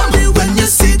road. When you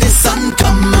see the sun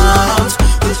come out.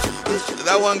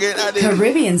 That one getting added.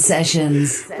 Caribbean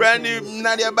Sessions. Brand new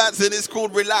Nadia Batson. It's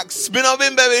called Relax. Spin up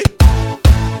in, baby.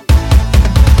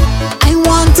 I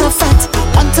want to fret,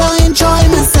 want to enjoy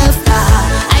myself.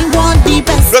 I want the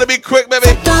best. Gotta be quick,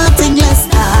 baby. Nothing less.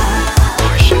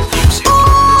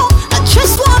 Oh, I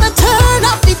just wanna turn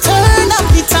up the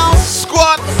tone.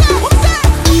 Squad.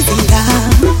 Easy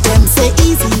now, them say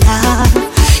easy now.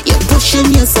 You're pushing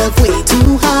yourself way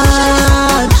too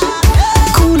hard.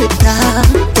 Cool it down,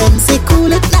 them say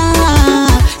cool it now.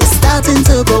 It's starting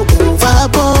to go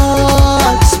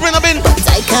overboard. Spin up in. But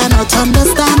I cannot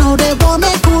understand how they want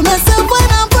me cool myself when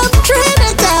I'm from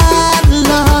Trinidad,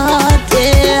 Lord,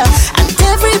 yeah. And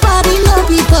everybody know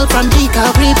people from the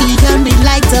Caribbean, we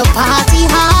like to party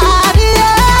hard,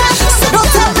 yeah. So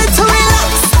don't tell me to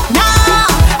relax, nah,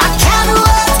 I can't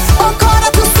wait, one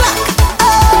corner to slack,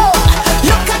 oh,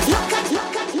 look at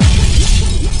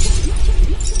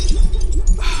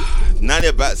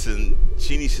Nadia Batson,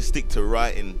 she needs to stick to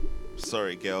writing.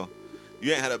 Sorry, girl.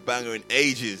 You ain't had a banger in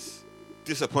ages.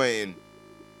 Disappointing.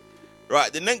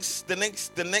 Right, the next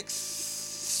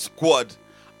squad.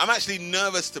 I'm actually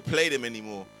nervous to play them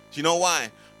anymore. Do you know why?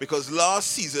 Because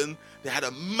last season they had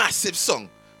a massive song.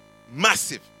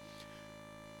 Massive.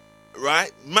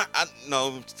 Right?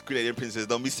 No, Grenadian Princess,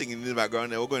 don't be singing in the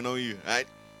background there. We're going on you, right?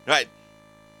 Right.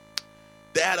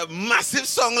 They had a massive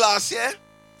song last year.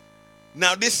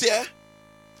 Now this year,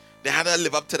 they had to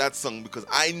live up to that song because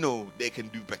I know they can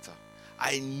do better.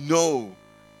 I know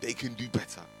they can do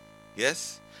better.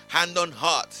 Yes? Hand on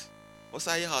heart. What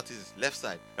side your heart is? Left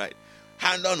side. Right.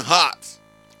 Hand on heart.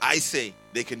 I say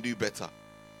they can do better.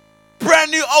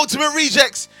 Brand new Ultimate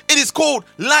Rejects. It is called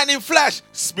Lightning Flash.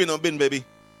 Spin on bin, baby.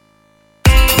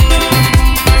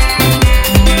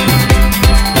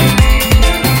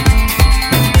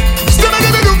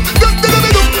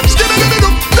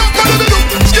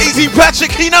 Easy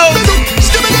Patrick, he knows.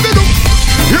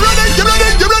 You ready?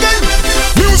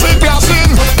 Music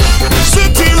blasting,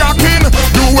 city rocking,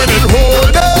 doing it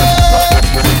whole day.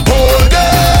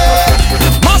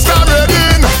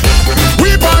 Masquerading,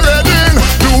 we parading,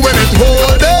 doing it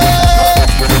whole day.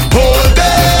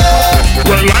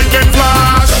 When lightning flies.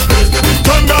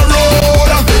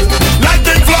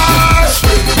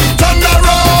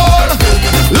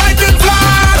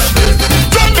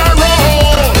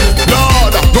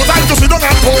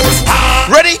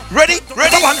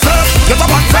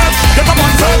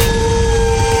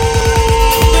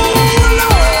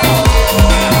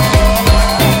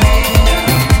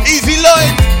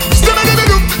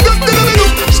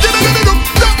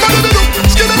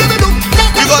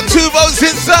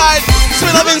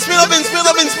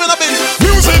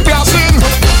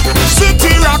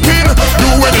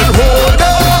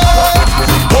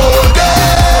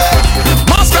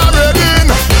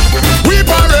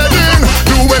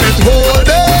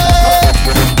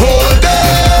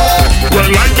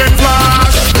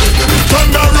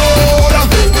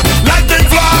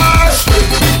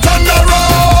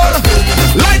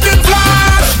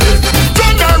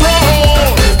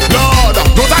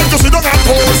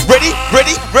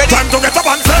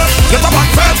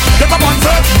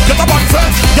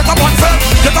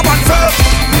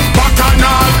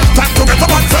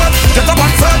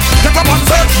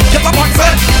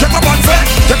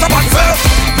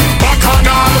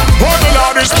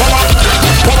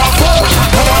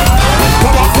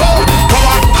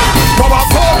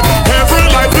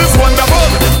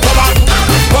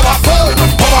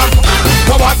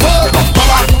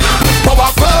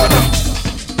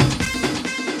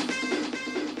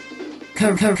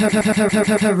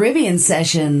 Caribbean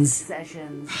Sessions.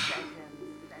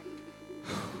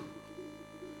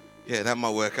 Yeah, that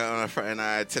might work out on a Friday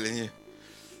night, telling you.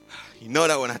 You know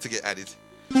that one had to get added.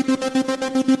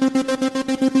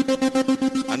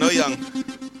 I know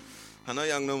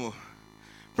young no more.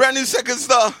 Brand new second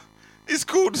star. It's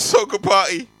called the Soca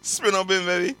Party. Spin on bin,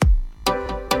 baby.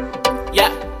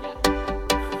 Yeah.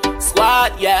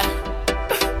 Squad, yeah.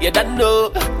 Yeah, that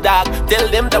know, dog. Tell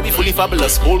them that we fully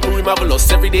fabulous. Whole crew we marvelous.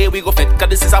 Every day we go fed, cause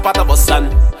this is a part of us,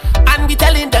 son. And we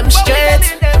telling them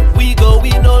straight. We go,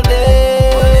 we know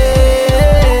they.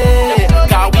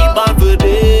 Cause we born for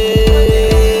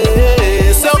this.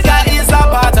 Soca is a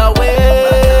part of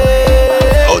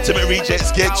way. Ultimate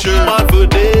rejects get true.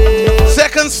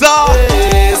 Second star.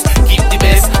 Keep the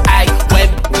best. When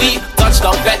we touch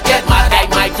down, get mad.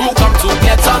 My crew come to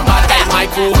get some bad. My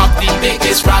crew have the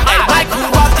biggest rock. My crew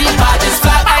have the baddest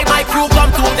flag. My crew come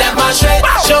to demonstrate.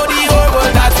 Show the whole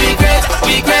world that we great.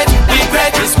 We great.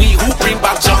 It's we who bring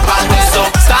back jump and we so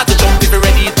start to jump if you're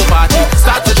ready to party.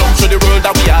 Start to jump, show the world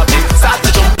that we have it. Start to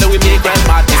jump, then we make grand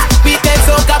parties. We take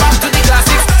soca back to the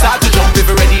classics. Start to jump if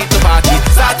you're ready to party.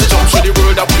 Start to jump, show the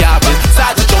world that we have it.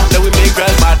 Start to jump, then we make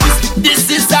grand parties.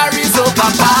 This is our soca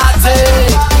party.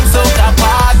 Soca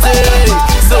party.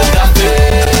 Soca party.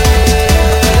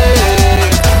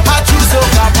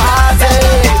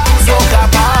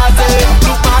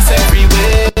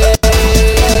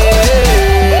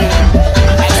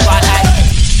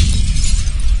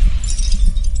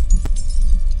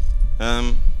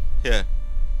 Yeah.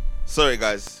 Sorry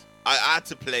guys. I had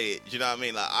to play it. You know what I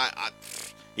mean? Like I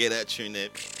yeah, that tune there.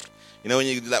 You know when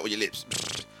you do that with your lips?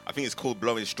 I think it's called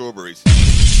blowing strawberries.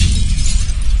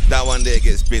 That one there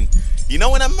gets spin. You know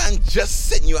when a man just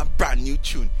sent you a brand new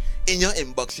tune in your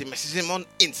inbox, you message him on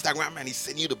Instagram and he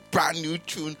sent you the brand new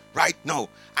tune right now.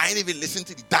 I ain't even listened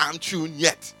to the damn tune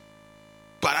yet.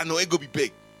 But I know it gonna be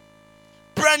big.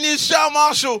 Brand new Shawn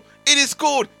Marshall. It is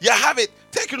called You Have It.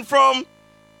 Taken from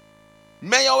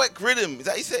Mayock Rhythm. Is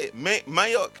that how you say it?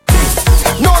 Mayock.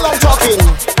 No long talking.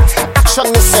 Action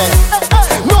me say.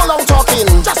 No long talking.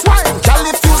 Just whine. Girl,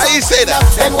 if you how you say that?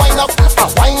 Then wind up.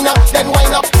 Wind up. Then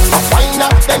wind up. Wind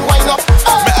up. Then wind up.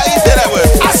 How you say that word?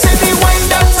 I say the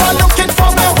wind ups are looking for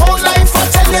my whole life. I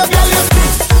tell you, girl,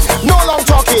 no long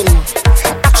talking.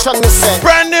 Action me say.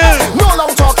 Brand new. No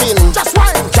long talking. Just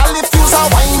whine. Girl, if you are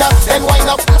wind up. Then wind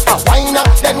up. Wind up.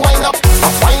 Then wind up.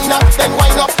 Wind up. Then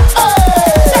wind up.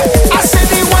 I say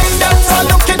the wind ups are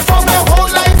looking for my whole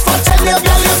life. I tell you,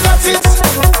 girl, you got it.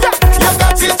 Yeah, you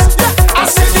got it. Yeah. I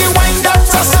say the wind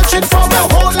ups are searching for my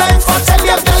whole life. I tell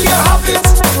you, girl, you have it.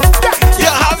 Yeah, you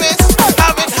have it.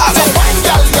 Have it. So wine,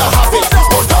 girl, you have it.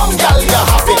 Go down, girl, you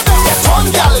have it. Get on,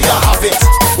 girl, you have it.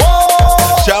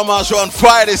 Whoa. Shawn Marshall on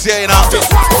Friday, yeah, you know.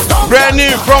 Brand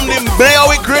new from the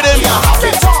Mayock Rhythm. You have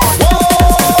it.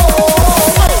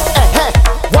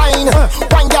 Wine,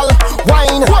 wine, girl,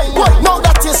 wine. No,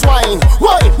 that is wine.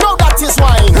 No, that is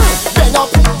wine. Bend up,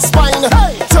 spine.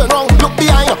 Turn round, look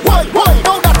behind.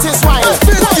 No, that is wine.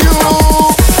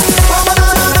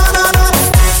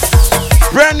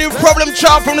 Brand new Problem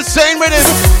Child from the same rhythm.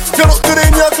 You look good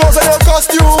in your clothes and your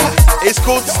costume. It's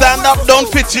called Stand Up, Don't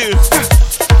Fit You.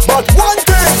 But one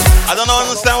thing, I don't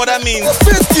understand what that means.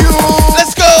 Fit you.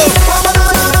 Let's go.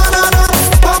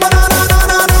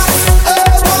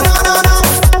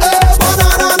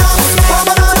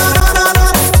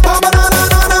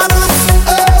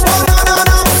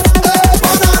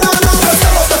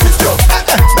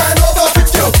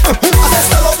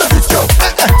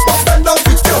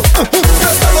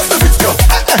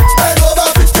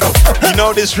 You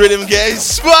know this rhythm,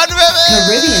 guys. Fun, baby.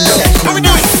 Caribbean Sessions. How we do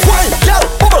it? Wine, girl,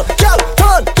 bubble, girl,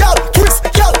 turn, girl, twist,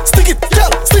 girl, stick it,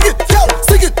 girl, stick it, girl,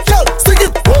 stick it, girl, stick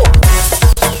it. Whoa.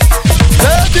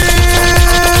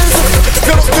 Ladies,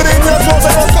 you look good in your clothes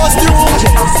and your costume.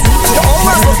 You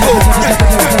always look good.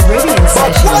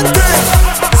 But one thing,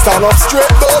 stand up straight,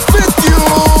 don't fit you.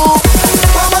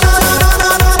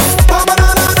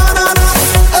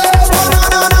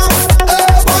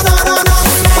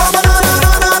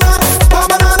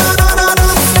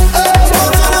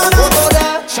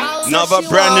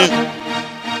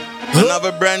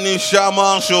 Another brand new Shawn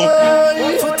Marshall.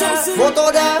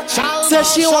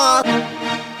 Says she want.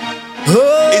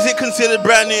 Is it considered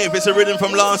brand new if it's a rhythm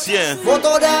from last year?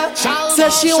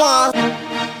 Says she want.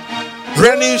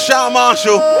 Brand new Shawn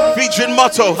Marshall featuring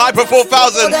Motto, Hyper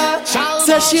 4000.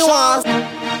 Says she want.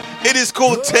 It is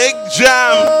called Take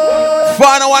Jam.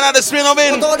 Final one at the spin of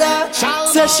in.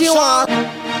 Says she want.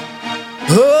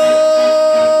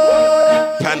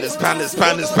 Pandas, pandas,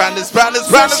 pandas, pandas, pandas,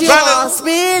 pandas, pandas.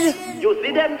 Speed. You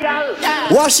see them girls?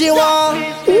 What she want?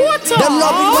 What? Them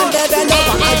love it when they bend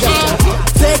over and jam.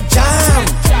 Take jam.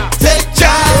 Take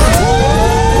jam.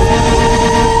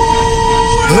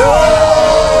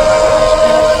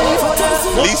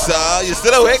 Lisa, you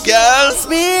still awake, girl?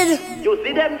 Speed. You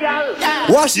see them girls?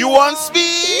 What you want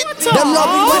speed? Them love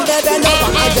it when they bend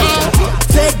over and jam.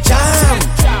 Take jam.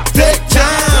 Take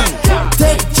jam.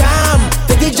 Take jam.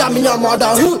 Take the jam in your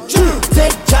mother. Take jam.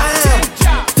 Take jam.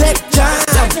 Take jam.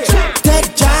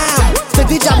 Take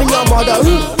the jam in your mother.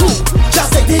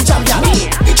 Just take the jam, girl.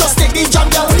 Just take the jam,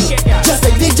 girl. Just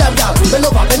take the jam, girl. Bend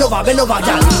over, bend over, bend over,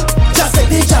 girl. Just take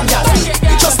the jam, girl.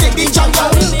 Just take the jam,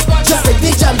 girl. Just take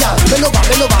the jam, girl. Bend over,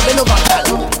 bend over, bend over, girl.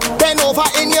 Bend over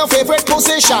in your favorite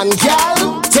position,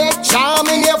 girl. Take charm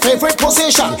in your favorite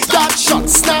position. That shot,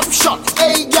 snapshot,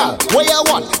 hey girl. Where you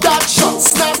want? That shot,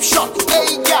 snapshot,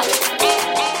 hey girl.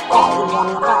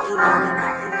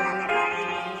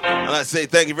 And I say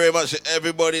thank you very much to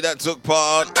everybody that took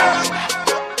part.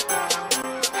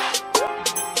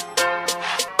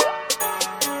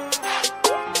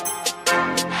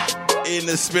 In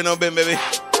the spin-on bin, baby.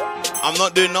 I'm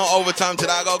not doing no overtime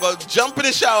today. I gotta go jump in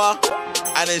the shower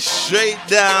and then straight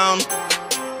down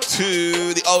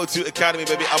to the O2 Academy,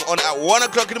 baby. I'm on at 1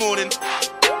 o'clock in the morning.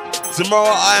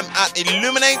 Tomorrow I am at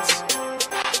Illuminate.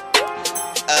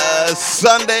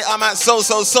 Sunday I'm at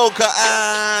Soca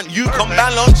and Yukon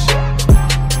Band Launch.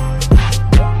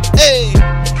 Hey,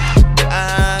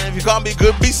 and if you can't be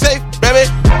good, be safe, baby.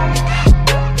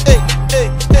 Hey, hey,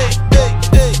 hey, hey,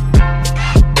 hey.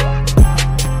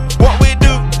 What we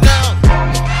do now?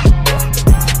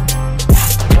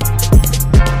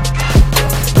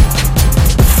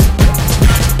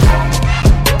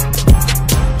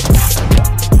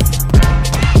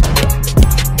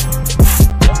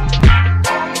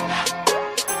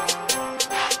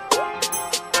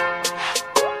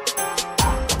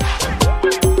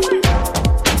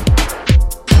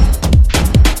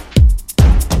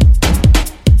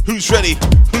 Who's ready?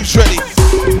 Who's ready?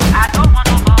 I don't want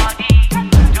nobody.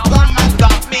 Don't want to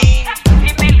stop me.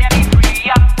 Let me free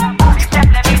up. Except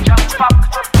let me jump up.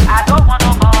 I don't want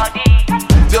nobody.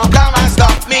 Don't come and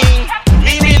stop me.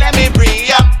 Let me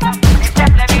free up.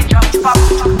 Except let me jump up.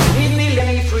 Let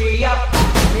me free up.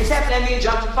 Except let me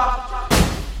jump up.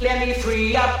 Let me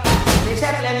free up.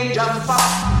 Except let me jump up.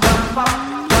 Jump up.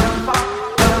 Jump up.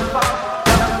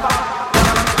 Jump up.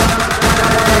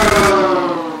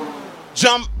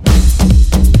 Jump.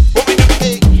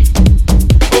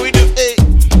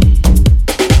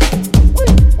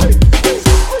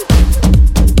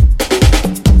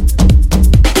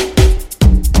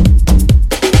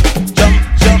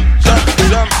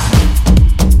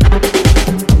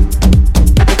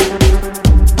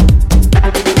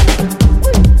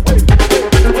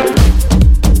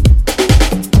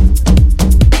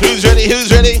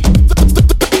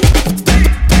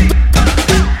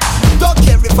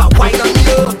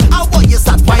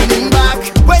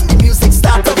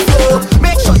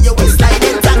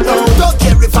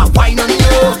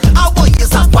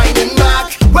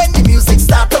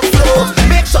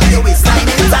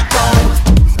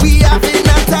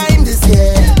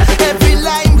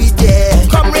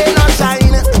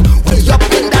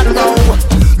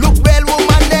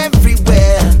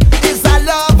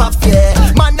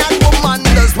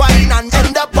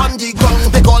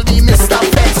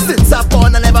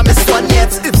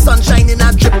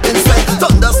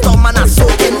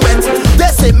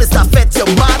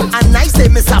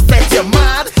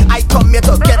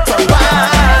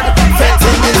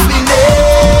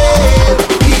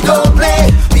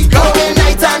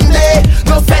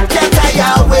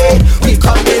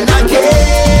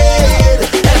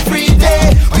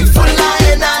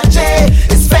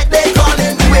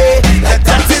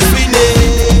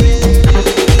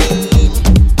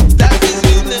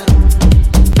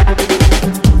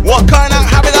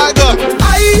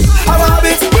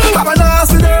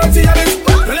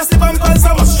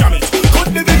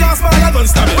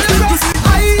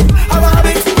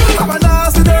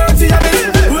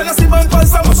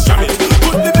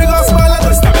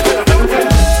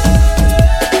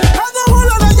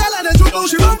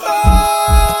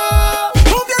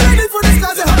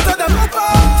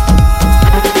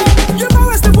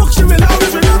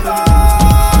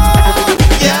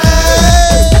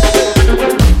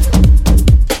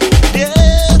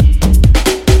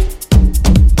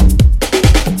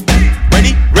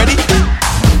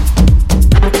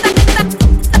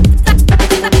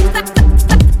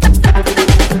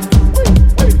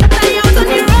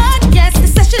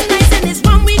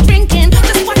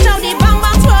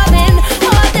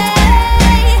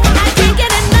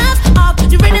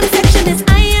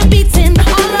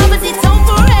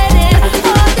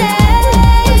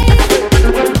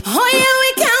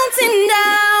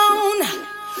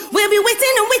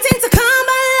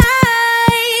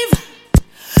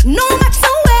 No matter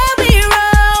where we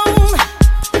roam,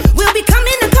 we'll be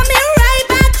coming right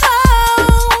back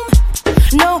home.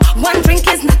 No, one drink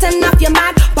is not enough, you're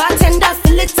mad. Bartender,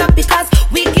 fill it up because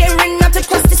we gearing up to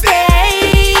cross the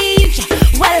stage.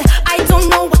 Well, I don't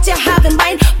know what you have in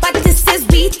mind, but this is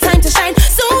we time to shine.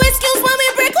 So excuse when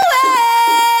we break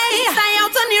away. Stay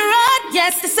out on the road,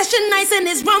 yes, the session nice and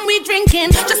it's rum we drinking.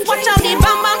 Just watch out the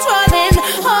bam bams rolling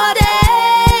all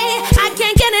day. I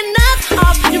can't get enough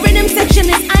of the rhythm section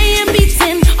is I am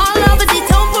beating all over the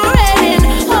town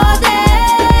parading all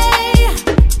day.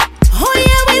 Oh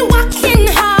yeah, we walking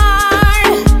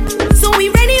hard, so we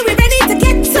ready to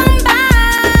get some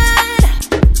bad.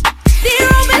 The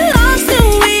road belongs to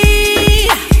we.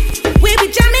 We be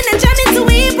jamming and jamming till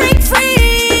we break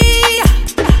free.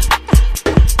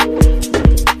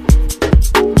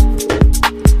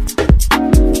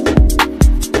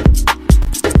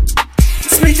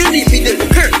 Split in the middle,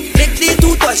 make the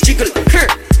two toys jiggle,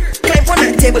 climb on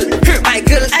the table, my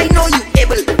girl, I know you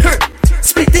able,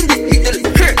 split in the middle,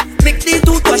 make the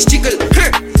two toys jiggle,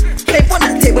 climb on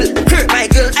the table, my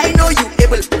girl, I know you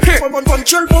able,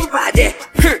 control bombade,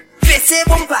 face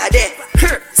bombade,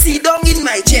 sit down in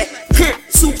my chair,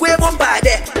 super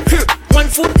bombade, one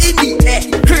foot in the air,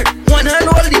 one hand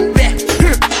holding back,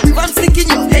 with one stick in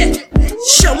your head,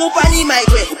 shamu pani my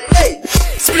way, hey,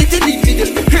 split in the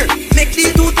middle, make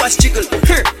the two toys jiggle,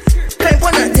 climb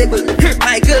on the table,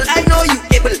 my girl, I know you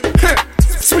able,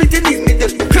 split in the middle,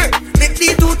 make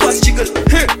the two toys jiggle,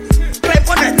 climb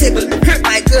on the table,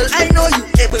 my girl, I know you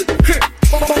able,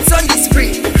 bounce on the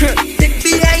spring, take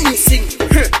behind you sing,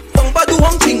 bumper do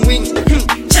honking wing,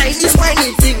 Chinese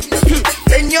whining thing,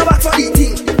 bend your back for the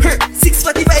thing,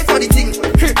 6:45 for the thing,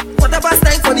 quarter past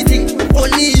 9 for the thing,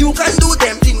 only you can do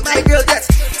them thing, my girl, that's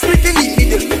split in the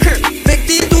middle, make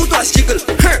the two toys jiggle,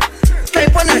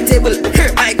 climb on the table,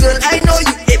 my girl, I know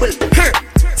you able,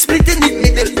 split in the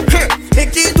middle,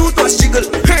 make the two toys jiggle,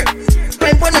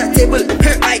 climb on the table,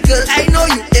 my girl, I know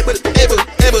you able.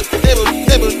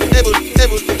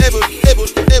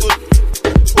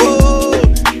 Whoa.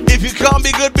 If you can't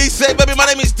be good, be safe, baby. My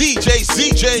name is CJay.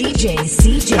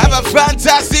 CJay. Have a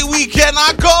fantastic weekend.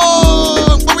 I go.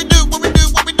 What we do.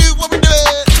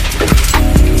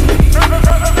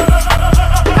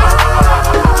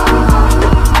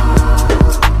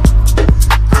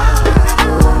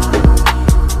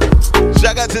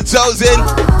 Shout out to Tozin,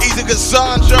 Easy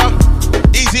Cassandra,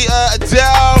 Easy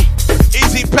Adele,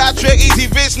 Easy Patrick, Easy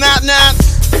Vince Nat,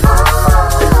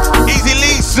 Easy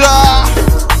Lisa,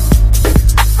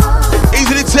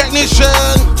 Easy the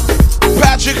Technician,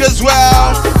 Patrick as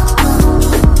well.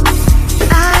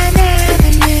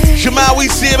 Jamal, we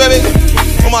see you, baby.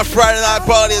 On my Friday night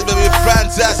parties, baby.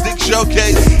 Fantastic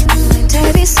showcase.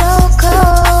 To be so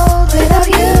cold without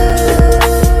you.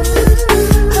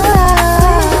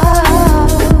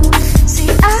 See,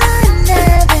 I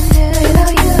never knew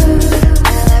without you.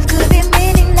 My life could be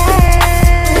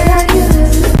meaningless without you.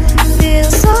 Feel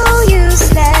so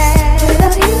useless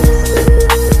without you.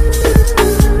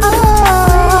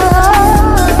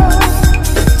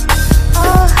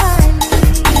 Oh, honey,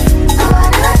 I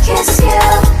wanna kiss you.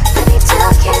 I need to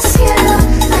kiss you.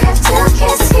 I have to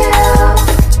kiss you.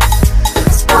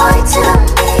 'Cause boy, to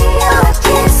me, your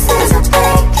kiss is a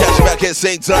thing. Catch you back at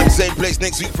same time, same place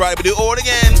next week, Friday. We do it all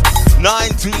again.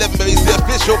 9 to 11, baby. It's the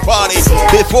official party.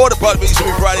 Before the party, it should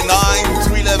be Friday, 9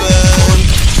 to 11.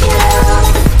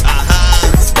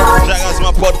 Check out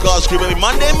my podcast crew, baby.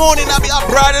 Monday morning, I'll be up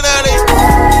bright and early.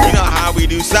 You know how we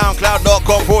do.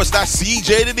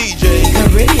 SoundCloud.com/CJ the DJ.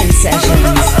 Caribbean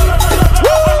Sessions.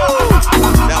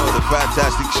 That was a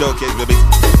fantastic showcase, baby.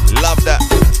 Love that.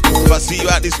 If I see you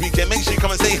out this weekend, make sure you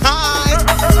come and say hi.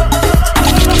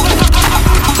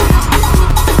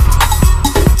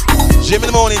 Gym in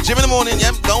the morning,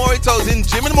 yep. Don't worry, Tozin.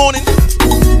 Gym in the morning.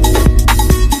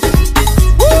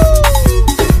 Woo!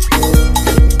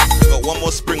 Got one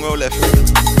more spring roll left.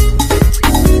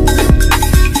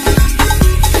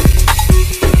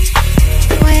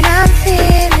 When I'm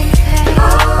feeling pain,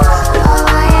 all I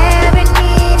ever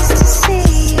need is to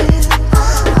see you.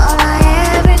 All I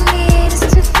ever need is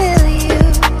to feel you.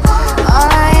 All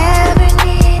I ever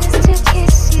need is to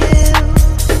kiss you.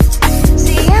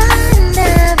 See, I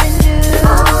never knew.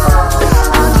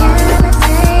 How can I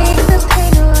take the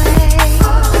pain away?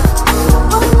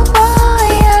 Oh boy,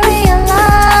 I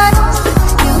realize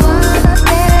you are the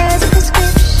best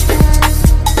prescription.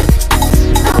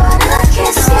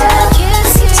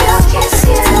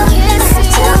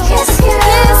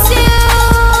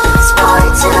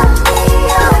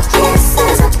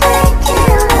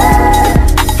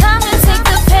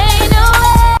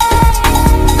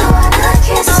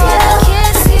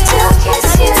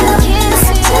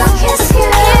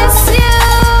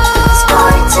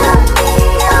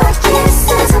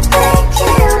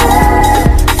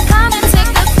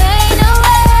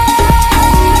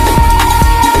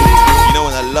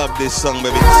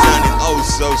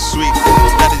 sweet.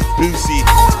 That is Boosie.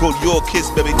 It's called Your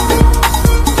Kiss, baby.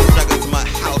 Now go to my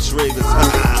house ravers.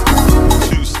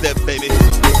 Two-step, baby.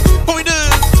 What we do?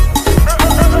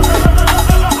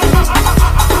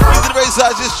 These are the race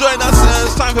just join us.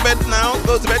 It's time for bed now.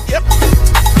 Go to bed. Yep.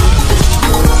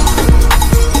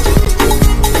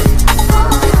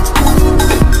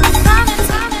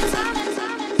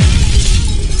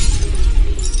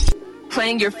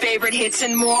 Playing your favorite hits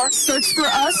and more. Search for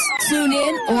us, tune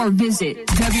in, or visit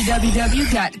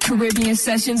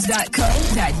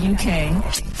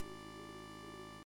www.caribbeansessions.co.uk.